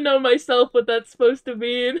don't even know myself what that's supposed to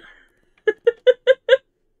mean.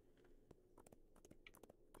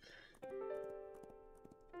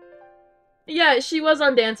 Yeah, she was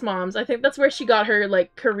on Dance Moms. I think that's where she got her,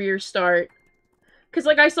 like, career start. Because,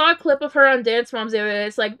 like, I saw a clip of her on Dance Moms the other day.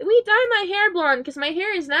 It's like, we dye my hair blonde because my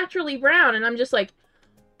hair is naturally brown. And I'm just like,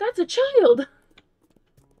 that's a child.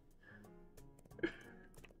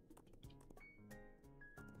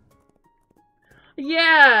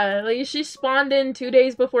 Yeah, like, she spawned in 2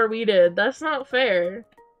 days before we did. That's not fair.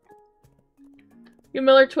 You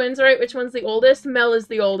Miller twins, right? Which one's the oldest? Mel is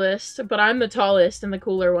the oldest, but I'm the tallest and the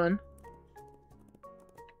cooler one.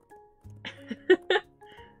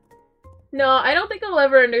 No, I don't think I'll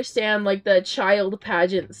ever understand, like, the child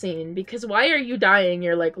pageant scene, because why are you dyeing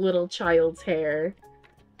your, like, little child's hair?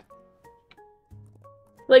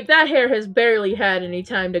 Like, that hair has barely had any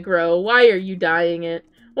time to grow. Why are you dyeing it?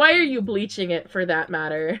 Why are you bleaching it, for that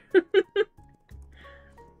matter?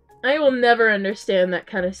 I will never understand that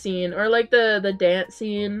kind of scene. Or, like, the dance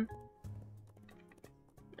scene.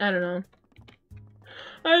 I don't know.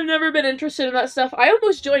 I've never been interested in that stuff. I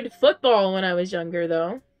almost joined football when I was younger,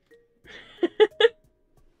 though.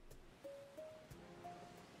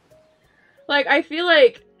 Like, I feel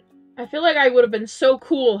like I would have been so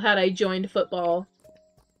cool had I joined football.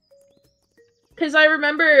 Because I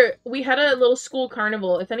remember we had a little school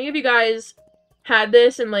carnival. If any of you guys had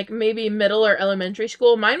this in, like, maybe middle or elementary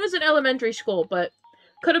school. Mine was in elementary school, but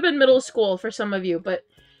could have been middle school for some of you. But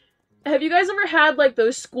have you guys ever had, like,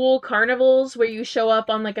 those school carnivals where you show up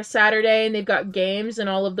on, like, a Saturday and they've got games in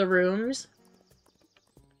all of the rooms?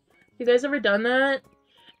 You guys ever done that?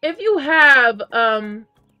 If you have,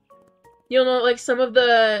 you'll know, like, some of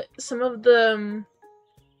the,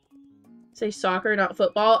 say soccer, not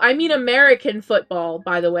football. I mean American football,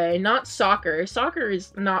 by the way, not soccer. Soccer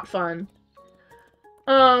is not fun.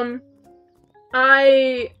 I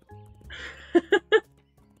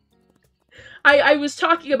was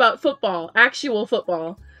talking about football, actual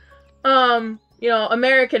football. You know,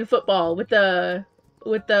 American football with the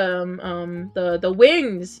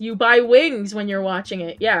wings. You buy wings when you're watching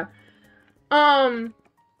it. Yeah. I'm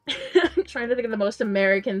trying to think of the most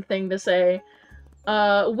American thing to say.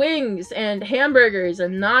 Wings and hamburgers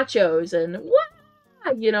and nachos and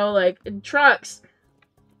what? You know, like, trucks.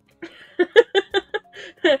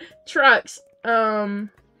 Trucks.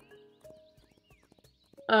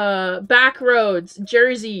 Back roads,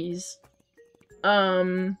 jerseys.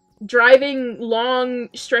 Driving long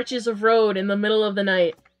stretches of road in the middle of the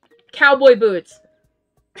night. Cowboy boots.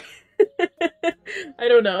 I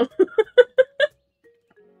don't know.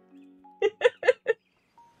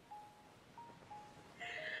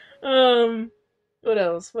 What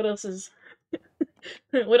else? What else is...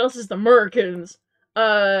 what else is the Americans?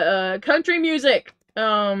 Country music.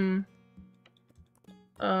 Oh,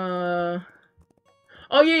 yeah.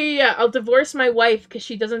 I'll divorce my wife because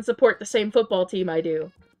she doesn't support the same football team I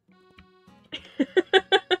do.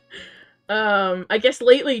 I guess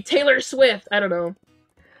lately, Taylor Swift. I don't know.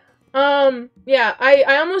 Yeah,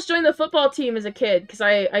 I almost joined the football team as a kid because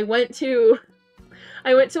I went to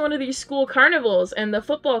one of these school carnivals and the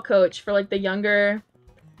football coach for like the younger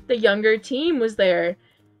team was there.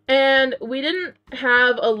 And we didn't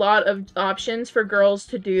have a lot of options for girls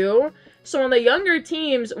to do. So on the younger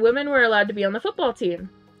teams, women were allowed to be on the football team.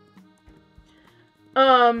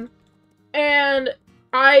 And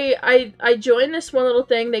I joined this one little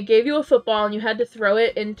thing. They gave you a football and you had to throw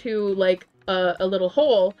it into like a little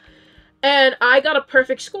hole. And I got a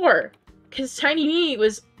perfect score. Because Tiny Me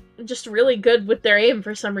was just really good with their aim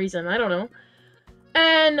for some reason. I don't know.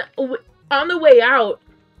 And on the way out,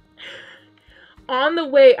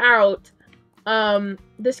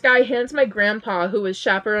 this guy hands my grandpa, who was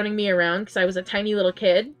chaperoning me around because I was a tiny little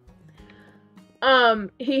kid.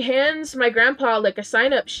 He hands my grandpa like a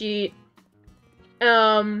sign-up sheet,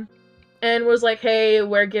 and was like, "Hey,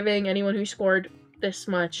 we're giving anyone who scored this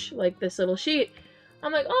much, like, this little sheet."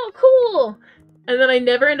 I'm like, "Oh, cool!" And then I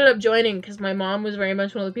never ended up joining because my mom was very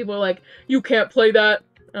much one of the people who were like, "You can't play that."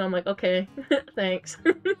 And I'm like, "Okay, thanks."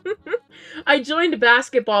 I joined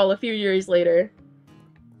basketball a few years later.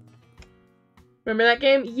 Remember that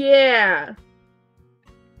game? Yeah!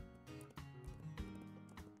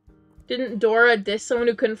 Didn't Dora diss someone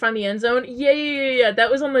who couldn't find the end zone? Yeah. That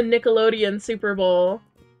was on the Nickelodeon Super Bowl.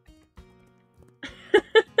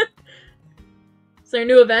 Is there a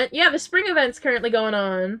new event? Yeah, the spring event's currently going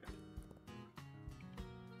on.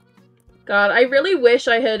 God, I really wish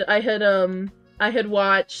I had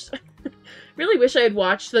watched... really wish I had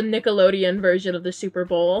watched the Nickelodeon version of the Super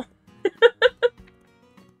Bowl.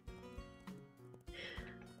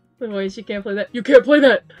 The voice, you can't play that. You can't play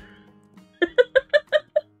that!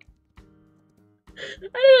 I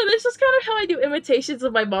don't know, that's just kind of how I do imitations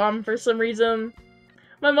of my mom for some reason.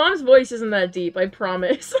 My mom's voice isn't that deep, I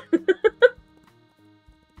promise.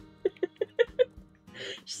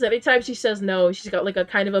 Just anytime she says no, she's got like a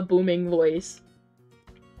kind of a booming voice.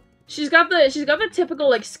 She's got the typical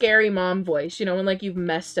like scary mom voice, you know, when like you've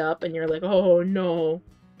messed up and you're like, "Oh no.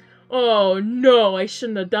 Oh no, I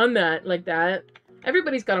shouldn't have done that," like that.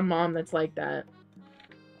 Everybody's got a mom that's like that.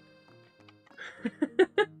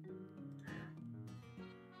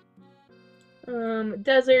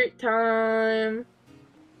 Desert time.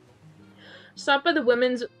 Stopped by the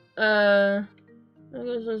women's, I guess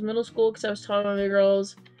it was middle school because I was talking to the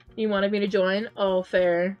girls. You wanted me to join? Oh,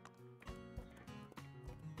 fair.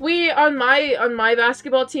 On my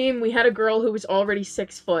basketball team, we had a girl who was already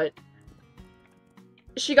 6 foot.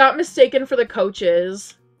 She got mistaken for the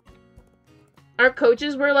coaches. Our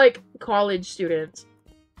coaches were, like, college students.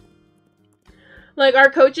 Like, our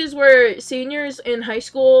coaches were seniors in high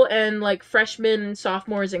school and, like, freshmen and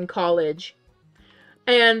sophomores in college.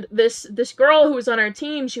 And this girl who was on our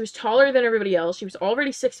team, she was taller than everybody else. She was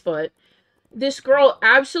already 6 foot. This girl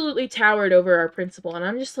absolutely towered over our principal, and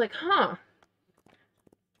I'm just like, huh.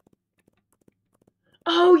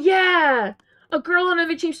 Oh, yeah! A girl on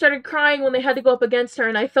another team started crying when they had to go up against her,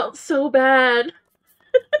 and I felt so bad.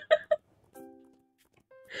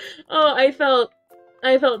 Oh, I felt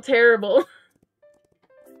terrible.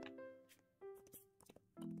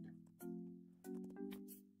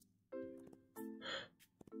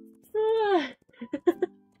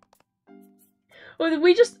 Well,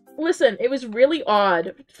 listen, it was really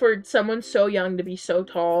odd for someone so young to be so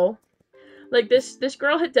tall. Like, this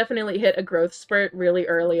girl had definitely hit a growth spurt really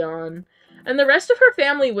early on. And the rest of her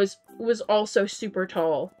family was also super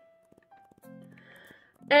tall.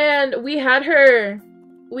 And we had her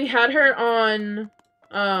on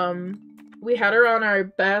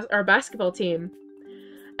our basketball team.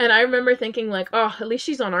 And I remember thinking like, "Oh, at least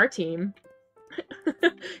she's on our team."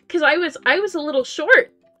 Cuz I was a little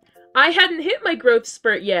short. I hadn't hit my growth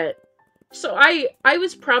spurt yet. So I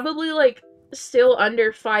was probably like still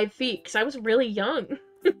under 5 feet cuz I was really young.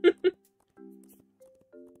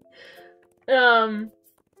 And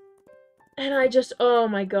I just, oh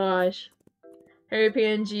my gosh. Harry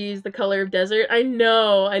PNG's The Color of Desert. I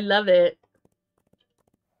know, I love it.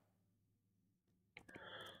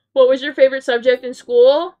 What was your favorite subject in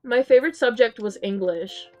school? My favorite subject was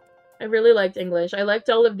English. I really liked English. I liked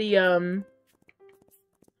all of the,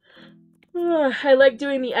 I liked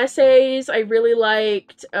doing the essays. I really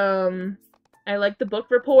liked, I liked the book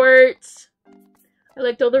reports. I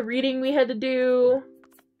liked all the reading we had to do.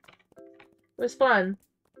 It was fun.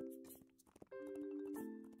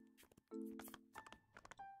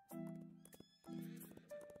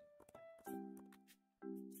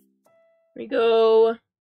 We go.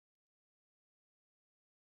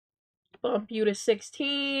 Bump you to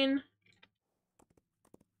 16. Did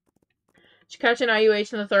you catch an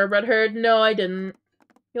IUH in the thoroughbred herd? No, I didn't.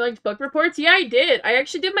 You liked book reports? Yeah, I did. I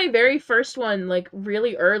actually did my very first one, like,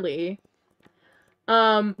 really early.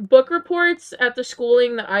 Book reports at the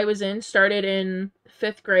schooling that I was in started in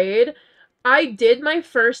 5th grade. I did my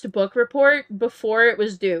first book report before it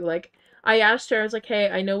was due. Like, I asked her, I was like, hey,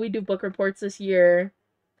 I know we do book reports this year.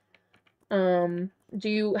 Do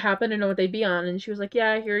you happen to know what they'd be on? And she was like,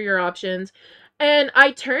 yeah, here are your options. And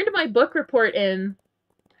I turned my book report in.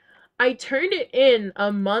 I turned it in a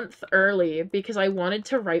month early because I wanted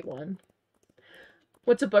to write one.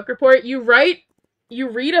 What's a book report? You read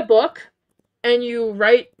a book, and you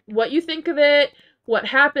write what you think of it, what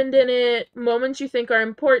happened in it, moments you think are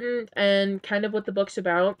important, and kind of what the book's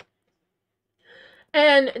about.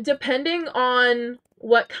 And depending on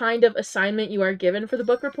what kind of assignment you are given for the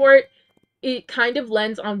book report, it kind of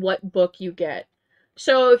lends on what book you get.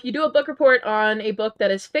 So if you do a book report on a book that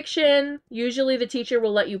is fiction, usually the teacher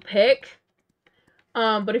will let you pick.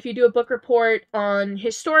 But if you do a book report on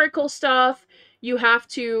historical stuff, you have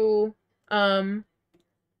to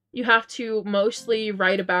mostly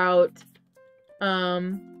write about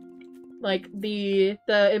like the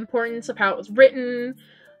importance of how it was written,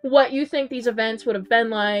 what you think these events would have been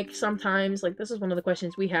like. Sometimes, like, this is one of the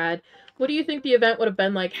questions we had. What do you think the event would have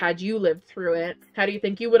been like had you lived through it? How do you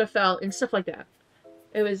think you would have felt? And stuff like that.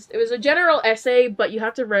 It was a general essay, but you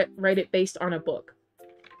have to write it based on a book.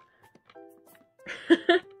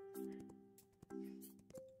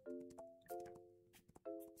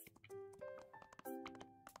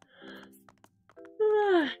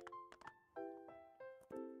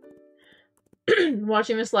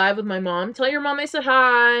 Watching this live with my mom. Tell your mom I said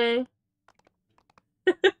hi.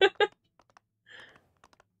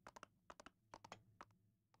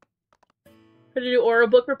 How to do oral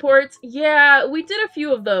book reports? Yeah, we did a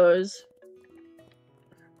few of those.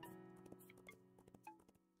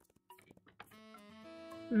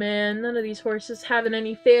 Man, none of these horses having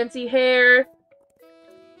any fancy hair.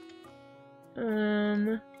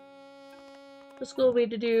 The school way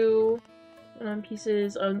to do on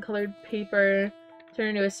pieces on colored paper, turn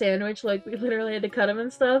into a sandwich, like we literally had to cut them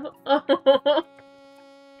and stuff. Oh,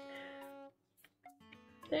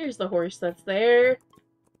 there's the horse that's there.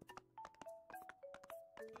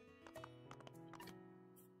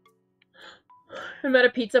 I'm at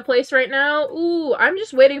a pizza place right now. Ooh, I'm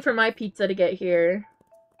just waiting for my pizza to get here.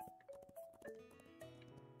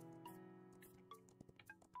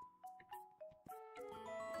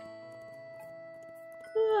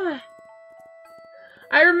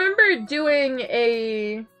 I remember doing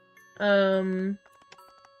a, I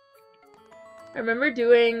remember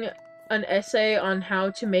doing an essay on how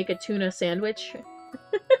to make a tuna sandwich.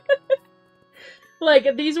 Like,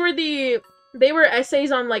 they were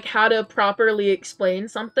essays on, like, how to properly explain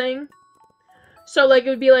something. So, like, it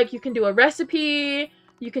would be like, you can do a recipe,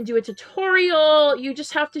 you can do a tutorial, you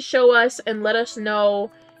just have to show us and let us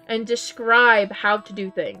know and describe how to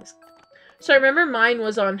do things. So I remember mine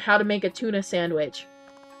was on how to make a tuna sandwich.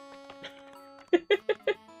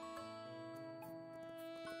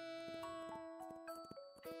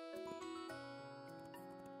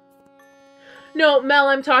 No, Mel,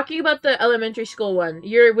 I'm talking about the elementary school one.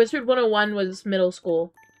 Your Wizard 101 was middle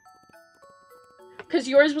school. Because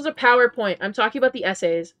yours was a PowerPoint. I'm talking about the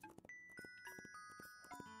essays.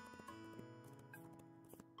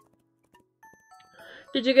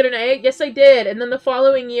 Did you get an egg? Yes, I did. And then the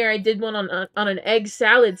following year, I did one on an egg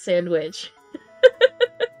salad sandwich.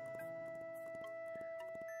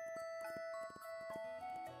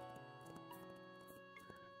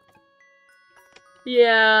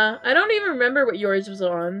 Yeah, I don't even remember what yours was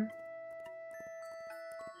on.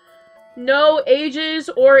 No ages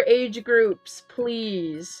or age groups,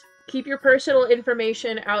 please. Keep your personal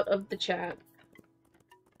information out of the chat.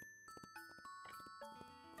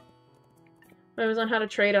 I was on how to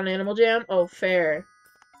trade on Animal Jam? Oh, fair.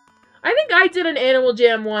 I think I did an Animal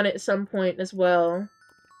Jam one at some point as well.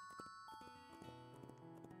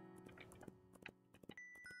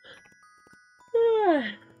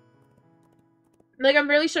 Like, I'm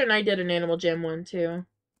really certain I did an Animal Jam one, too.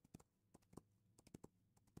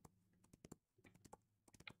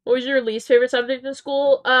 What was your least favorite subject in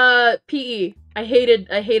school? PE. I hated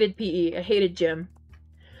PE. I hated gym.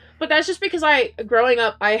 But that's just because growing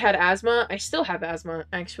up, I had asthma. I still have asthma,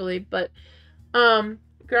 actually, but,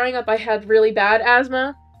 growing up, I had really bad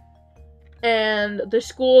asthma, and the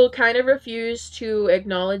school kind of refused to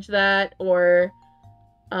acknowledge that or,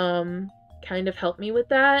 kind of help me with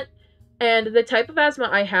that. And the type of asthma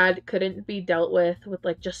I had couldn't be dealt with,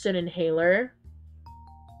 like, just an inhaler.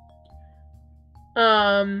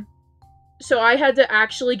 So I had to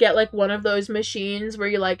actually get, like, one of those machines where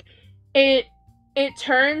you, like, it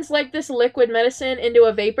turns, like, this liquid medicine into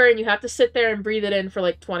a vapor, and you have to sit there and breathe it in for,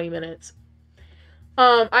 like, 20 minutes.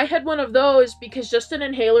 I had one of those because just an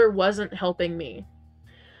inhaler wasn't helping me.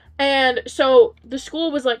 And so the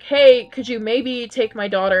school was like, hey, could you maybe take my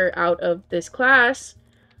daughter out of this class?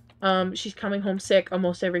 She's coming home sick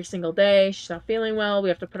almost every single day. She's not feeling well. We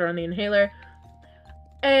have to put her on the inhaler.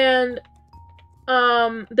 And,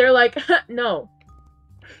 they're like, no.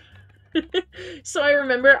 So I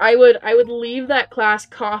remember I would leave that class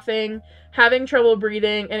coughing, having trouble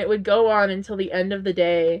breathing, and it would go on until the end of the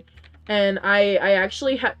day. And I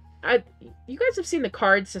actually had, you guys have seen the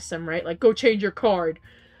card system, right? Like, go change your card.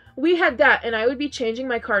 We had that, and I would be changing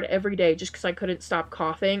my card every day just because I couldn't stop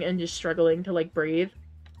coughing and just struggling to, like, breathe.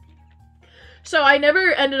 So I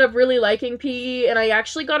never ended up really liking PE, and I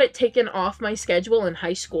actually got it taken off my schedule in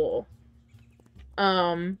high school.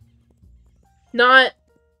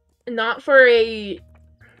 Not for I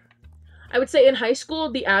would say in high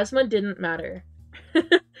school, the asthma didn't matter.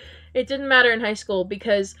 It didn't matter in high school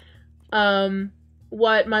because,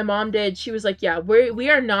 what my mom did, she was like, yeah, we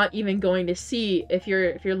are not even going to see if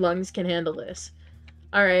your lungs can handle this.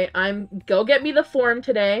 All right, go get me the form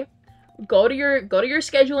today. Go to your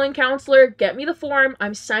scheduling counselor, get me the form.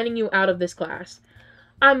 I'm signing you out of this class.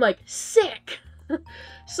 I'm like, sick.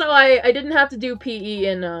 So I didn't have to do PE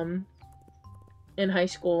in high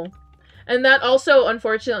school. And that also,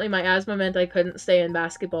 unfortunately, my asthma meant I couldn't stay in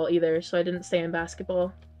basketball either, so I didn't stay in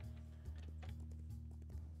basketball.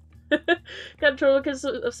 Got in trouble because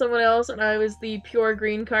of someone else, and I was the pure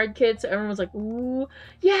green card kid, so everyone was like, ooh,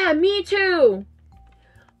 yeah, me too!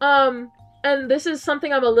 And this is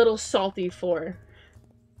something I'm a little salty for.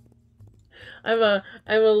 I'm a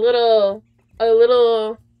little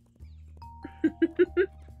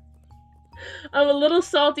I'm a little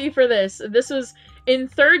salty for this. This was in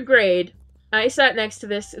 3rd grade. I sat next to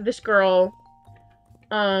this girl.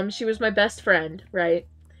 She was my best friend, right?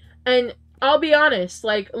 And I'll be honest,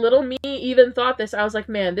 like, little me even thought this. I was like,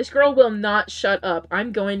 man, this girl will not shut up.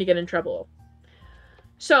 I'm going to get in trouble.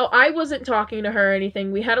 So I wasn't talking to her or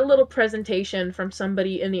anything. We had a little presentation from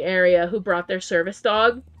somebody in the area who brought their service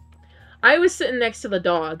dog. I was sitting next to the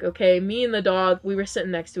dog, okay? Me and the dog, we were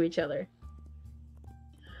sitting next to each other.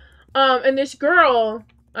 And this girl,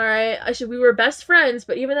 alright, we were best friends,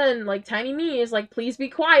 but even then, like, tiny me is like, please be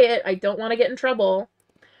quiet. I don't want to get in trouble.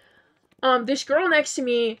 This girl next to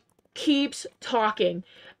me keeps talking.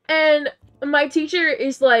 And my teacher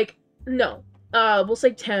is like, no. We'll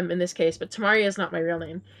say Tem in this case, but Temaria is not my real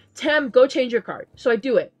name. Tem, go change your card. So I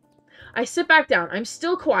do it. I sit back down. I'm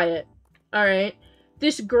still quiet. Alright.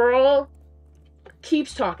 This girl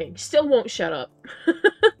keeps talking. Still won't shut up.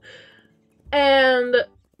 And,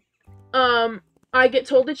 I get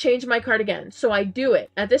told to change my card again. So I do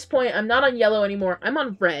it. At this point, I'm not on yellow anymore. I'm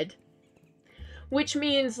on red. Which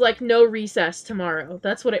means, like, no recess tomorrow.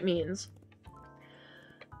 That's what it means.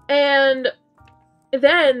 And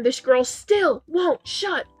then this girl still won't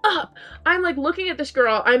shut up. I'm, like, looking at this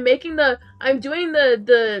girl. I'm doing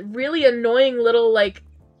the really annoying little, like,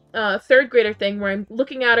 3rd grader thing where I'm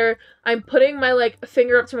looking at her. I'm putting my, like,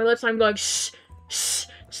 finger up to my lips. And I'm going, shh, shh,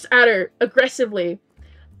 just at her aggressively.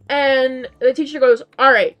 And the teacher goes,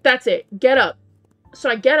 alright, that's it. Get up. So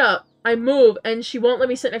I get up. I move, and she won't let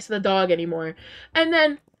me sit next to the dog anymore. And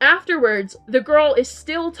then, afterwards, the girl is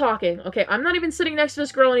still talking. Okay, I'm not even sitting next to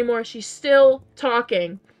this girl anymore. She's still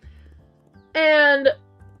talking. And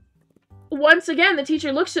once again, the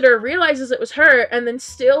teacher looks at her, realizes it was her, and then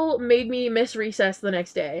still made me miss recess the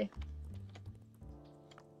next day.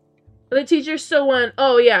 The teacher still went,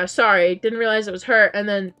 oh yeah, sorry, didn't realize it was her, and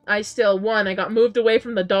then I still won. I got moved away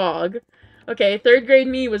from the dog. Okay, 3rd grade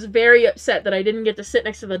me was very upset that I didn't get to sit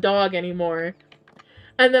next to the dog anymore.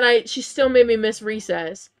 And then she still made me miss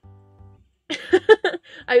recess.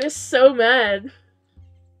 I was so mad.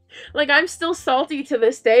 Like, I'm still salty to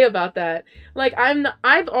this day about that. Like,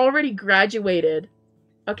 I've already graduated.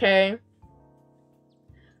 Okay?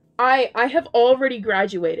 I have already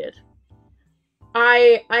graduated.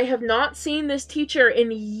 I have not seen this teacher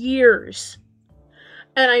in years.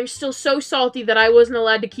 And I'm still so salty that I wasn't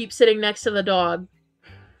allowed to keep sitting next to the dog.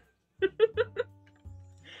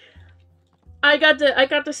 I got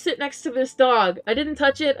to sit next to this dog. I didn't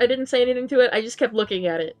touch it. I didn't say anything to it. I just kept looking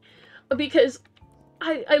at it. Because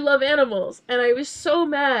I love animals, and I was so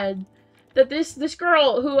mad that this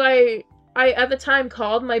girl who I at the time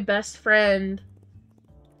called my best friend.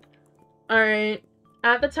 Alright.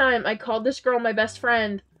 At the time, I called this girl my best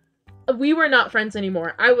friend. We were not friends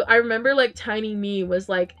anymore. I remember, like, Tiny Me was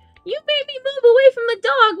like, "You made me move away from the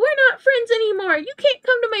dog! We're not friends anymore! You can't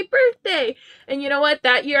come to my birthday!" And you know what?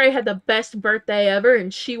 That year I had the best birthday ever,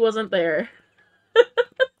 and she wasn't there.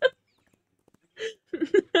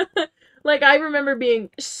 Like, I remember being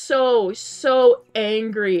so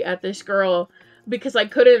angry at this girl because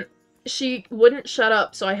she wouldn't shut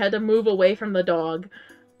up, so I had to move away from the dog.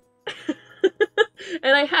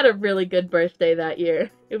 And I had a really good birthday that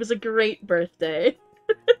year. It was a great birthday.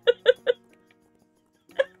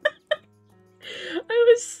 I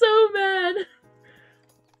was so mad.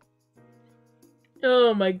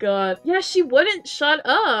 Oh my god. Yeah, she wouldn't shut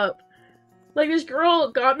up. Like, this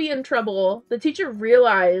girl got me in trouble. The teacher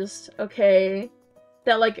realized, okay,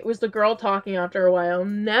 that, like, it was the girl talking after a while.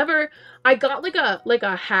 I got, like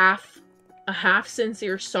a half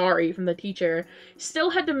sincere sorry from the teacher. Still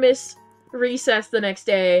had to miss recess the next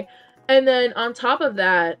day. And then on top of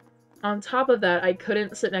that, I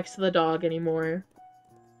couldn't sit next to the dog anymore.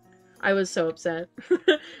 I was so upset.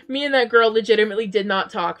 Me and that girl legitimately did not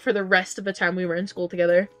talk for the rest of the time we were in school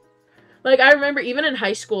together. Like, I remember even in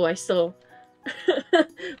high school, I still...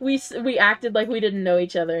 we acted like we didn't know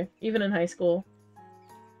each other, even in high school.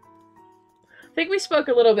 I think we spoke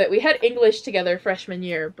a little bit. We had English together freshman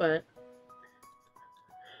year, but...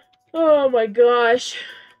 Oh my gosh.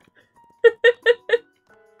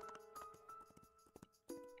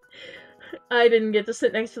 I didn't get to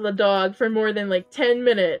sit next to the dog for more than, like, 10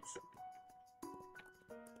 minutes.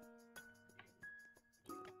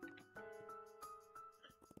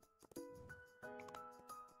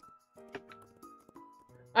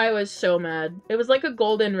 I was so mad. It was like a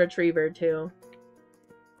golden retriever, too.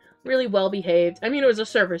 Really well behaved. I mean, it was a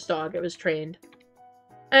service dog. It was trained.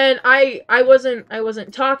 And I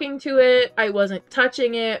wasn't talking to it. I wasn't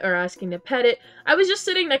touching it or asking to pet it. I was just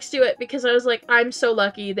sitting next to it because I was like, I'm so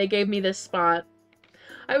lucky they gave me this spot.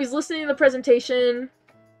 I was listening to the presentation.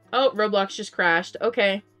 Oh, Roblox just crashed.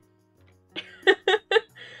 Okay.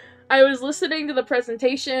 I was listening to the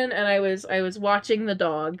presentation and I was watching the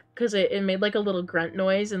dog because it made like a little grunt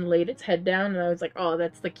noise and laid its head down, and I was like, oh,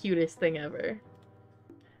 that's the cutest thing ever.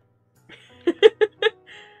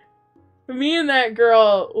 Me and that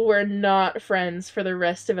girl were not friends for the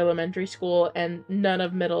rest of elementary school and none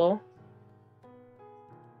of middle.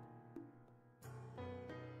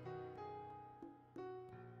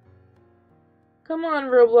 Come on,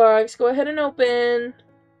 Roblox, go ahead and open.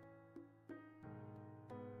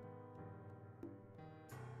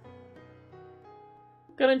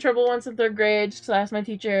 Got in trouble once in 3rd grade just because I asked my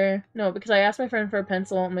teacher. No, because I asked my friend for a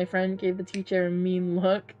pencil and my friend gave the teacher a mean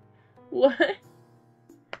look. What?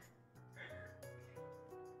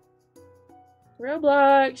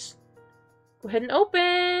 Roblox! Go ahead and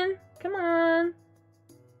open! Come on!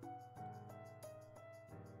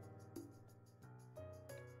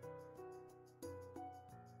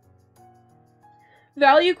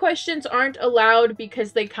 Value questions aren't allowed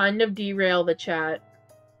because they kind of derail the chat.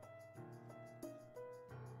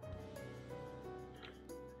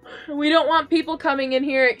 We don't want people coming in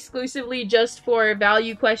here exclusively just for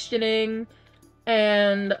value questioning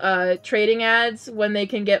and trading ads when they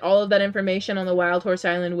can get all of that information on the Wild Horse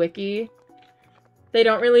Island wiki. They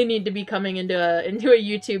don't really need to be coming into a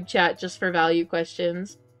YouTube chat just for value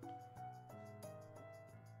questions.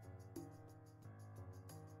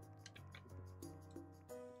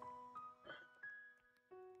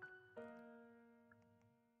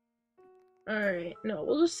 Alright, no,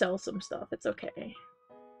 we'll just sell some stuff. It's okay.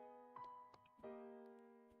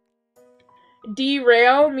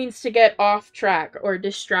 Derail means to get off track or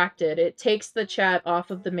distracted. It takes the chat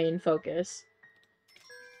off of the main focus.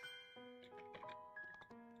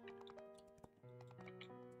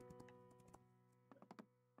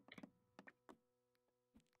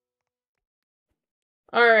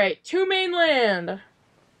 Alright, to mainland!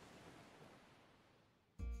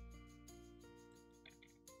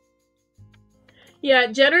 Yeah,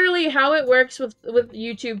 generally how it works with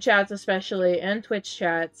YouTube chats especially, and Twitch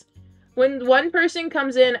chats, when one person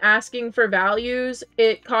comes in asking for values,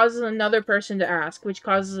 it causes another person to ask, which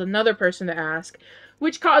causes another person to ask,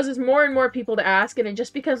 which causes more and more people to ask, and it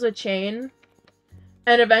just becomes a chain.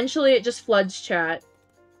 And eventually it just floods chat.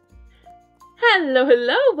 Hello,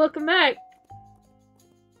 hello, welcome back.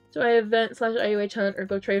 Do I event / IUH hunt or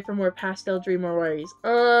go trade for more pastel dream or worries?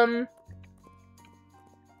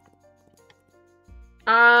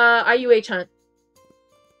 IUH hunt.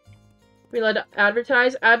 We allowed to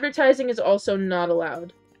advertise? Advertising is also not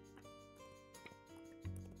allowed.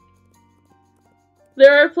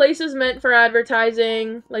 There are places meant for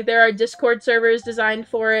advertising. Like, there are Discord servers designed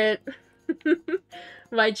for it.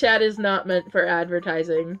 My chat is not meant for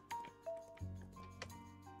advertising.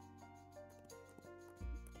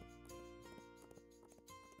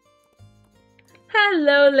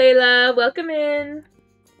 Hello, Layla. Welcome in.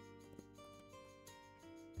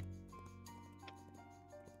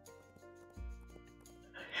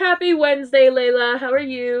 Happy Wednesday, Layla. How are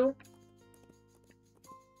you?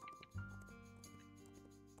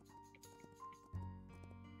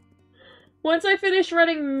 Once I finish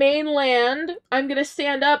running mainland, I'm gonna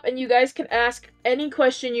stand up and you guys can ask any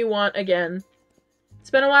question you want again. It's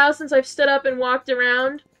been a while since I've stood up and walked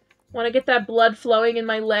around. Want to get that blood flowing in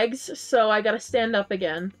my legs, so I gotta stand up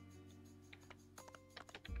again.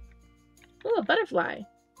 Oh, a butterfly.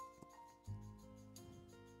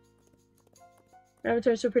 Your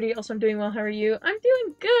avatar's so pretty. Also, I'm doing well. How are you? I'm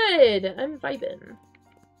doing good. I'm vibing.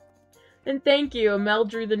 And thank you. Mel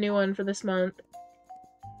drew the new one for this month.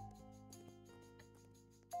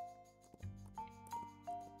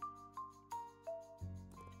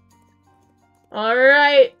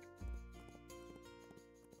 Alright.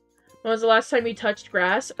 When was the last time you touched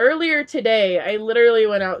grass? Earlier today. I literally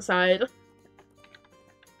went outside.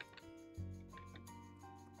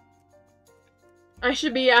 I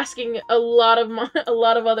should be asking a lot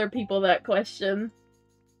of other people that question.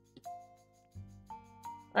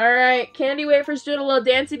 Alright, Candy Wafer's doing a little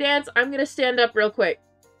dancey dance. I'm gonna stand up real quick.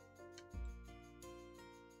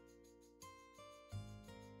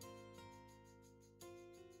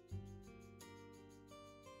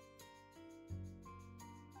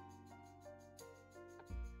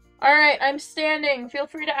 Alright, I'm standing. Feel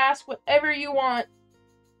free to ask whatever you want.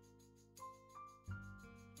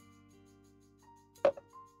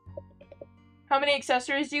 How many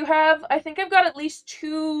accessories do you have? I think I've got at least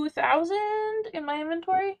 2,000 in my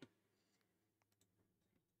inventory.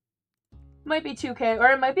 Might be 2K,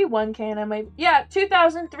 or it might be 1K, and I might... Yeah,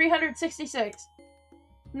 2,366.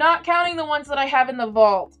 Not counting the ones that I have in the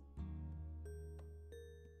vault.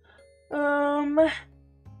 Will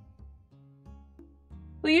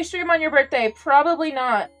you stream on your birthday? Probably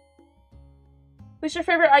not. Who's your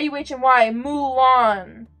favorite IUH and why?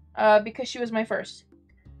 Mulan. Because she was my first.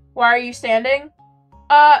 Why are you standing?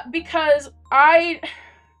 Because I'm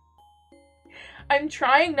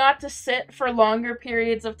trying not to sit for longer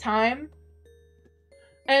periods of time.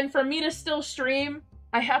 And for me to still stream,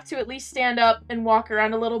 I have to at least stand up and walk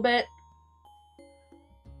around a little bit.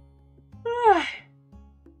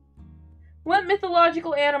 What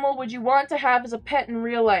mythological animal would you want to have as a pet in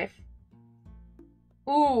real life?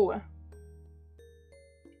 Ooh.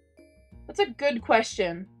 That's a good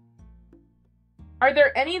question. Are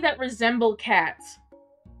there any that resemble cats?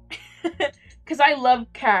 Because I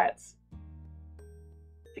love cats.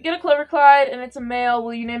 If you get a Clover Clyde and it's a male,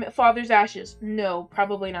 will you name it Father's Ashes? No,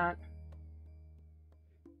 probably not.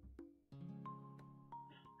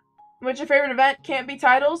 What's your favorite event? Can't be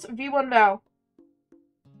Tidals. V1 Val.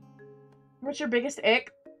 What's your biggest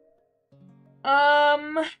ick?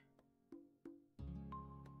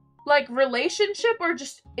 Like relationship or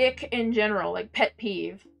just ick in general? Like pet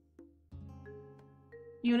peeve?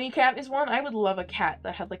 Unicat is one. I would love a cat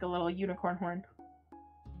that had like a little unicorn horn.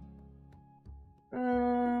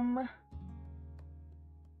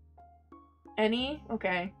 Any?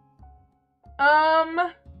 Okay. I'm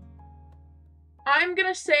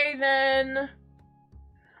gonna say then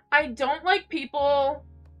I don't like people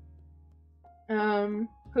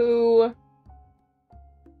who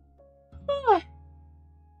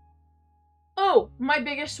oh, my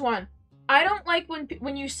biggest one. I don't like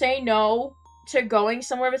when you say no to going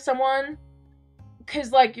somewhere with someone,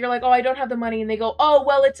 because like you're like, oh, I don't have the money, and they go, oh,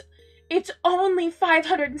 well, it's only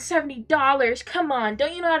 $570. Come on,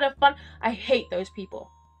 don't you know how to have fun? I hate those people.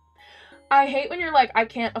 I hate when you're like, I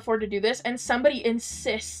can't afford to do this, and somebody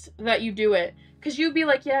insists that you do it, because you'd be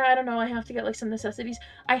like, yeah, I don't know, I have to get like some necessities.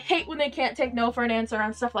 I hate when they can't take no for an answer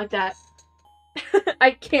on stuff like that.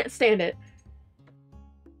 I can't stand it.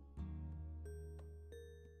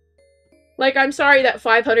 Like, I'm sorry that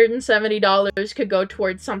 $570 could go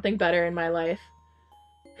towards something better in my life.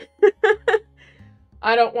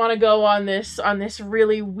 I don't want to go on this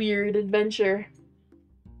really weird adventure.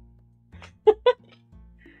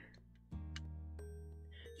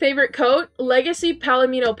 Favorite coat? Legacy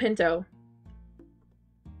Palomino Pinto.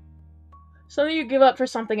 Something you give up for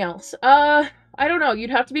something else. I I don't know. You'd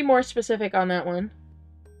have to be more specific on that one.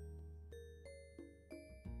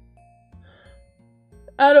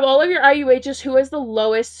 Out of all of your IUHs, who has the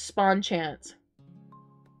lowest spawn chance?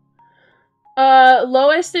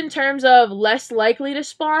 Lowest in terms of less likely to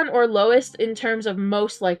spawn, or lowest in terms of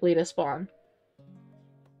most likely to spawn?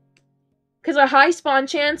 Because a high spawn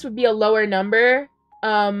chance would be a lower number.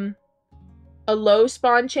 A low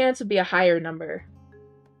spawn chance would be a higher number.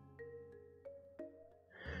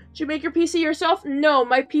 Did you make your PC yourself? No,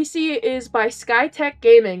 my PC is by Skytech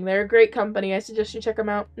Gaming. They're a great company. I suggest you check them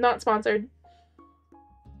out. Not sponsored.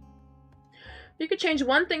 If you could change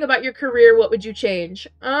one thing about your career, what would you change?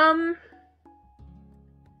 I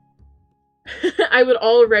would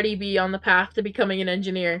already be on the path to becoming an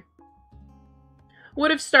engineer.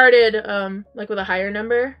 Would have started, like with a higher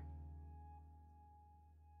number.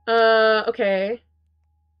 Okay.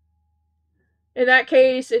 In that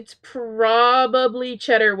case, it's probably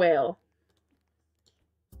cheddar whale.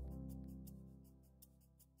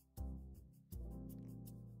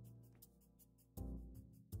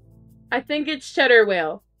 I think it's cheddar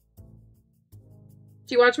whale.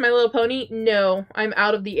 Do you watch My Little Pony? No, I'm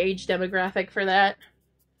out of the age demographic for that.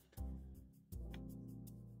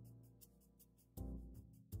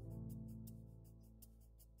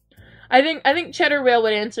 I think cheddar whale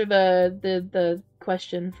would answer the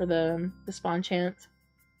question for the spawn chance.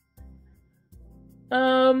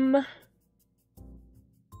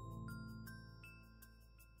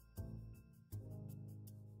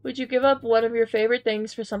 Would you give up one of your favorite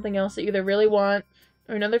things for something else that you either really want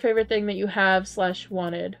or another favorite thing that you have /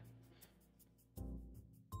 wanted?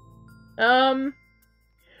 Again,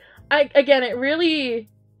 it really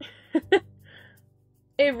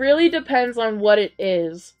it really depends on what it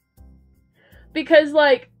is. Because,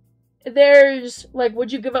 like, there's, like, would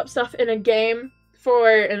you give up stuff in a game for,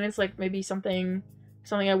 and it's, like, maybe something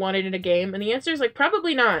I wanted in a game? And the answer is, like,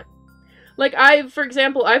 probably not. Like, for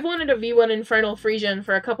example, I've wanted a V1 Infernal Frisian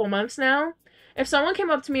for a couple months now. If someone came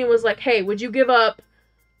up to me and was like, hey, would you give up,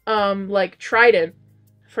 like, Trident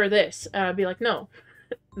for this? I'd be like, no.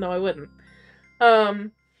 No, I wouldn't.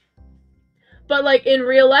 But, like, in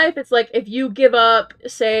real life, it's like, if you give up,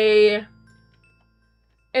 say...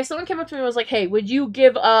 If someone came up to me and was like, hey, would you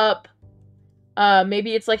give up,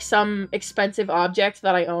 maybe it's like some expensive object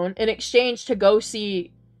that I own, in exchange to go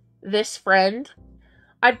see this friend,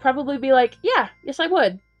 I'd probably be like, yeah, yes I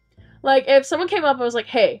would. Like, if someone came up and was like,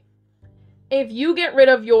 hey, if you get rid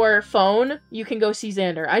of your phone, you can go see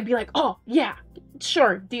Xander, I'd be like, oh, yeah,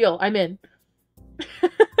 sure, deal, I'm in.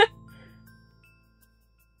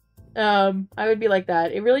 I would be like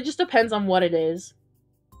that. It really just depends on what it is.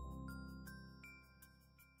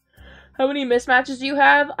 How many mismatches do you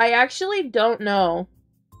have? I actually don't know.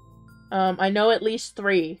 I know at least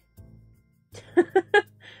 3.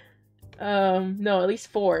 No, at least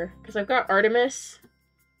 4. Because I've got Artemis.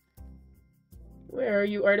 Where are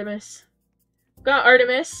you, Artemis? I've got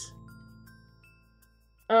Artemis.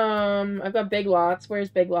 I've got Big Lots. Where's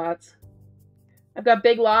Big Lots? I've got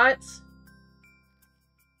Big Lots.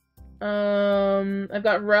 I've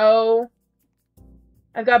got Row.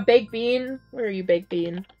 I've got Baked Bean. Where are you, Baked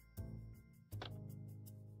Bean?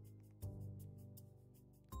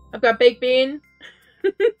 I've got Baked Bean.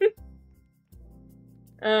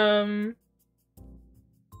 If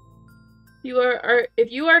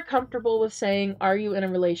you are comfortable with saying, are you in a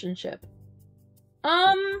relationship?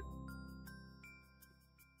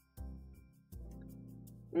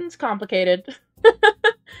 It's complicated.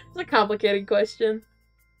 It's a complicated question.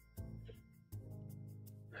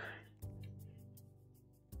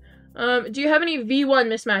 Do you have any V1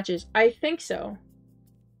 mismatches? I think so.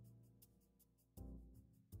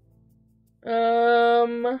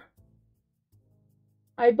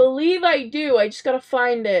 I believe I do. I just gotta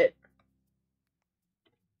find it.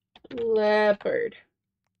 Leopard.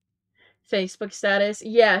 Facebook status.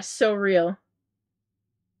 Yeah, so real.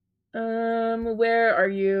 Where are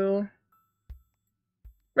you?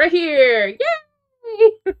 Right here!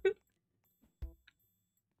 Yay!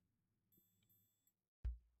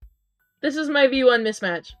 This is my V1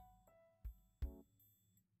 mismatch.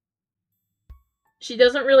 She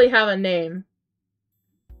doesn't really have a name.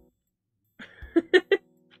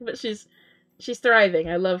 But she's thriving.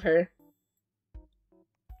 I love her.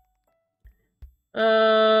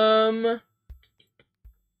 Ever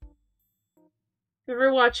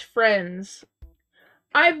watch Friends?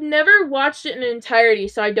 I've never watched it in entirety,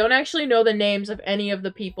 so I don't actually know the names of any of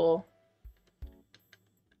the people.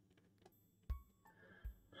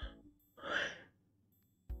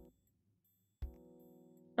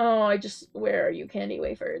 Oh, where are you, Candy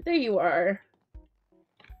Wafer? There you are.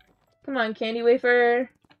 Come on, Candy Wafer.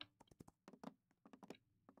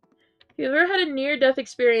 you ever had a near-death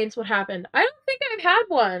experience, what happened? I don't think I've had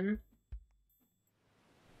one.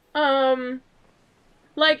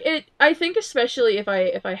 I think especially if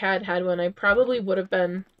I had one, I probably would have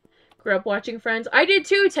grew up watching Friends. I did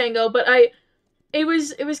too, Tango, but it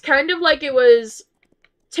was kind of like it was,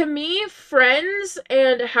 to me, Friends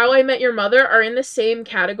and How I Met Your Mother are in the same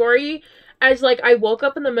category as, like, I woke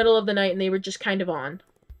up in the middle of the night and they were just kind of on.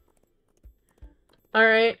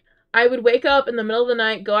 Alright? I would wake up in the middle of the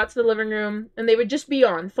night, go out to the living room, and they would just be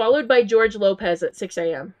on, followed by George Lopez at 6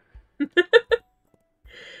 a.m.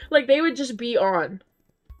 Like, they would just be on.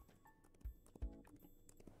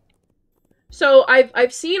 So,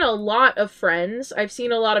 I've seen a lot of Friends, I've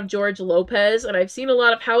seen a lot of George Lopez, and I've seen a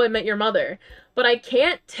lot of How I Met Your Mother. But I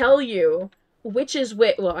can't tell you which is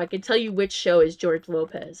which. Well, I can tell you which show is George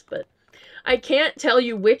Lopez, but I can't tell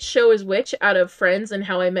you which show is which out of Friends and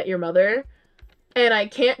How I Met Your Mother. And I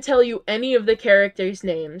can't tell you any of the characters'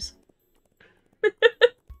 names.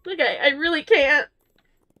 Like, I really can't.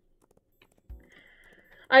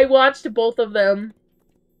 I watched both of them.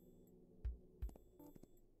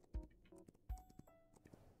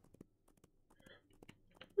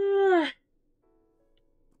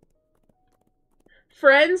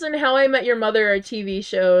 Friends and How I Met Your Mother are TV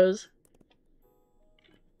shows.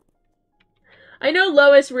 I know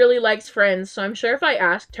Lois really likes Friends, so I'm sure if I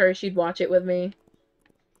asked her, she'd watch it with me.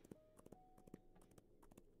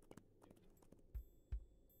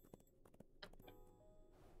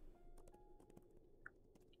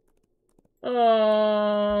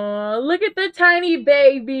 Oh, look at the tiny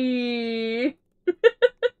baby.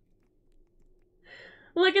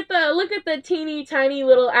 Look at the teeny tiny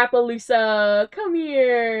little Appaloosa. Come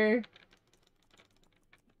here.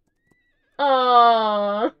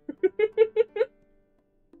 Aww.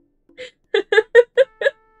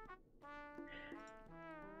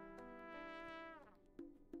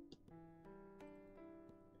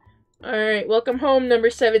 Alright, welcome home, number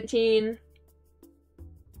 17.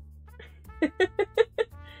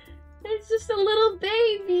 It's just a little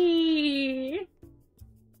baby.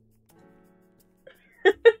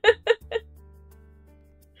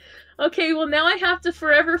 Okay, well now I have to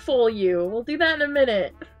forever fool you. We'll do that in a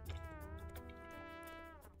minute.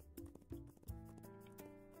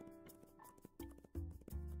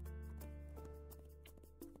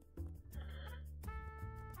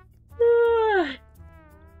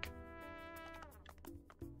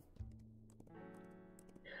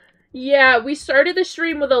 Yeah, we started the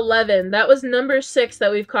stream with 11. That was number 6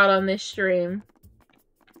 that we've caught on this stream.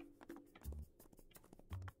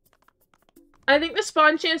 I think the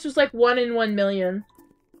spawn chance was like 1 in 1 million.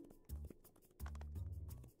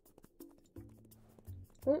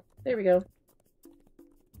 Oh, there we go.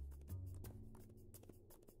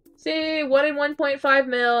 See, 1 in 1.5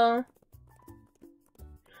 mil.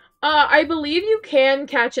 I believe you can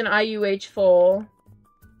catch an IUH full.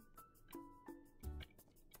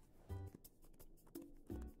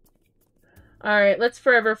 Alright, let's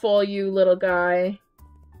forever fool you, little guy.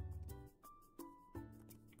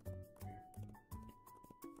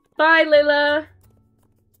 Bye, Layla!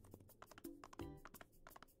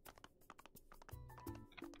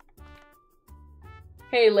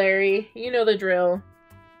 Hey, Larry. You know the drill.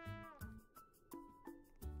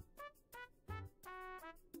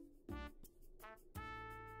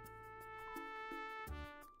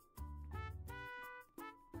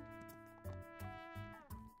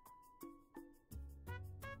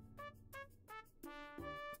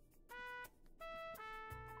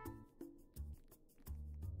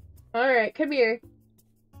 Alright, come here.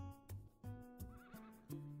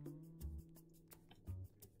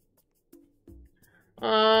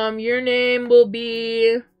 Your name will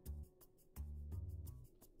be...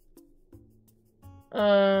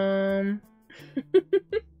 Trying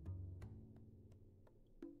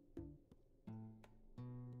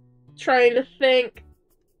to think.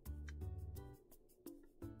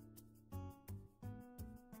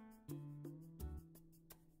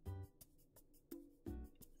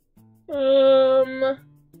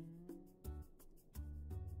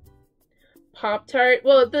 Pop-Tart?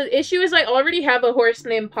 Well, the issue is I already have a horse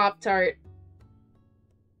named Pop-Tart.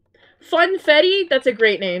 Funfetti? That's a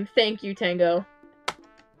great name. Thank you, Tango.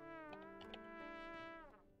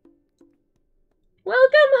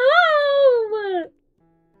 Welcome home!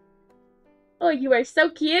 Oh, you are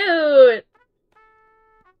so cute!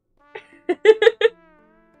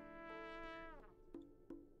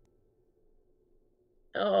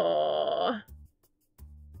 Oh.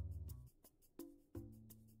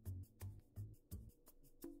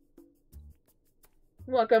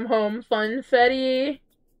 Welcome home, Funfetti.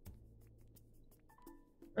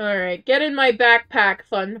 Alright, get in my backpack,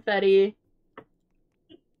 Funfetti.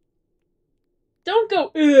 Don't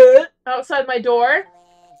go outside my door.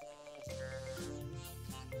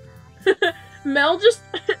 Mel just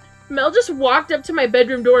walked up to my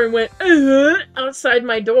bedroom door and went outside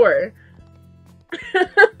my door.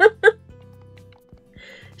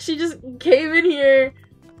 She just came in here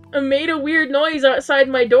and made a weird noise outside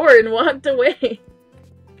my door and walked away.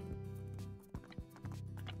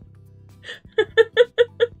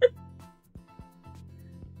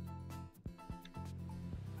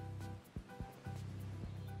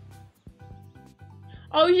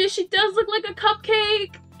 Oh yeah, she does look like a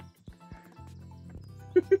cupcake!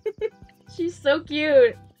 She's so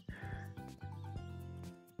cute.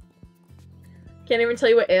 Can't even tell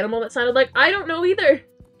you what animal that sounded like. I don't know either.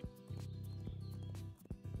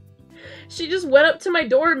 She just went up to my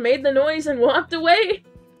door, made the noise, and walked away.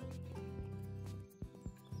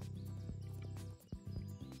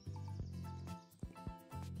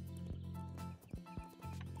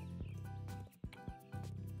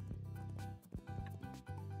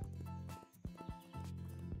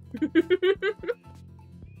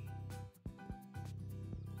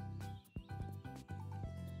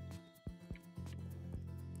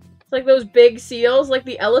 It's like those big seals, like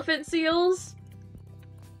the elephant seals.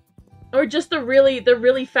 Or just the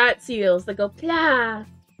really fat seals that go plah.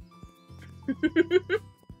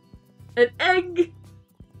 An egg.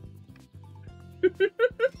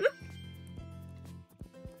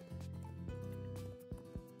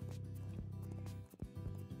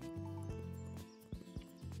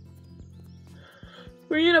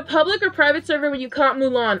 Were you in a public or private server when you caught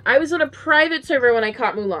Mulan? I was on a private server when I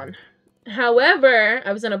caught Mulan. However,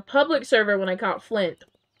 I was in a public server when I caught Flint.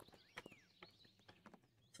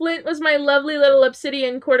 Flint was my lovely little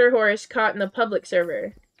obsidian quarter horse caught in the public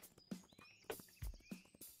server.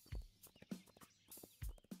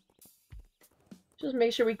 Just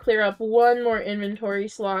make sure we clear up one more inventory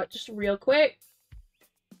slot just real quick.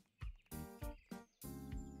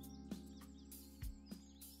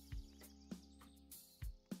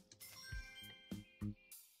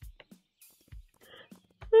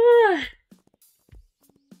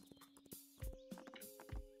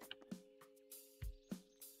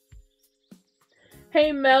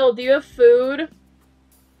 Hey Mel, do you have food?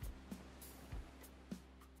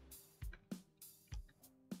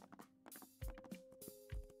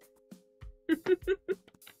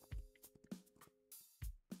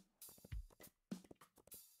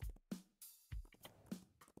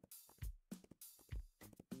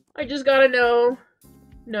 I just gotta know.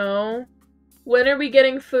 No. When are we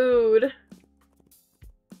getting food?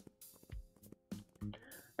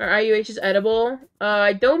 Are IUHs edible?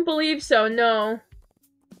 I don't believe so, no.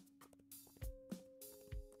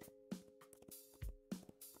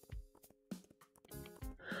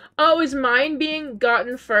 Oh, is mine being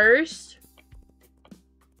gotten first?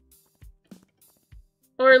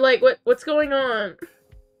 Or like, what's going on?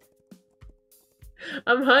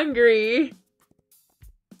 I'm hungry.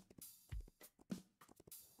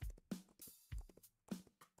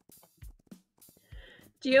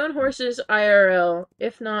 Do you own horses IRL?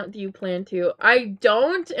 If not, do you plan to? I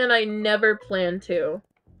don't, and I never plan to.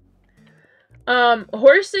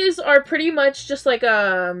 Horses are pretty much just like,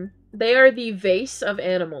 they are the vase of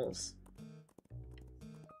animals.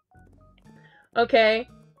 Okay?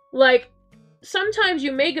 Like, sometimes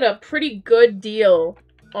you may get a pretty good deal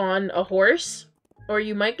on a horse, or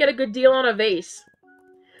you might get a good deal on a vase.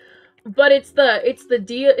 But it's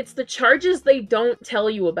the charges they don't tell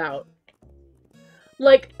you about.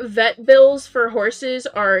 Like, vet bills for horses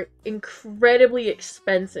are incredibly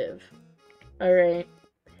expensive. Alright?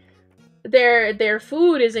 Their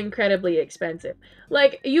food is incredibly expensive.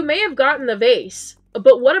 Like, you may have gotten the vase,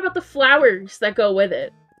 but what about the flowers that go with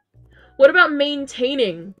it? What about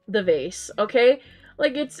maintaining the vase, okay?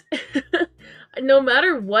 Like, it's... no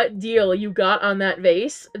matter what deal you got on that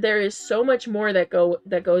vase, there is so much more that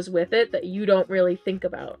goes with it that you don't really think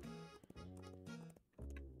about.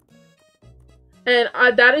 And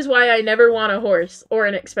that is why I never want a horse or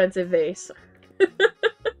an expensive vase.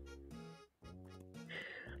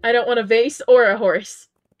 I don't want a vase or a horse.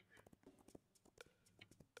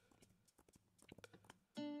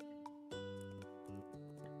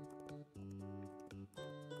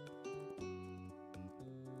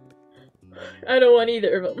 I don't want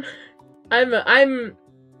either of them. I'm...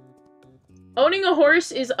 Owning a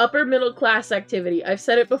horse is upper middle class activity. I've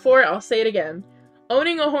said it before, I'll say it again.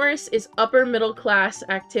 Owning a horse is upper middle class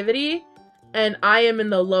activity, and I am in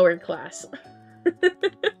the lower class.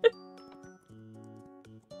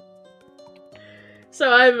 So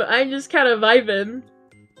I'm just kind of vibing.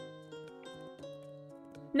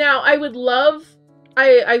 Now, I would love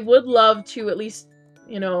to at least,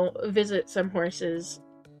 you know, visit some horses.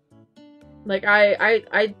 Like,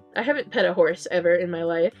 I haven't pet a horse ever in my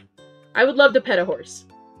life. I would love to pet a horse.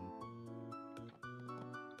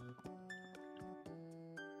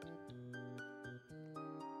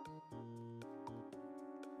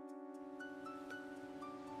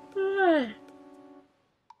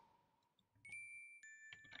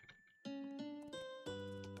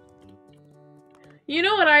 You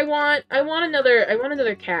know what I want? I want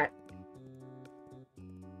another cat.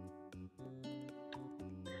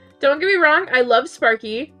 Don't get me wrong, I love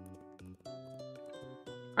Sparky.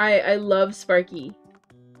 I love Sparky.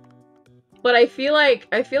 But I feel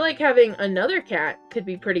like having another cat could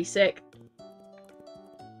be pretty sick.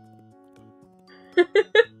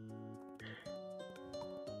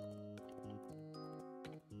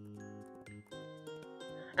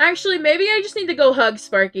 Actually, maybe I just need to go hug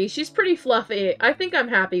Sparky. She's pretty fluffy. I think I'm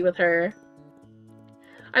happy with her.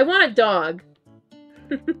 I want a dog.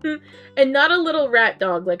 And not a little rat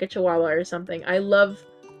dog like a chihuahua or something. I love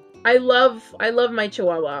my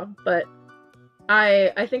chihuahua, but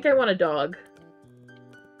I think I want a dog.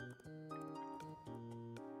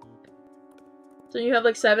 So you have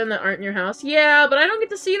like 7 that aren't in your house? Yeah, but I don't get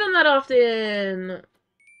to see them that often.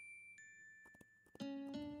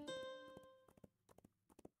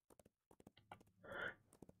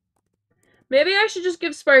 Maybe I should just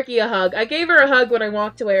give Sparky a hug. I gave her a hug when I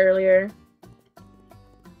walked away earlier.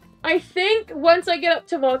 I think once I get up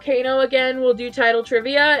to Volcano again, we'll do title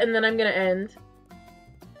trivia, and then I'm gonna end.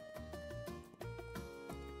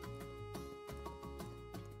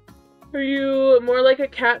 Are you more like a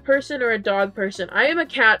cat person or a dog person? I am a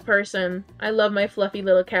cat person. I love my fluffy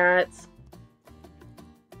little cats.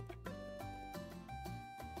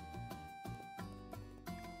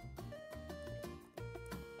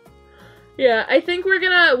 Yeah, I think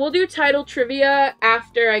we'll do title trivia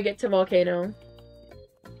after I get to Volcano.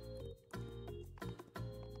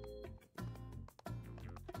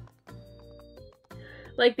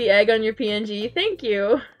 Like the egg on your PNG. Thank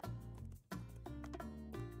you.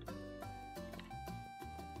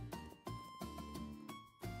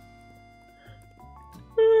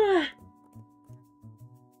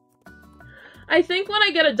 I think when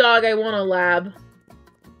I get a dog, I want a lab.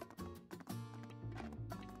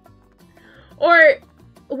 Or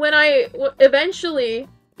when eventually,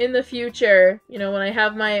 in the future, you know, when I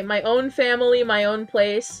have my own family, my own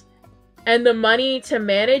place, and the money to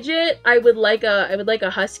manage it, I would like a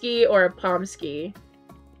husky or a pomsky.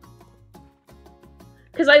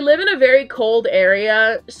 Because I live in a very cold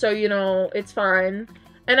area, so, you know, it's fine.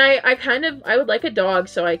 And I would like a dog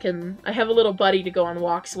so I have a little buddy to go on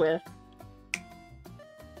walks with.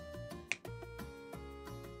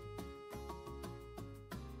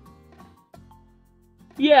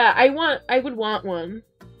 Yeah, I would want one.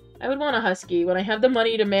 I would want a husky when I have the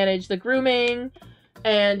money to manage the grooming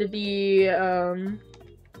and the,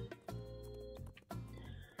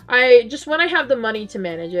 when I have the money to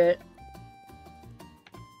manage it.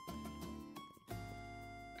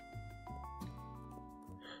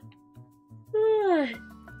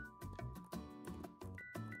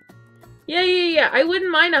 Yeah, I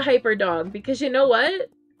wouldn't mind a hyper dog, because you know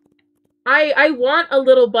what? I want a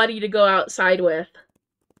little buddy to go outside with.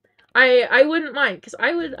 I wouldn't mind, because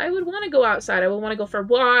I would want to go outside. I would want to go for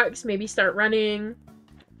walks, maybe start running.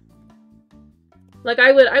 Like,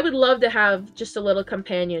 I would love to have just a little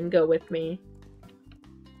companion go with me.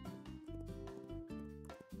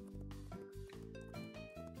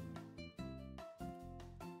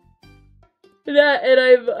 That, and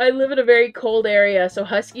I live in a very cold area, so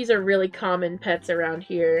huskies are really common pets around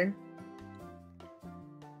here.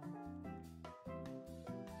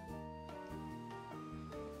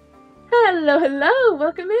 Hello, hello!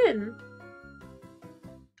 Welcome in!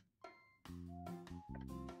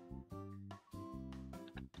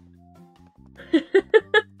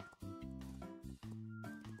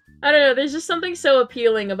 I don't know, there's just something so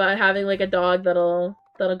appealing about having, like, a dog that'll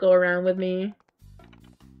go around with me.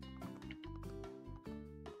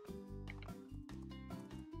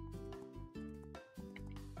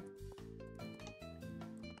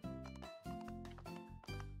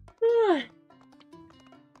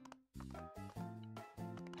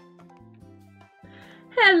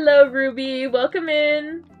 Hello, Ruby! Welcome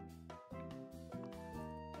in!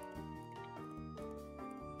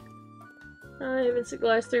 I haven't seen the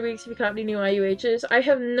last 3 weeks. Have you caught any new IUHs? I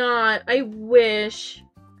have not. I wish.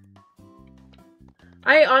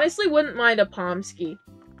 I honestly wouldn't mind a Pomsky.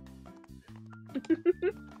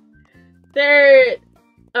 They're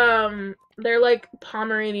like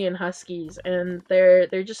Pomeranian Huskies, and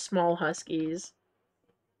they're just small Huskies.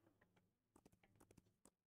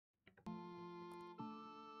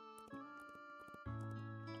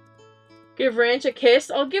 Give Ranch a kiss?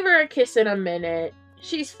 I'll give her a kiss in a minute.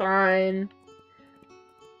 She's fine.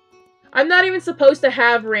 I'm not even supposed to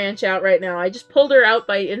have Ranch out right now. I just pulled her out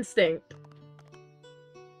by instinct.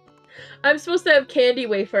 I'm supposed to have Candy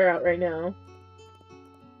Wafer out right now.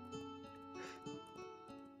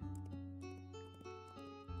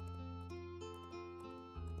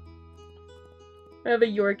 I have a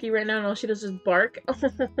Yorkie right now and all she does is bark.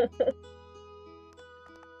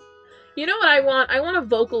 You know what I want? I want a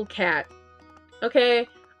vocal cat. Okay?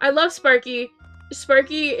 I love Sparky.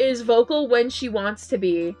 Sparky is vocal when she wants to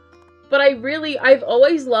be. But I've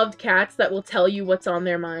always loved cats that will tell you what's on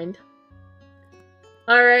their mind.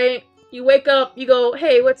 Alright? You wake up, you go,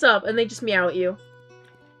 hey, what's up? And they just meow at you.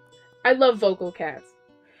 I love vocal cats.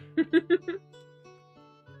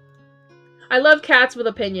 I love cats with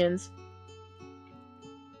opinions.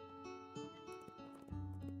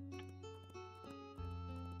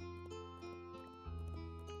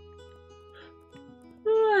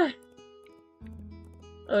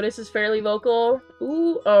 Otis is fairly vocal.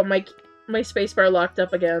 Ooh, oh, my spacebar locked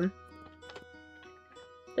up again.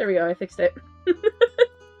 There we go, I fixed it.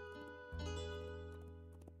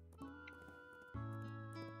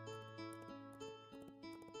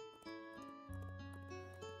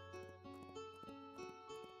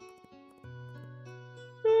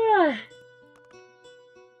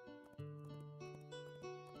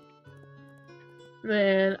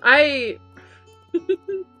 Man,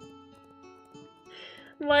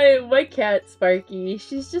 my cat, Sparky,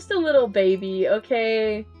 she's just a little baby,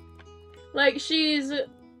 okay? Like, she's a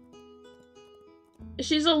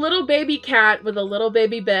little baby cat with a little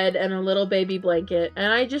baby bed and a little baby blanket,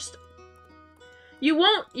 and you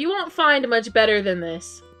won't find much better than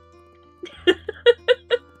this.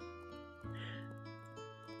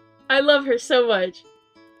 I love her so much.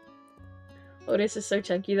 Otis is so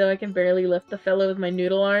chunky, though. I can barely lift the fellow with my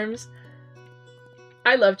noodle arms.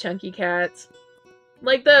 I love chunky cats.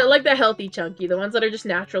 Like the healthy chunky, the ones that are just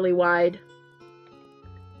naturally wide.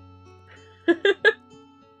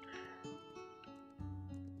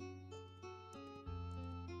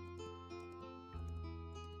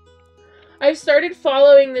 I've started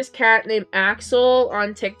following this cat named Axel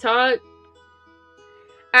on TikTok.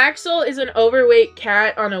 Axel is an overweight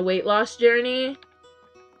cat on a weight loss journey.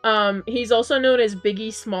 He's also known as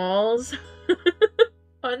Biggie Smalls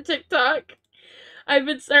on TikTok.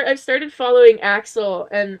 I've started following Axel,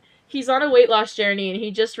 and he's on a weight loss journey, and he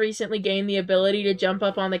just recently gained the ability to jump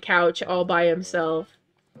up on the couch all by himself.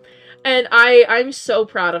 And I'm so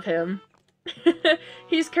proud of him.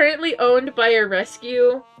 He's currently owned by a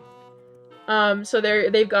rescue. So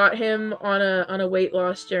they've got him on a weight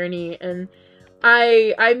loss journey, and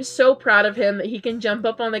I'm so proud of him that he can jump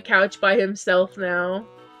up on the couch by himself now.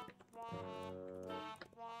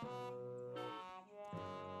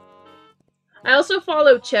 I also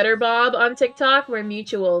follow Cheddar Bob on TikTok. We're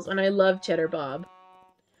mutuals, and I love Cheddar Bob.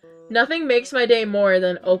 Nothing makes my day more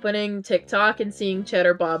than opening TikTok and seeing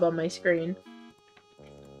Cheddar Bob on my screen.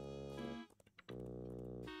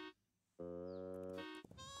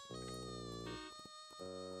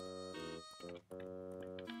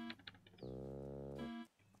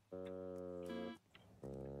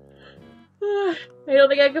 I don't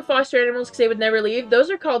think I could foster animals because they would never leave.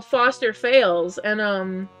 Those are called foster fails,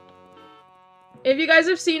 and if you guys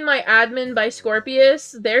have seen my admin by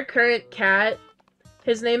Scorpius, their current cat,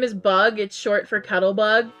 his name is Bug, it's short for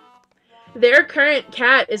Cuddlebug. Their current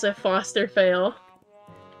cat is a foster fail.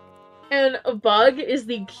 And Bug is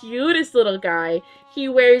the cutest little guy. He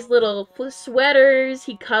wears little sweaters,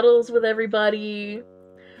 he cuddles with everybody.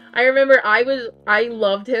 I remember I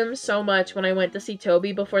loved him so much when I went to see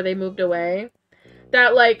Toby before they moved away.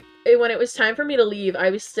 That, like, when it was time for me to leave,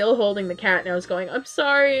 I was still holding the cat, and I was going, I'm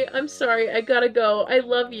sorry, I gotta go, I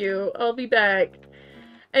love you, I'll be back.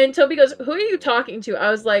 And Toby goes, who are you talking to? I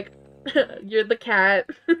was like, you're the cat.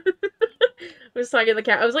 I was talking to the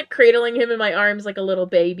cat. I was, like, cradling him in my arms like a little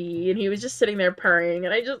baby, and he was just sitting there purring,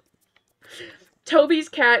 and Toby's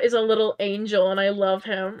cat is a little angel, and I love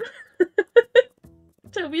him.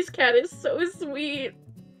 Toby's cat is so sweet.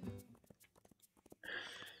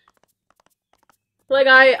 Like,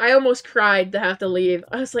 I almost cried to have to leave.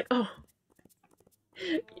 I was like, oh.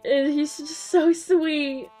 He's just so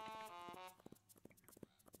sweet.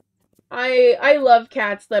 I love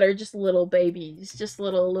cats that are just little babies. Just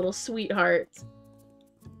little sweethearts.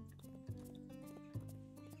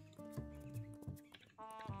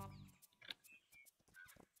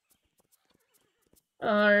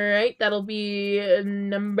 Alright, that'll be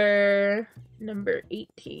number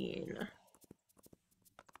 18.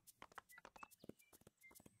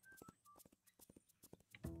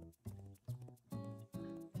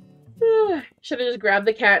 Should have just grabbed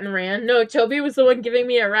the cat and ran. No, Toby was the one giving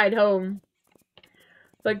me a ride home.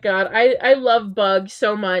 But God, I love Bug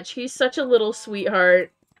so much. He's such a little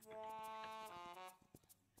sweetheart.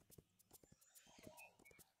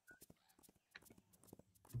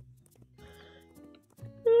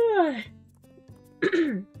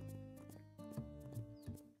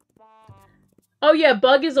 Oh yeah,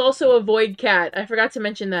 Bug is also a void cat. I forgot to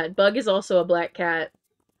mention that. Bug is also a black cat.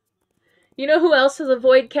 You know who else has a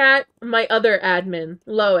void cat? My other admin,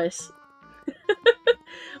 Lois.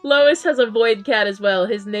 Lois has a void cat as well.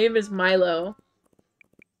 His name is Milo.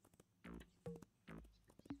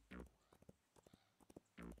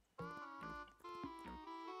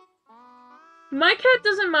 My cat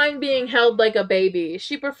doesn't mind being held like a baby.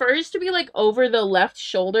 She prefers to be like over the left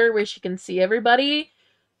shoulder where she can see everybody,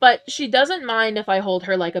 but she doesn't mind if I hold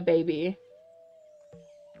her like a baby.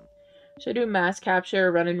 Should I do mass capture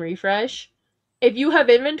or run and refresh? If you have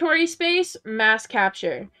inventory space, mass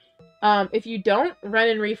capture. If you don't, run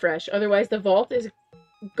and refresh. Otherwise, the vault is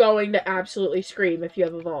going to absolutely scream if you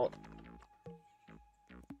have a vault.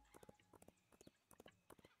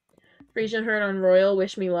 Frisian herd on Royal,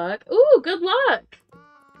 wish me luck. Ooh, good luck!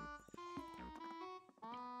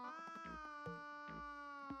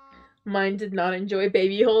 Mine did not enjoy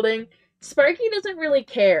baby holding. Sparky doesn't really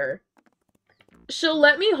care. She'll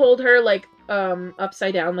let me hold her, like,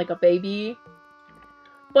 upside down like a baby.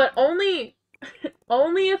 But only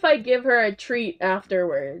if I give her a treat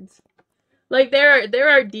afterwards. Like, there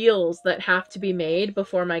are deals that have to be made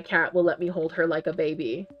before my cat will let me hold her like a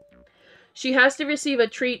baby. She has to receive a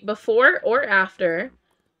treat before or after,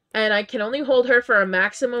 and I can only hold her for a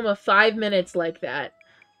maximum of 5 minutes like that.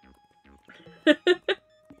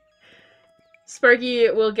 Sparky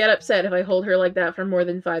will get upset if I hold her like that for more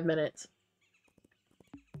than 5 minutes.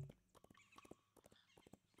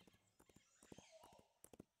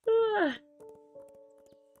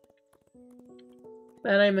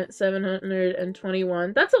 That I'm at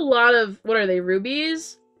 721. That's a lot of, what are they,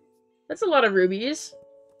 rubies? That's a lot of rubies.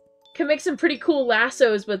 Can make some pretty cool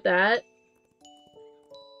lassos with that.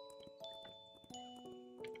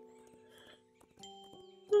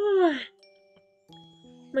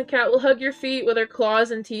 My cat will hug your feet with her claws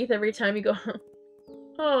and teeth every time you go home.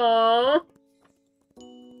 Aww.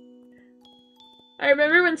 I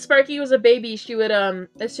remember when Sparky was a baby, she would,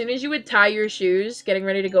 as soon as you would tie your shoes, getting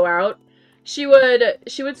ready to go out, she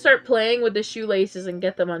would start playing with the shoelaces and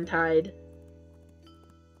get them untied.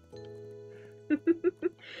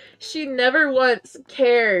 She never once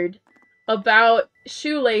cared about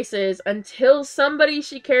shoelaces until somebody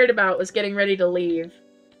she cared about was getting ready to leave.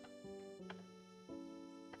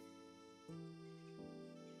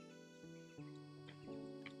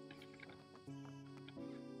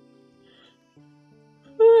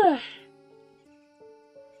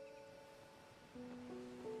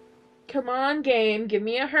 Come on, game. Give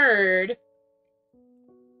me a herd.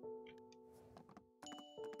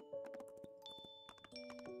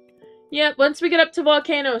 Yep, once we get up to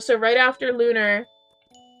Volcano, so right after Lunar.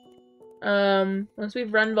 Once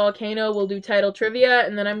we've run Volcano, we'll do title trivia,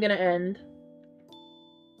 and then I'm gonna end.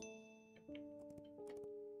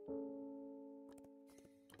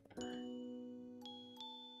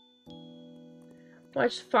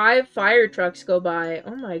 Watch 5 fire trucks go by.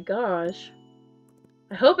 Oh my gosh.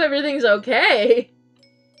 I hope everything's okay.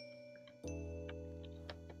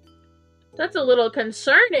 That's a little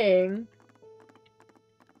concerning.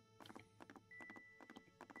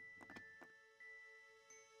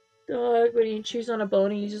 Dog, when he chews on a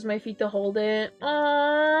bone, he uses my feet to hold it.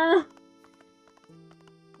 Aww.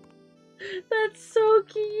 That's so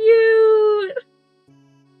cute.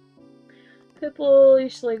 Pitbull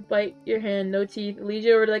used to, like, bite your hand, no teeth, lead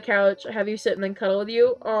you over to the couch, have you sit and then cuddle with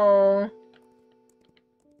you. Aww.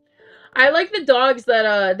 I like the dogs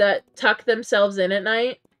that tuck themselves in at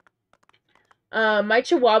night. My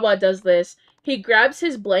Chihuahua does this. He grabs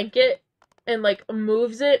his blanket and, like,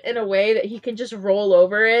 moves it in a way that he can just roll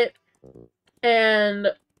over it and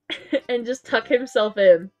just tuck himself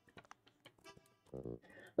in.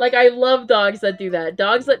 Like, I love dogs that do that.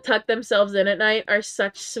 Dogs that tuck themselves in at night are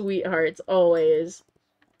such sweethearts, always.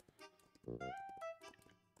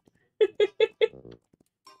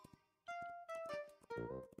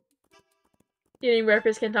 Eating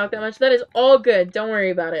breakfast can't talk that much. That is all good. Don't worry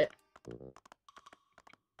about it.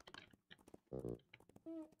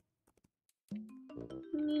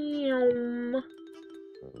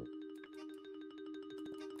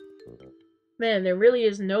 Man, there really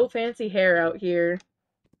is no fancy hair out here.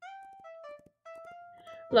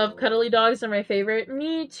 Love cuddly dogs, they're my favorite.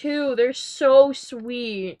 Me too, they're so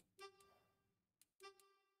sweet.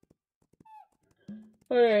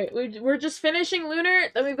 Alright, we're just finishing Lunar,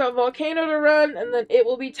 then we've got Volcano to run, and then it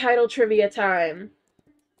will be title trivia time.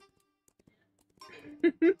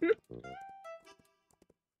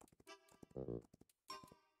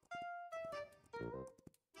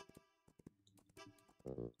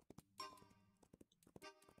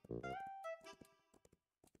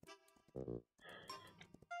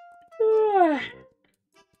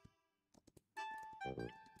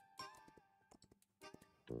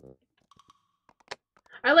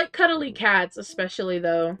 I like cuddly cats, especially,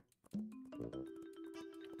 though.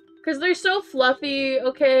 Because they're so fluffy,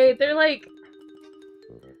 okay? They're like...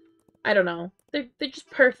 I don't know. They're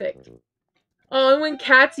just perfect. Oh, and when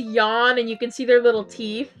cats yawn and you can see their little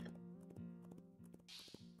teeth.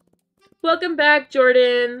 Welcome back,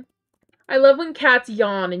 Jordan. I love when cats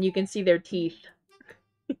yawn and you can see their teeth.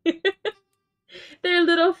 Their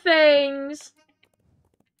little fangs.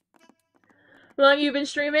 How long have you been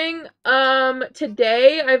streaming?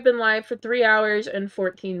 Today I've been live for 3 hours and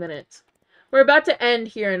 14 minutes. We're about to end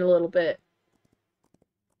here in a little bit.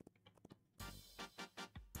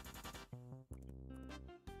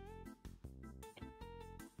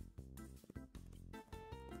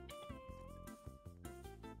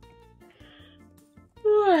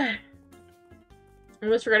 I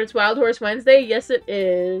almost forgot it's Wild Horse Wednesday. Yes, it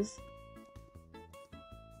is.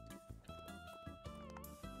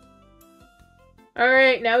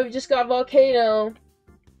 Alright, now we've just got Volcano.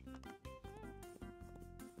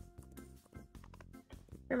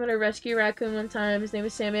 I'm gonna rescue a raccoon one time. His name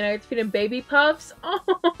is Sammy and I had to feed him baby puffs.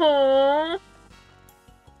 Oh,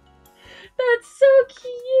 that's so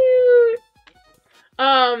cute.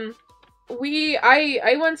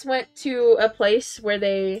 I once went to a place where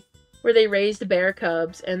they raised bear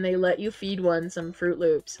cubs and they let you feed one some Fruit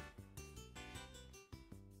Loops.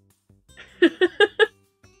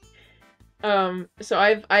 So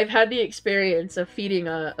I've had the experience of feeding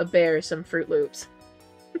a bear some Fruit Loops.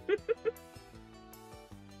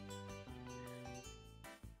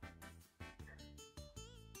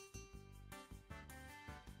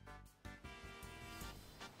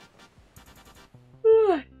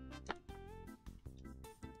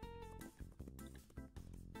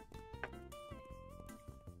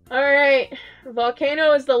 Alright,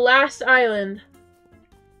 Volcano is the last island.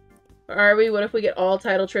 Or are we? What if we get all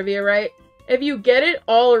title trivia right? If you get it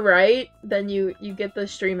all right, then you get the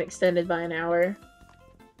stream extended by an hour.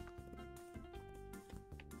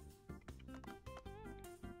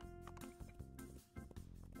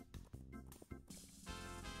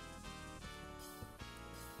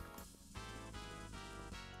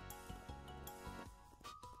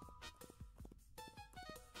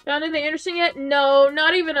 Found anything interesting yet? No,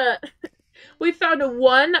 not even a... We found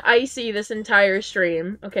one icy this entire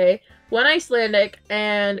stream, okay? One Icelandic,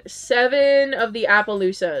 and 7 of the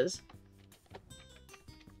Appaloosas.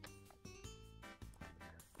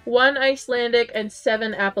 One Icelandic and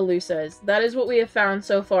 7 Appaloosas. That is what we have found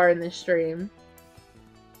so far in this stream.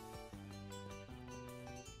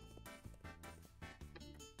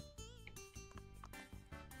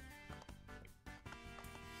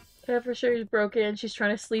 Cat for sure is broken. She's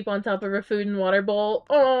trying to sleep on top of her food and water bowl.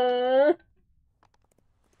 Oh.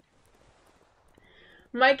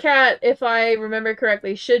 My cat, if I remember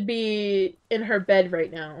correctly, should be in her bed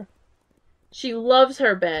right now. She loves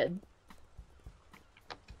her bed.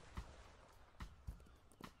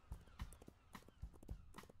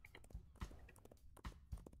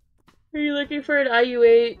 Are you looking for an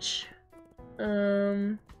IUH?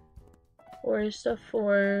 Or stuff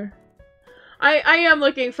for... I am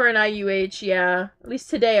looking for an IUH, yeah. At least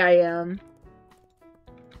today I am.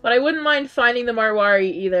 But I wouldn't mind finding the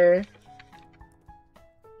Marwari either.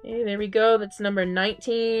 Okay, there we go. That's number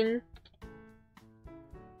 19.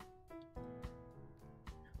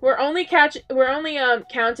 We're only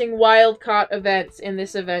counting wild caught events in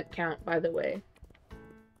this event count, by the way.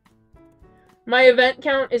 My event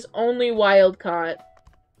count is only wild caught.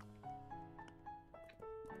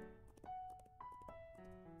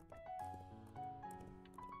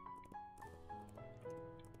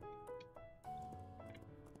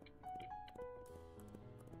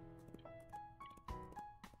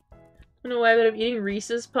 I don't know why, but I'm eating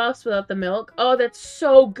Reese's Puffs without the milk. Oh, that's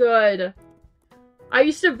so good. I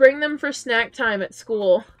used to bring them for snack time at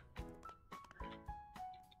school.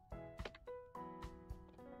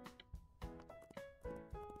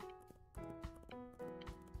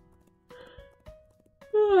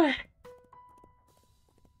 Do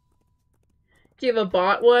you have a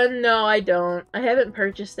bought one? No, I don't. I haven't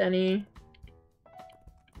purchased any.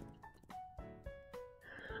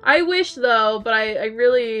 I wish though, but I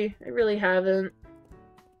really haven't.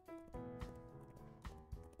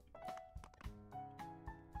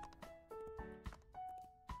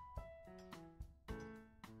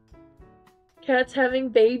 Cats having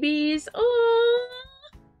babies. Oh.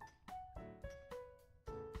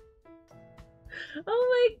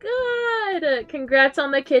 Oh my god! Congrats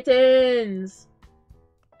on the kittens!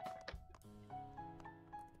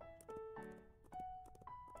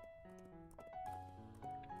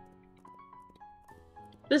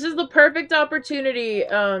 This is the perfect opportunity,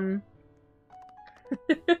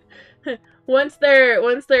 once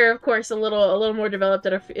they're of course a little more developed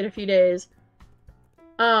in a few days.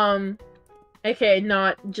 Okay,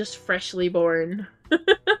 not just freshly born.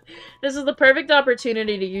 This is the perfect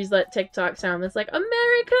opportunity to use that TikTok sound that's like,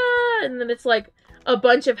 America! And then it's like a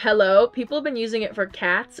bunch of hello. People have been using it for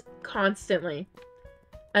cats constantly.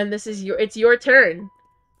 And this is it's your turn.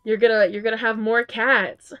 You're gonna have more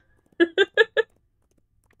cats.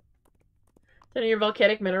 10 of your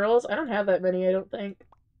volcanic minerals? I don't have that many, I don't think.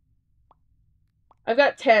 I've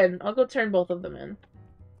got 10. I'll go turn both of them in.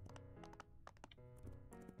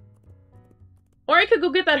 Or I could go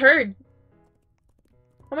get that herd.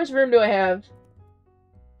 How much room do I have?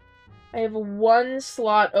 I have 1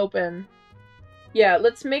 slot open. Yeah,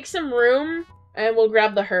 let's make some room, and we'll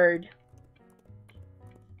grab the herd.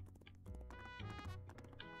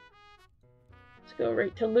 Let's go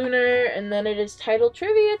right to Lunar, and then it is title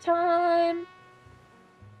trivia time!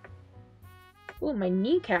 Ooh, my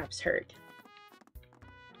kneecaps hurt.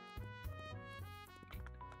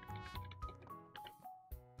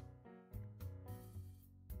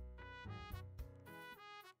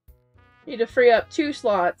 Need to free up 2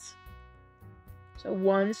 slots. So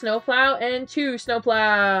 1 snowplow and 2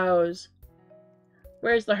 snowplows.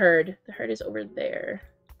 Where's the herd? The herd is over there.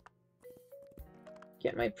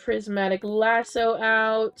 Get my prismatic lasso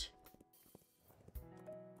out.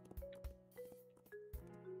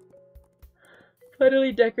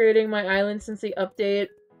 Finally decorating my island since the update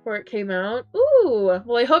before it came out. Ooh!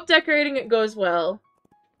 Well, I hope decorating it goes well.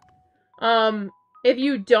 If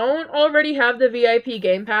you don't already have the VIP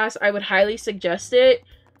Game Pass, I would highly suggest it,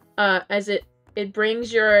 as it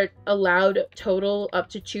brings your allowed total up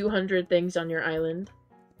to 200 things on your island.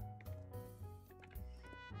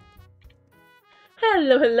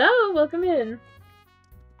 Hello, hello! Welcome in.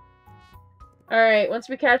 Alright, once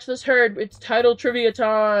we catch this herd, it's title trivia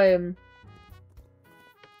time!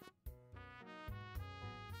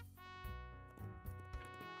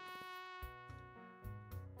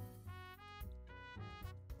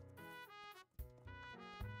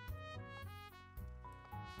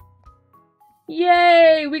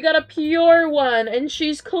 Yay! We got a pure one, and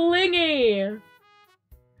she's clingy!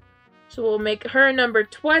 So we'll make her number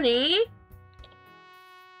 20.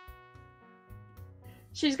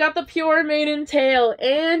 She's got the pure mane and tail,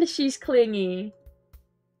 and she's clingy.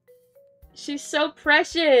 She's so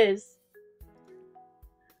precious!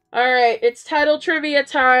 Alright, it's title trivia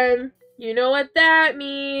time. You know what that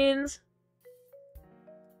means.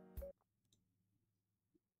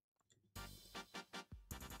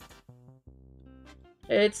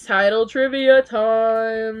 It's title trivia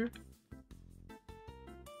time.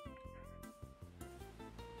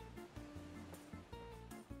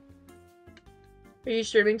 Are you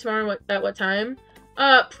streaming tomorrow at what time?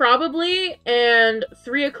 Probably, and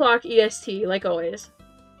 3 o'clock EST, like always.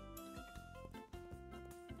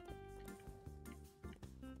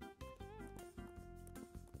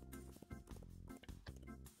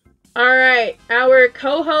 Alright, our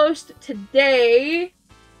co-host today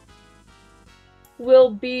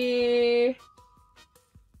will be...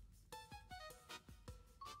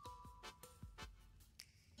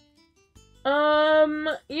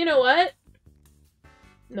 you know what?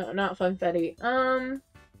 No, not Funfetti.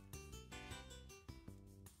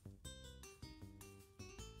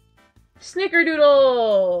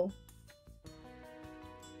 Snickerdoodle!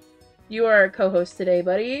 You are our co-host today,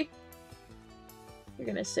 buddy. You're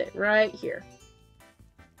gonna sit right here.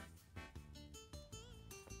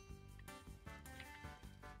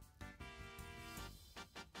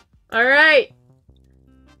 Alright!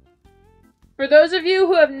 For those of you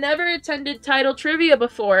who have never attended Title Trivia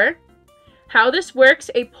before, how this works,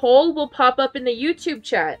 a poll will pop up in the YouTube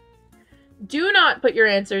chat. Do not put your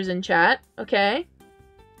answers in chat, okay?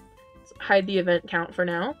 Let's hide the event count for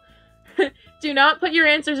now. Do not put your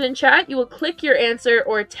answers in chat. You will click your answer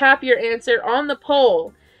or tap your answer on the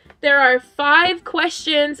poll. There are 5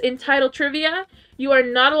 questions in Title Trivia. You are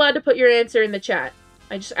not allowed to put your answer in the chat.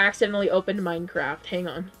 I just accidentally opened Minecraft. Hang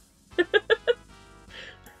on.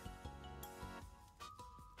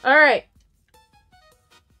 Alright.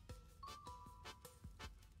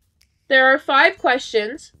 There are 5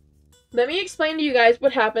 questions. Let me explain to you guys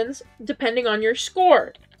what happens depending on your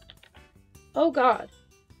score. Oh god.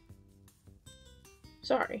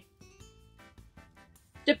 Sorry.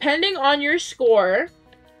 depending on your score...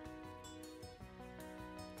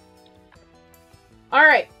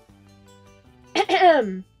 Alright.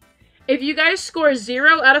 If you guys score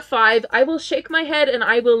 0 out of 5, I will shake my head and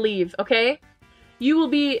I will leave, okay? You will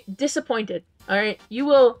be disappointed, alright? You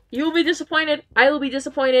will be disappointed, I will be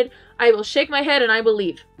disappointed, I will shake my head and I will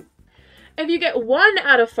leave. If you get 1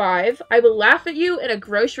 out of 5, I will laugh at you in a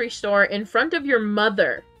grocery store in front of your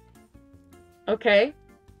mother. Okay?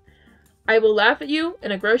 I will laugh at you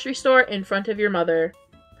in a grocery store in front of your mother.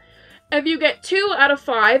 If you get 2 out of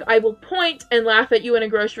 5, I will point and laugh at you in a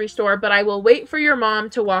grocery store, but I will wait for your mom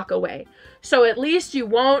to walk away. So at least you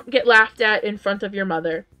won't get laughed at in front of your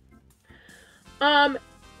mother.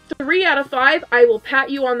 3 out of 5, I will pat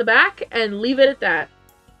you on the back and leave it at that.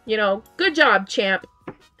 You know, good job, champ.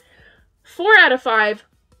 4 out of 5,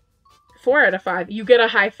 you get a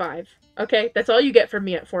high five. Okay, that's all you get from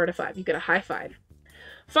me at 4 out of 5. You get a high five.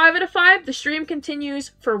 5 out of 5, the stream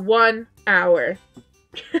continues for 1 hour.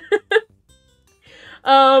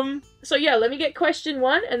 So yeah, let me get question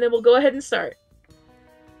 1, and then we'll go ahead and start.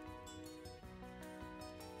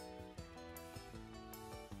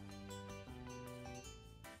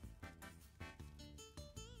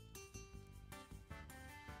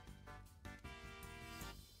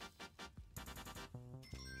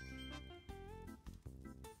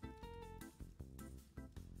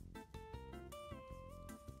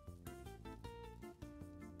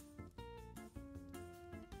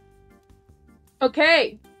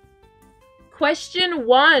 Okay. Question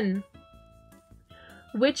 1.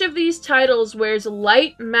 Which of these titles wears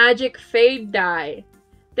light magic fade dye?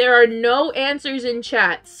 There are no answers in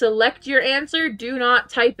chat. Select your answer, do not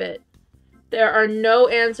type it. There are no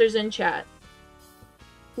answers in chat.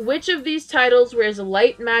 Which of these titles wears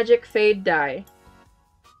light magic fade dye?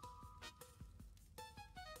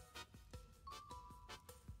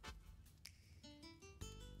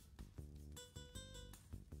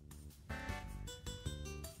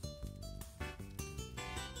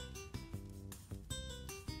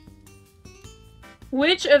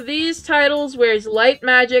 Which of these titles wears light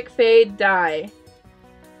magic fade dye?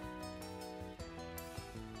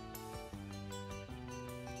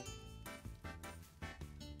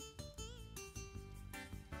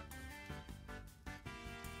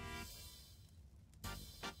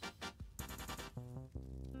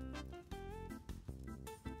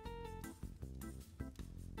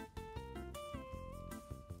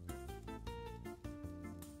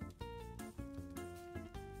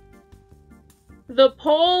 The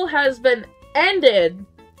poll has been ended.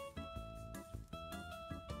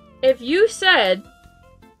 If you said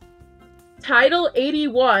Title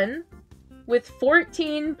 81 with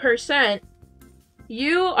 14%,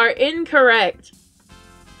 you are incorrect.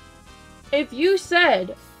 If you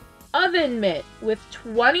said Oven Mitt with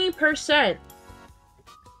 20%,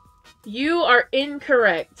 you are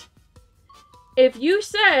incorrect. If you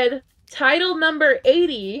said title number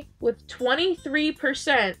 80 with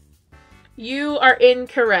 23%, you are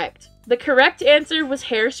incorrect. The correct answer was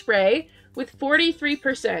Hairspray with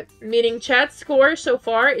 43%, meaning chat's score so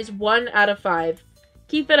far is 1 out of 5.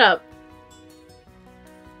 Keep it up.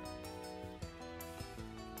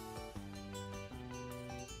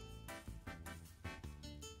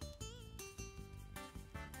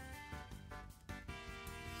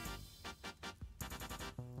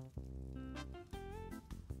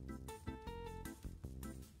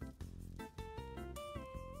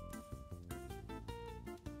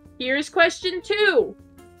 Here's question 2.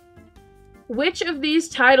 Which of these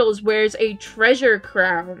titles wears a treasure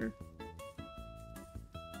crown?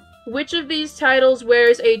 Which of these titles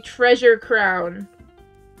wears a treasure crown?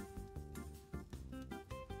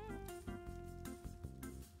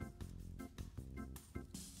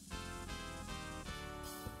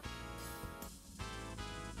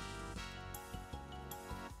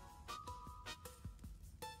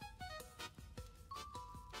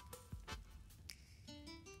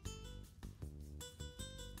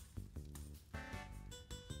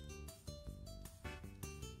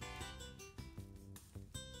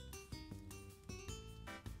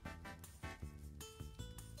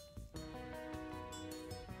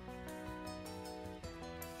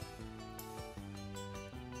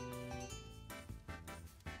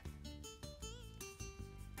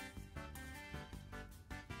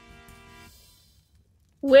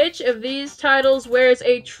 Which of these titles wears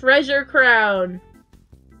a treasure crown?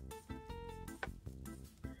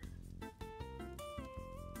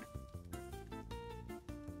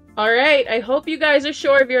 Alright, I hope you guys are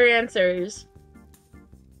sure of your answers.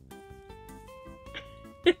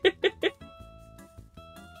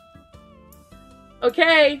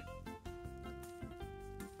 Okay.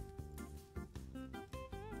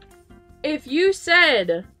 you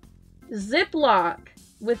said Ziploc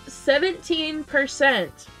with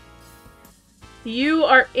 17%, you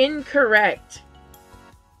are incorrect.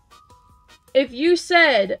 If you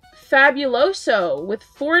said Fabuloso with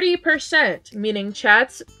 40%, meaning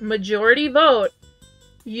chat's majority vote,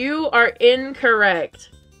 you are incorrect.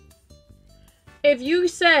 If you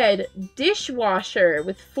said dishwasher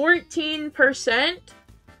with 14%,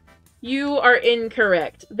 you are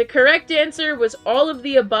incorrect. The correct answer was all of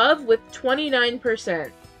the above with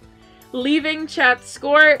 29%, leaving chat's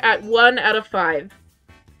score at 1 out of 5.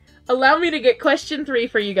 Allow me to get question 3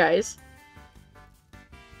 for you guys.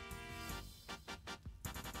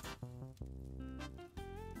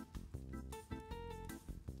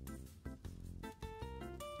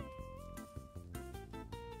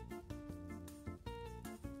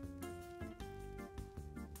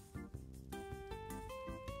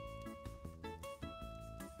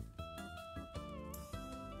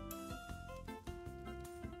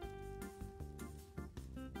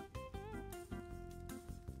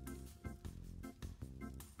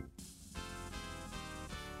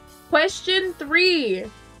 Question 3.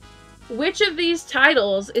 Which of these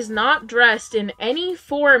titles is not dressed in any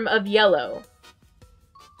form of yellow?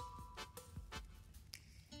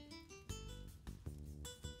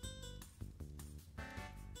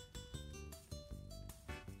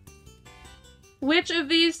 Which of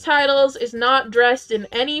these titles is not dressed in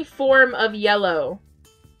any form of yellow?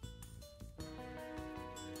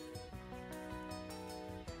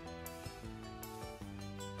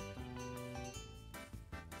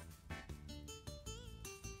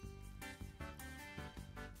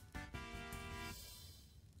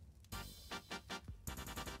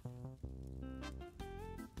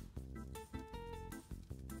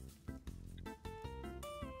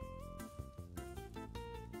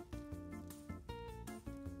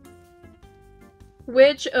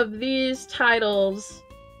 Which of these titles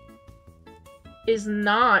is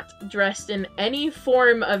not dressed in any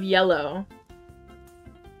form of yellow?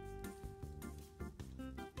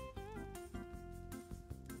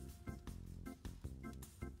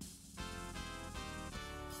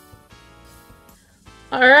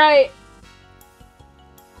 Alright.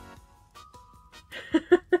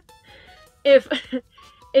 If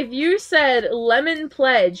you said Lemon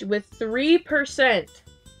Pledge with 3%,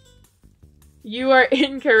 you are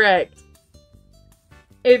incorrect.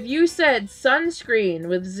 If you said Sunscreen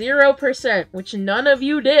with 0%, which none of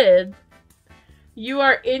you did, you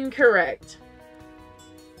are incorrect.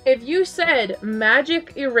 If you said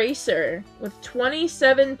Magic Eraser with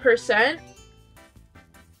 27%,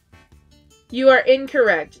 you are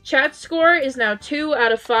incorrect. Chat score is now 2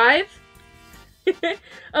 out of 5.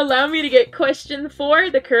 Allow me to get question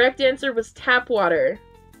 4. The correct answer was tap water.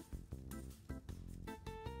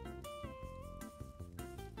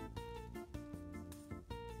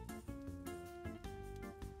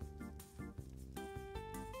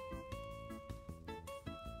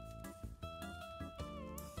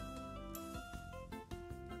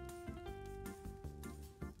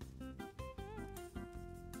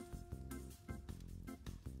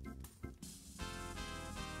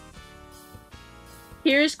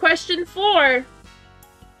 Here's question 4.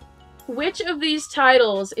 Which of these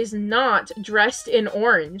titles is not dressed in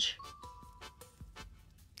orange?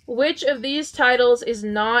 Which of these titles is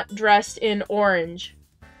not dressed in orange?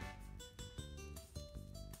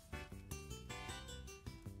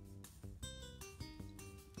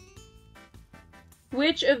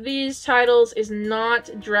 Which of these titles is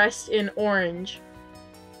not dressed in orange?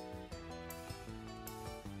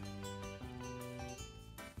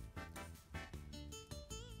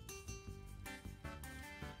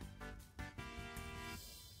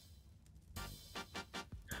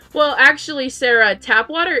 Well, actually, Sarah, tap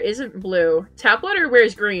water isn't blue. Tap water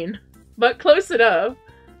wears green, but close enough.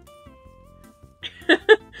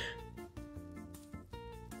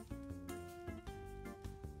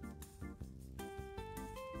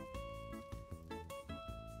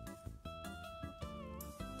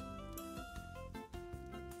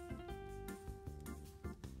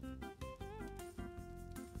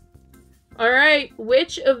 Alright,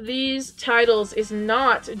 which of these titles is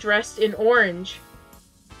not dressed in orange?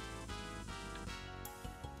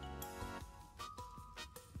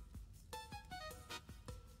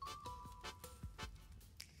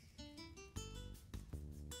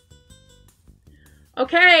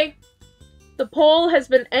 Okay, the poll has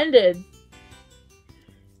been ended.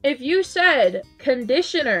 If you said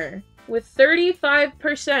conditioner with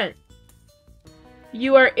 35%,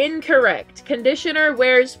 you are incorrect. Conditioner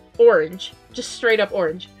wears orange. Just straight up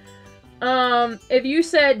orange. If you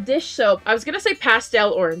said dish soap, I was gonna say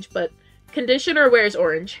pastel orange, but conditioner wears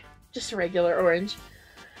orange. Just regular orange.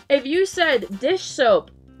 If you said dish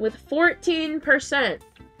soap with 14%,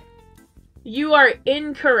 you are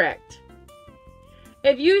incorrect.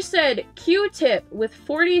 If you said Q-tip with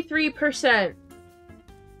 43%,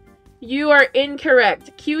 you are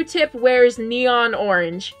incorrect. Q-tip wears neon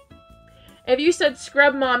orange. If you said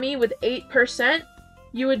Scrub Mommy with 8%,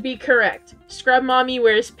 you would be correct. Scrub Mommy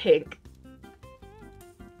wears pink.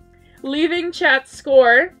 Leaving chat's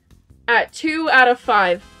score at 2 out of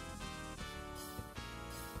 5.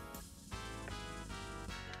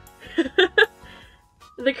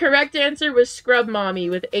 The correct answer was Scrub Mommy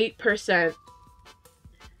with 8%.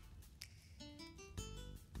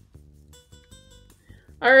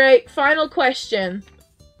 Alright, final question.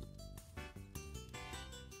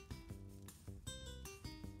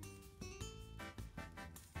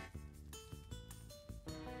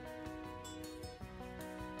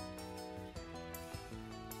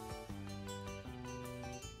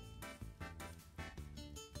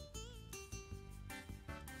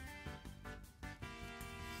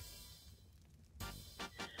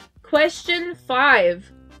 Question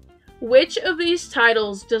 5. Which of these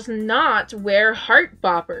titles does not wear heart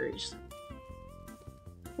boppers?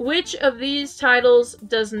 Which of these titles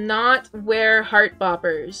does not wear heart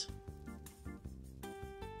boppers?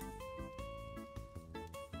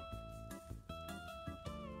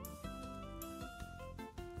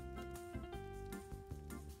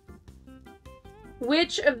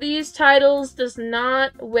 Which of these titles does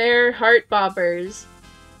not wear heart boppers?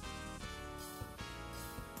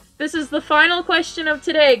 This is the final question of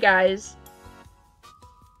today, guys.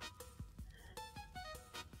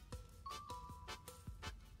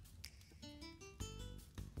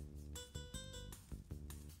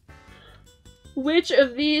 Which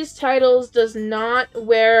of these titles does not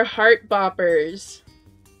wear heart boppers?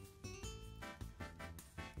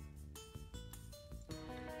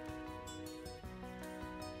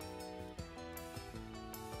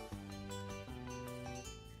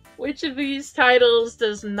 Which of these titles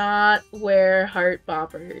does not wear heart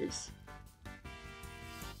boppers?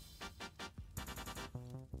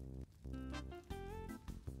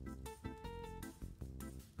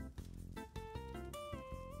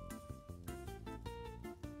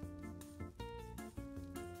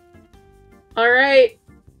 Alright.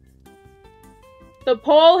 The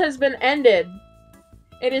poll has been ended.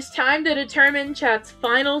 It is time to determine chat's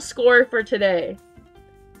final score for today.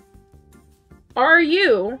 Are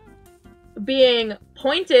you being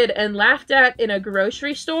pointed and laughed at in a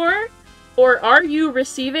grocery store, or are you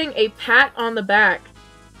receiving a pat on the back?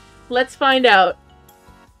 Let's find out.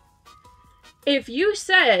 If you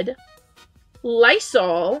said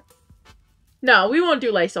Lysol, no, we won't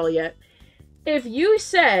do Lysol yet. If you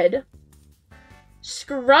said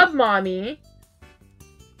Scrub Mommy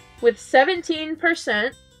with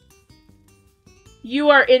 17%, you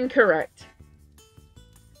are incorrect.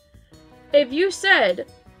 If you said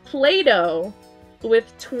Play-Doh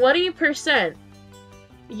with 20%,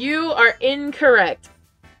 you are incorrect.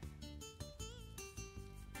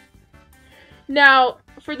 Now,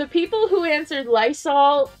 for the people who answered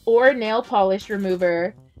Lysol or nail polish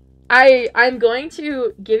remover, I'm going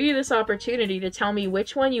to give you this opportunity to tell me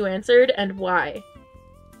which one you answered and why.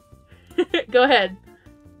 Go ahead.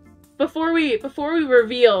 Before we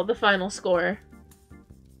reveal the final score.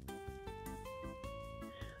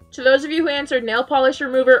 To those of you who answered nail polish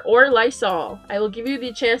remover or Lysol, I will give you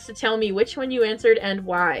the chance to tell me which one you answered and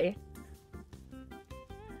why.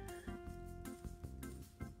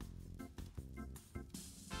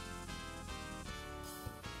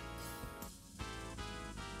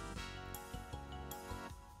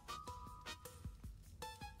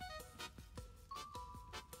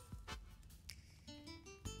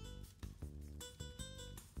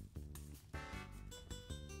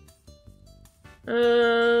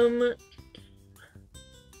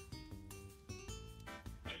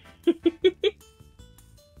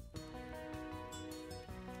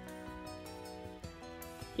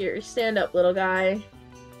 Here, stand up, little guy.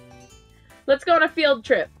 Let's go on a field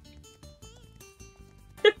trip.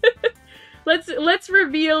 Let's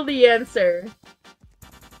reveal the answer.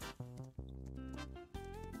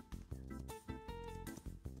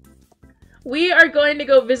 We are going to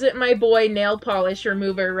go visit my boy nail polish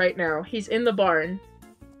remover right now. He's in the barn.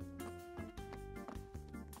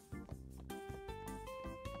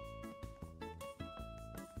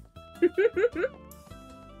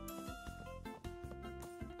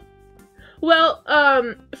 Well,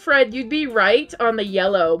 Fred, you'd be right on the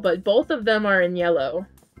yellow, but both of them are in yellow.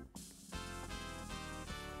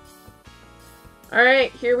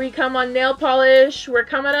 Alright, here we come on nail polish. We're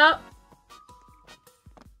coming up.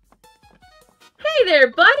 Hey there,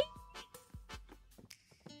 buddy!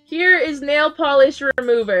 Here is nail polish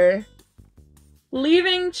remover.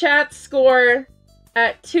 Leaving chat score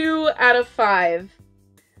at 2 out of 5.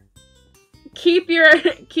 Keep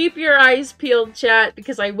your eyes peeled, chat,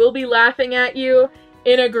 because I will be laughing at you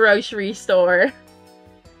in a grocery store.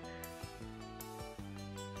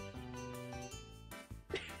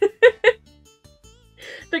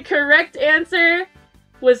 The correct answer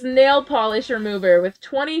was nail polish remover with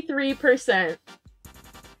 23%.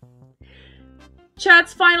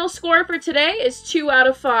 Chat's final score for today is 2 out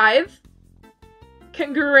of 5.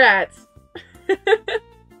 Congrats.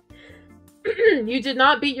 You did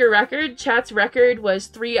not beat your record. Chat's record was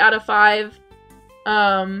 3 out of 5.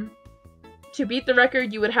 To beat the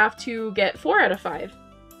record, you would have to get 4 out of 5.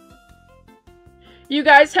 You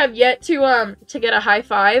guys have yet to get a high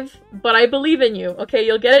five, but I believe in you. Okay,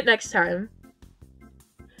 you'll get it next time.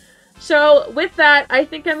 So, with that, I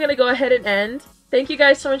think I'm gonna go ahead and end. Thank you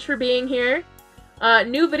guys so much for being here.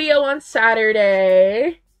 New video on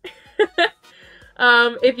Saturday.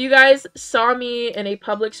 If you guys saw me in a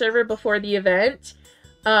public server before the event,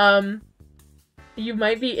 you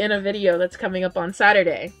might be in a video that's coming up on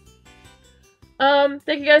Saturday.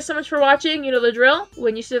 Thank you guys so much for watching. You know the drill.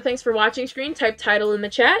 When you see the thanks for watching screen, type title in the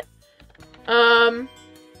chat.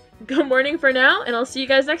 Good morning for now, and I'll see you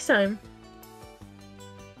guys next time.